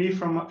computer, me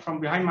from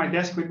behind my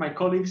desk with my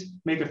colleagues,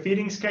 make a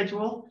feeding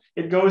schedule,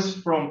 it goes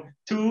from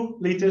 2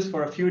 liters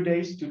for a few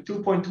days to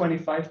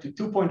 2.25 to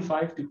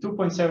 2.5 to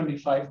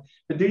 2.75.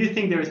 But do you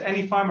think there is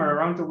any farmer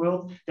around the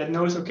world that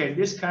knows, okay,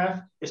 this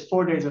calf is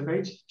 4 days of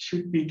age,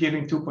 should be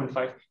giving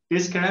 2.5.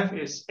 This calf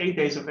is 8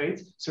 days of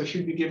age, so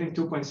should be giving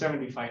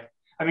 2.75.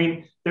 I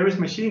mean, there is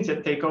machines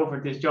that take over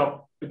this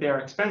job, but they are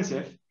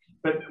expensive.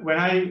 But when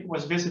I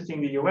was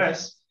visiting the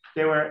US,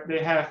 they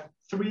have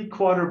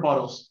 3/4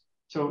 bottles.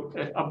 So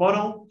a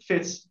bottle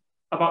fits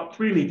about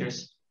 3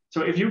 liters.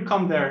 So if you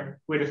come there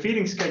with a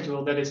feeding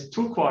schedule that is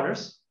 2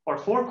 quarters or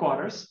 4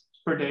 quarters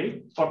per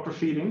day or per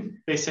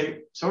feeding, they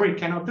say, sorry,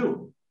 cannot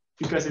do,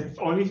 because it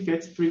only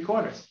fits 3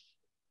 quarters.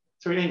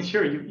 So yeah,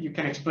 sure, you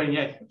can explain,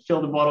 yeah,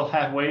 fill the bottle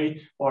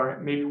halfway, or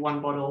maybe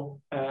 1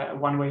 bottle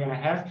 1 way and a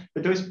half.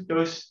 But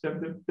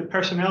the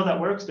personnel that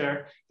works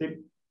there,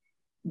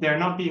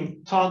 they're not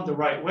being taught the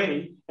right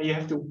way, and you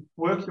have to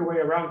work your way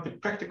around the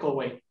practical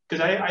way.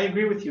 Because I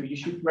agree with you, you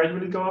should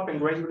gradually go up and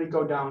gradually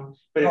go down,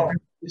 but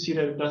you see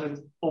that it doesn't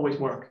always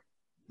work.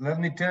 Let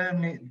me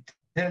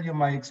tell you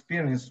my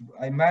experience.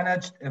 I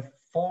managed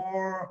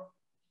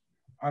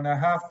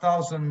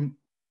 4,500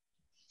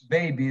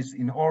 babies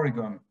in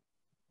Oregon,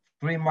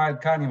 3 Mile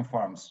Canyon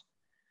farms.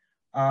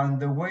 And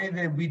the way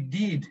that we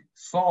did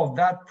solve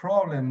that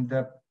problem,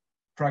 the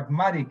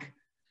pragmatic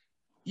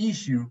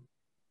issue,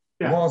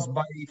 was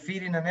by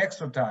feeding an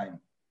extra time.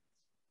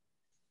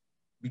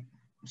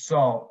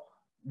 So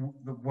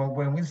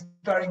when we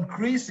start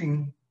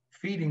increasing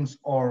feedings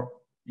or,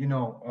 you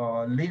know,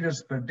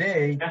 liters per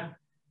day,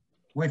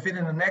 we feed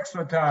in an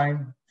extra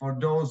time for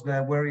those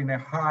that were in a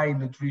high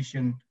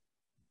nutrition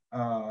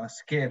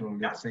schedule,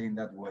 let's say in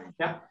that way.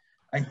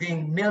 I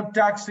think milk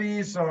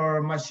taxis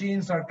or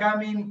machines are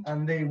coming,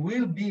 and they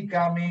will be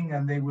coming,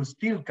 and they will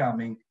still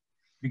coming,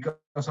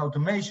 because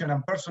automation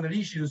and personal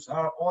issues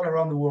are all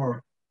around the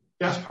world.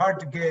 Yeah. It's hard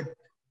to get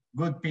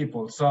good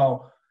people.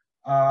 So,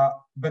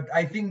 but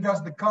I think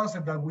that's the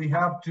concept that we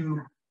have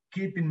to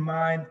keep in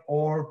mind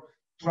or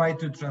try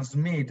to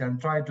transmit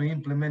and try to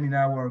implement in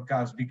our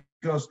calves,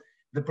 because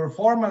the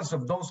performance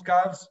of those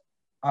calves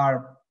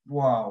are,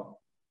 wow,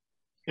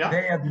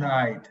 day and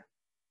night.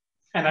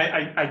 And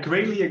I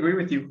greatly agree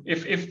with you.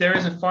 If there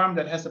is a farm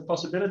that has the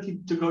possibility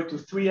to go to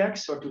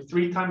 3x or to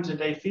 3 times a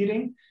day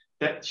feeding,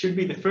 that should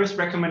be the first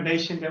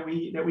recommendation that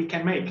we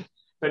can make.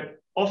 But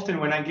often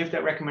when I give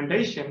that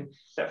recommendation,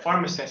 that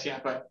farmer says, yeah,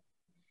 but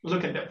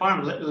look at the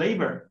farm,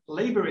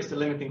 labor is the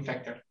limiting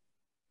factor.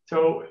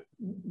 So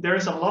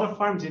there's a lot of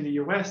farms in the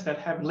US that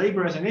have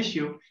labor as an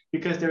issue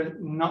because there's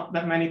not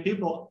that many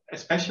people,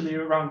 especially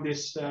around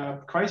this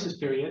crisis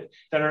period,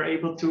 that are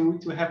able to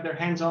have their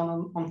hands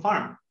on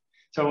farm.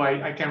 So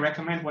I can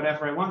recommend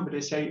whatever I want, but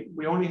they say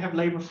we only have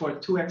labor for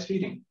 2x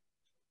feeding.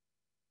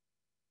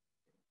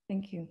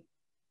 Thank you.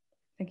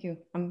 Thank you.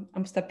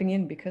 I'm stepping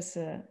in because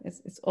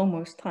it's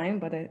almost time,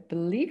 but I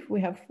believe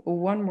we have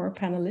one more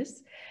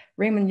panelist,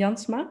 Raymond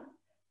Jansma.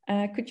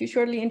 Could you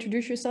shortly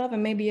introduce yourself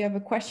and maybe you have a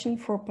question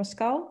for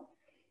Pascal?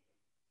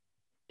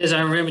 Yes,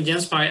 I'm Raymond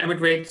Jansma. I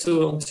emigrated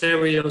to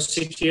Ontario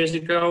 6 years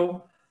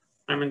ago.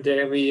 I'm a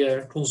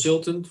dairy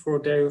consultant for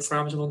dairy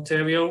farms in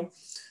Ontario.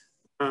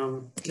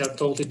 Yeah,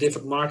 totally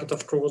different market,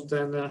 of course,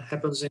 than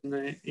happens in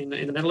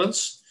the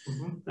Netherlands.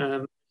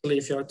 Mm-hmm.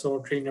 If you're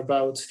talking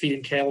about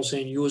feeding cows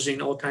and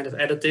using all kinds of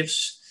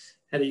additives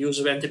and the use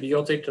of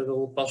antibiotics, that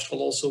will Pascal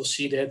also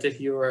see that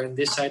if you are in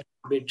this side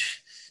of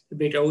the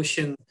big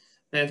ocean,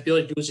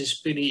 antibiotic use is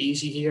pretty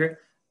easy here.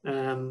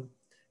 And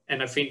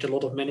I think a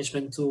lot of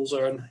management tools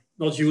are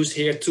not used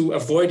here to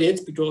avoid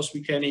it because we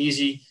can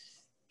easily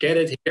get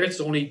it here. It's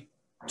only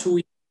 2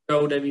 years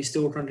ago that we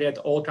still can get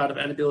all kinds of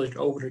antibiotics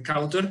over the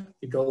counter.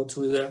 You go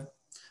to the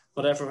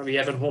whatever we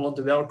have in Holland,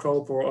 the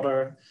Welkoop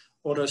or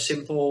other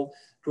simple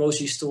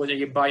grocery store that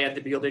you buy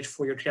antibiotics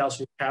for your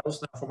cows. Now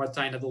for my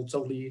time that was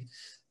totally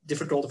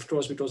difficult, of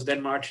course, because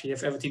Denmark you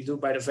have everything to do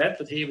by the vet,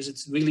 but here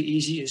it's really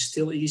easy, it's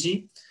still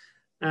easy.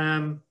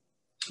 So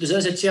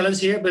there's a challenge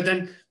here, but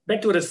then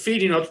back to that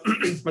feeding, what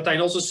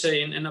Martijn also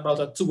saying and about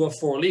a 2 or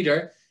 4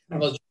 liter. I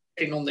was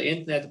checking on the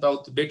internet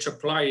about the big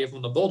supply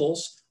from the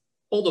bottles.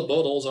 All the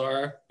bottles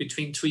are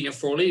between 3 and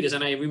 4 liters.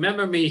 And I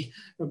remember me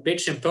a big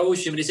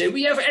symposium, and they say,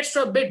 we have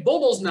extra big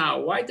bottles now.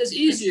 Why? That's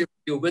easier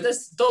for you, but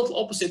that's the total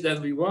opposite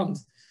than we want.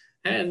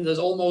 And there's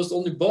almost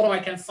on the bottom, I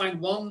can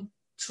find 1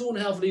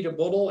 2.5 liter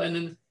bottle and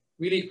then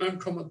really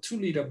uncommon 2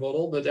 liter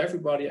bottle. But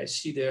everybody I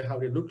see there, how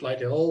they look like,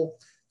 they're all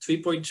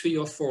 3.3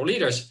 or 4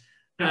 liters.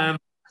 And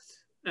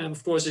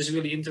of course, it's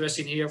really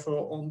interesting here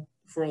for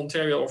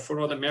Ontario or for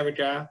North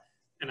America.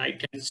 And I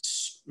can,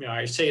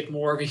 I say it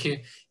more.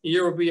 In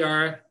Europe, we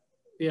are,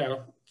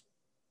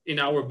 in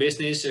our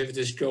business, if it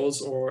is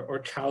goats or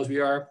cows, we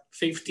are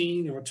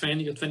 15 or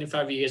 20 or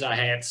 25 years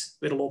ahead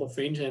with a lot of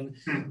things. And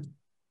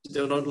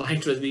they don't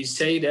like that we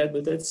say that,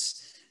 but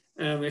that's,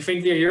 I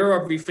think in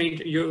Europe, we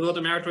think North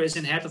America is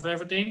in head of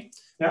everything.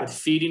 But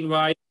feeding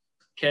wise,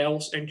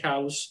 cows,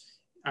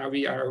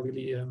 we are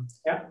really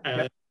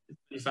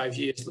 25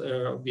 years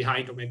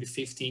behind, or maybe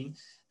 15.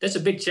 That's a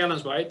big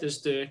challenge, right?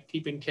 There's the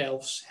keeping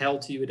cows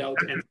healthy without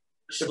any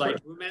like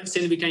ruminants,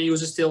 we can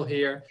use it still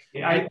here.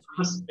 I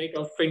make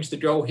up things to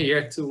go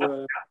here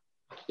to.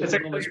 It's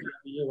actually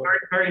very,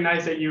 very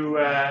nice that you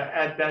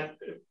add that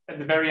at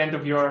the very end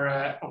of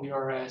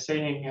your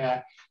saying,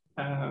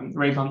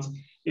 Raymond,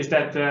 is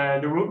that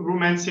the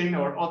rumensin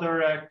or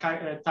other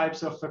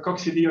types of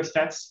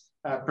coccidiostats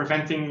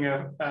preventing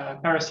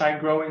parasite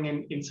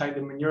growing inside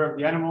the manure of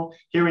the animal.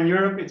 Here in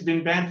Europe, it's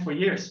been banned for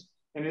years.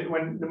 And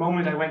the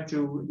moment I went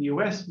to the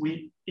US,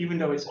 even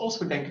though it's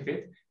also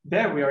Denkavit,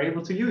 there we are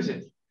able to use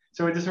it.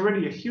 So it is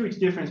already a huge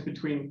difference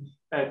between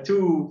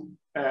two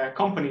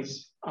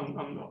companies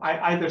on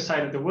either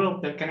side of the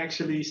world that can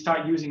actually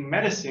start using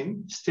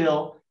medicine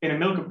still in a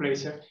milk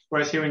replacer,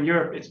 whereas here in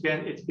Europe it's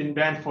been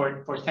banned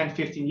for 10,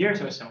 15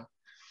 years or so.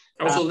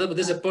 Also a little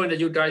disappointed that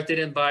you guys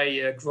didn't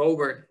buy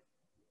Grover.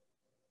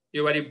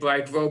 You already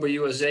buy Grover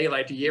USA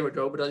like a year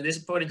ago, but I'm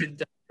disappointed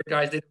that you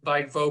guys didn't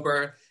buy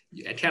Grover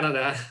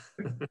Canada.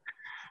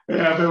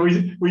 Yeah, but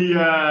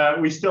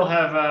we still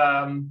have,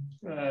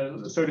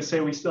 so to say,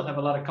 we still have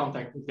a lot of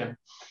contact with them.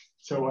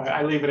 So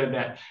I leave it at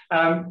that.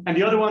 And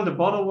the other one, the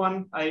bottle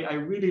one, I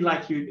really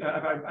like you.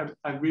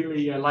 I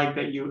really like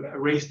that you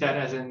raised that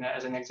as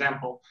an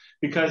example,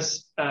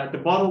 because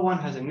the bottle one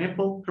has a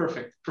nipple,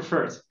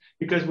 preferred.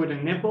 Because with a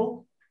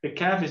nipple, the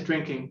calf is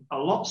drinking a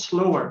lot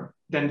slower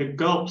than the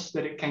gulps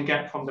that it can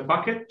get from the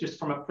bucket, just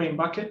from a plain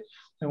bucket.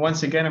 And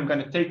once again, I'm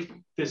going to take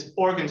this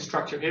organ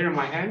structure here in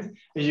my hand.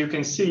 As you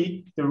can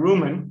see, the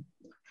rumen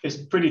is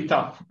pretty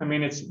tough. I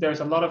mean, there's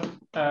a lot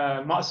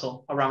of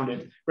muscle around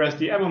it, whereas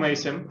the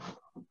abomasum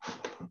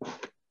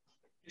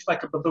is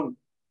like a balloon.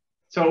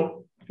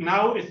 So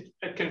now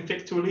it can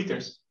fit 2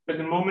 liters. But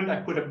the moment I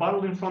put a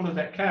bottle in front of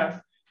that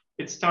calf,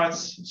 it starts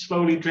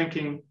slowly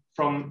drinking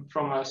from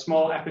a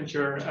small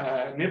aperture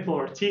nipple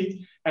or teat,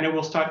 and it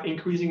will start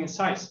increasing in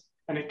size,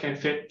 and it can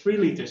fit 3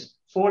 liters,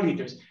 4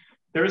 liters.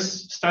 There's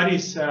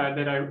studies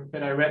that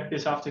I read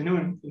this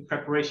afternoon in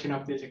preparation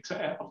of this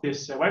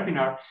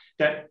webinar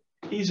that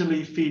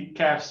easily feed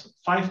calves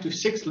 5 to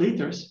 6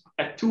 liters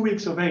at 2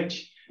 weeks of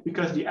age,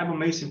 because the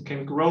abomasum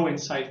can grow in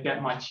size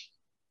that much.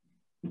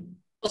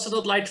 Also,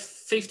 not like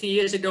 15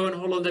 years ago in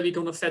Holland that we're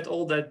gonna fed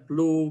all that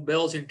blue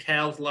Belgian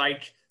calves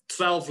like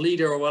 12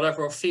 liter or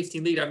whatever, or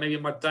 15 liter. Maybe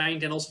Martijn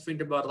can also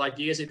think about it, like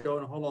years ago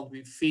in Holland,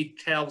 we feed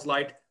calves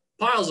like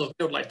piles of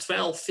milk, like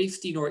 12,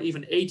 15, or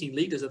even 18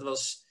 liters. That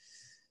was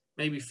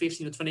maybe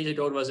 15 or 20 years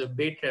ago. It was a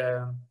big.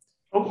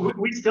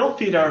 We still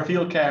feed our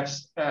veal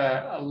calves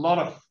a lot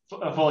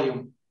of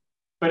volume,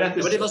 but at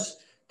this. But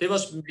there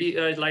was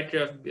like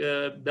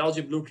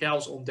Belgian blue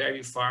cows on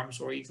dairy farms,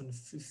 or even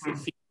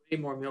feed way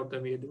more milk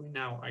than we are doing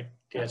now, I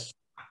guess.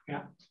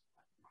 Yeah.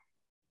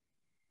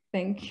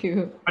 Thank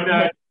you.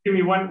 But give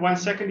me one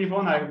second,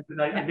 Yvonne.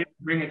 I didn't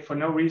bring it for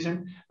no reason.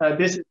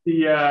 This is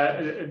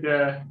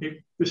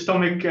the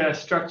stomach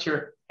structure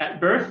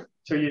at birth.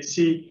 So you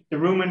see the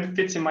rumen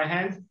fits in my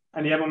hand,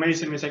 and the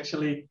abomasum is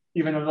actually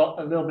even a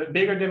little bit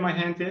bigger than my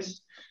hand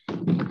is.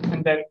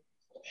 And then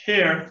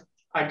here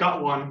I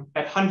got one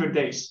at 100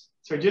 days.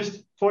 So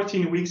just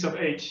 14 weeks of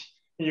age.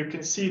 And you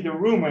can see the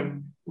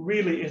rumen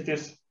really is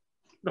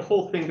the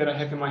whole thing that I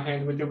have in my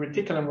hand, with the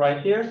reticulum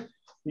right here.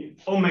 The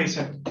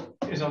omasum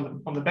is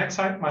on the back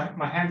side.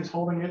 My hand is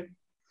holding it,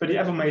 but the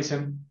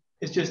abomasum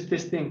is just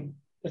this thing.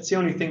 That's the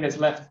only thing that's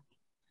left.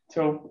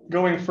 So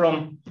going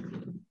from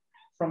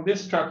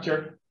this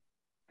structure,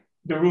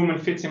 the rumen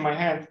fits in my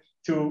hand,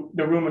 to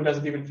the rumen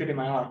doesn't even fit in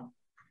my arm.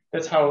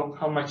 That's how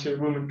much a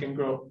rumen can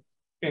grow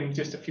in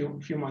just a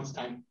few months'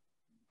 time.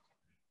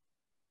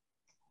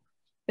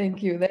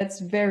 Thank you. That's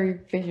very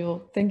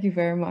visual. Thank you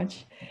very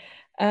much.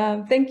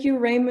 Thank you,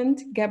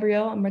 Raymond,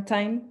 Gabrielle, and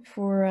Martijn,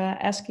 for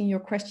asking your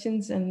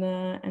questions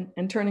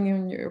and turning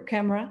on your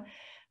camera.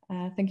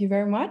 Thank you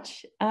very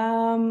much.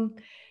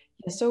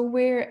 So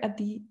we're at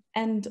the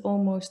end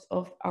almost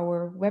of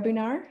our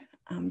webinar.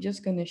 I'm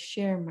just going to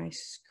share my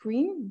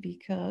screen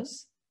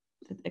because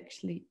that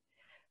actually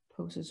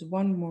poses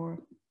one more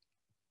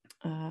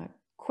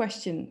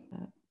question.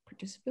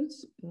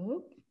 Participants.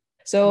 Oh.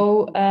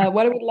 So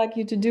what I would like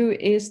you to do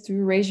is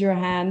to raise your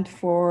hand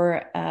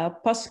for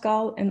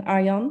Pascal and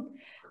Arjan,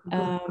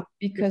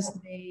 because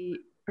they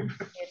did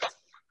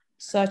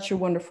such a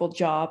wonderful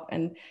job,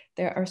 and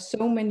there are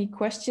so many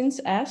questions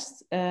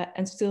asked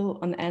and still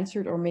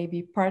unanswered, or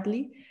maybe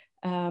partly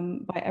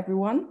by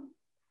everyone,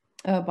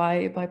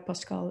 by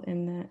Pascal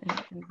and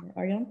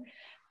Arjan.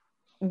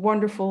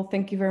 Wonderful,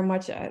 thank you very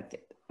much.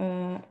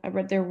 I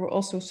read there were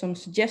also some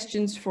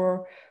suggestions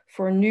for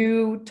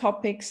new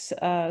topics,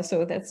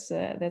 so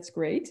that's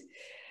great.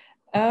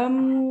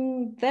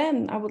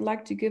 Then I would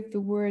like to give the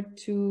word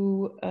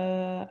to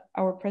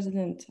our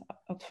president,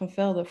 Ad van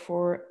Velde,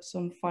 for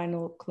some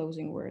final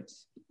closing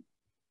words.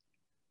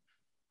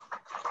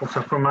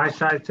 Also from my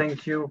side,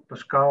 thank you,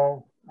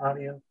 Pascal,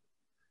 Arjan,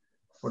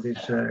 for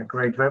this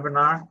great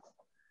webinar.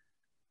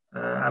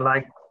 I'd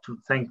like to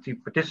thank the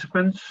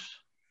participants.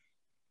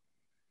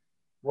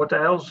 What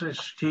else is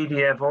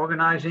GDF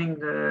organizing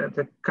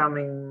the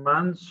coming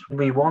months?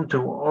 We want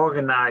to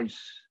organize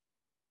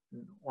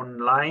an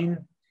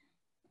online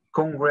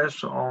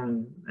Congress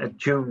on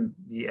June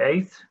the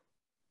 8th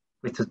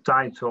with the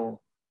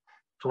title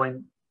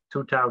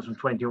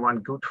 2021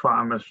 Good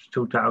Farmers,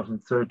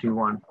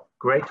 2031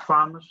 Great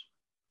Farmers.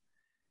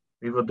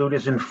 We will do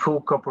this in full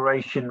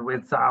cooperation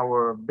with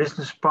our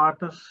business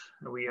partners.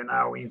 We are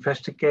now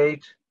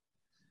investigate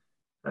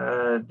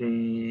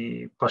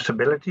the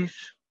possibilities,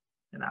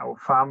 and our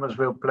farmers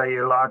will play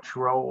a large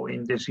role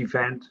in this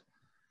event.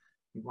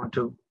 We want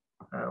to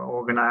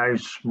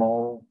organize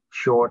small,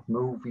 short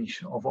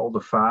movies of all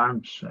the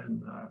farms,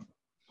 and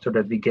so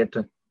that we get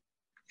a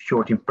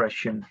short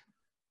impression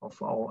of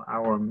all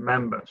our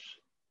members.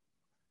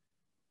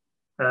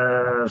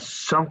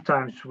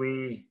 Sometimes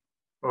we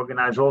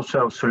organize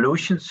also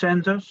solution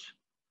centers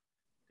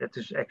that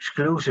is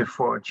exclusive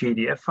for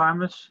GDF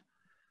farmers.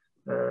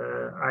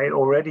 I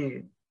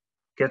already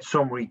get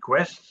some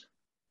requests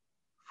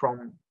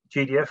from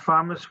GDF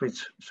farmers with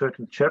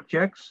certain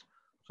subjects,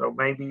 so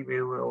maybe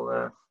we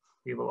will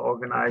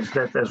organize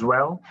that as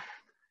well.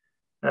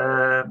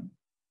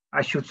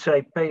 I should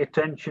say, pay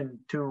attention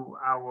to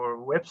our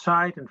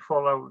website and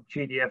follow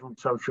GDF on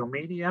social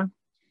media.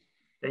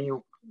 Then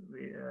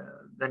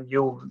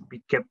you'll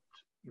be kept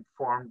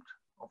informed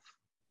of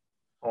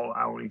all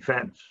our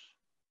events.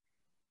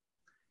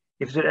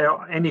 If there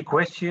are any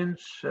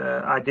questions,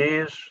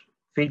 ideas,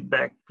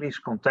 feedback, please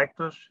contact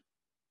us.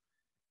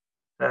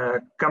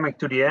 Coming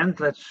to the end,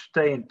 let's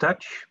stay in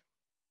touch.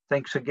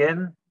 Thanks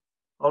again,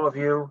 all of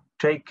you.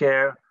 Take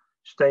care,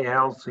 stay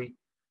healthy,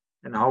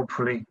 and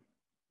hopefully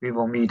we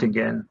will meet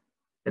again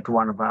at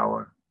one of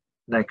our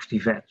next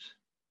events.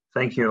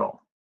 Thank you all.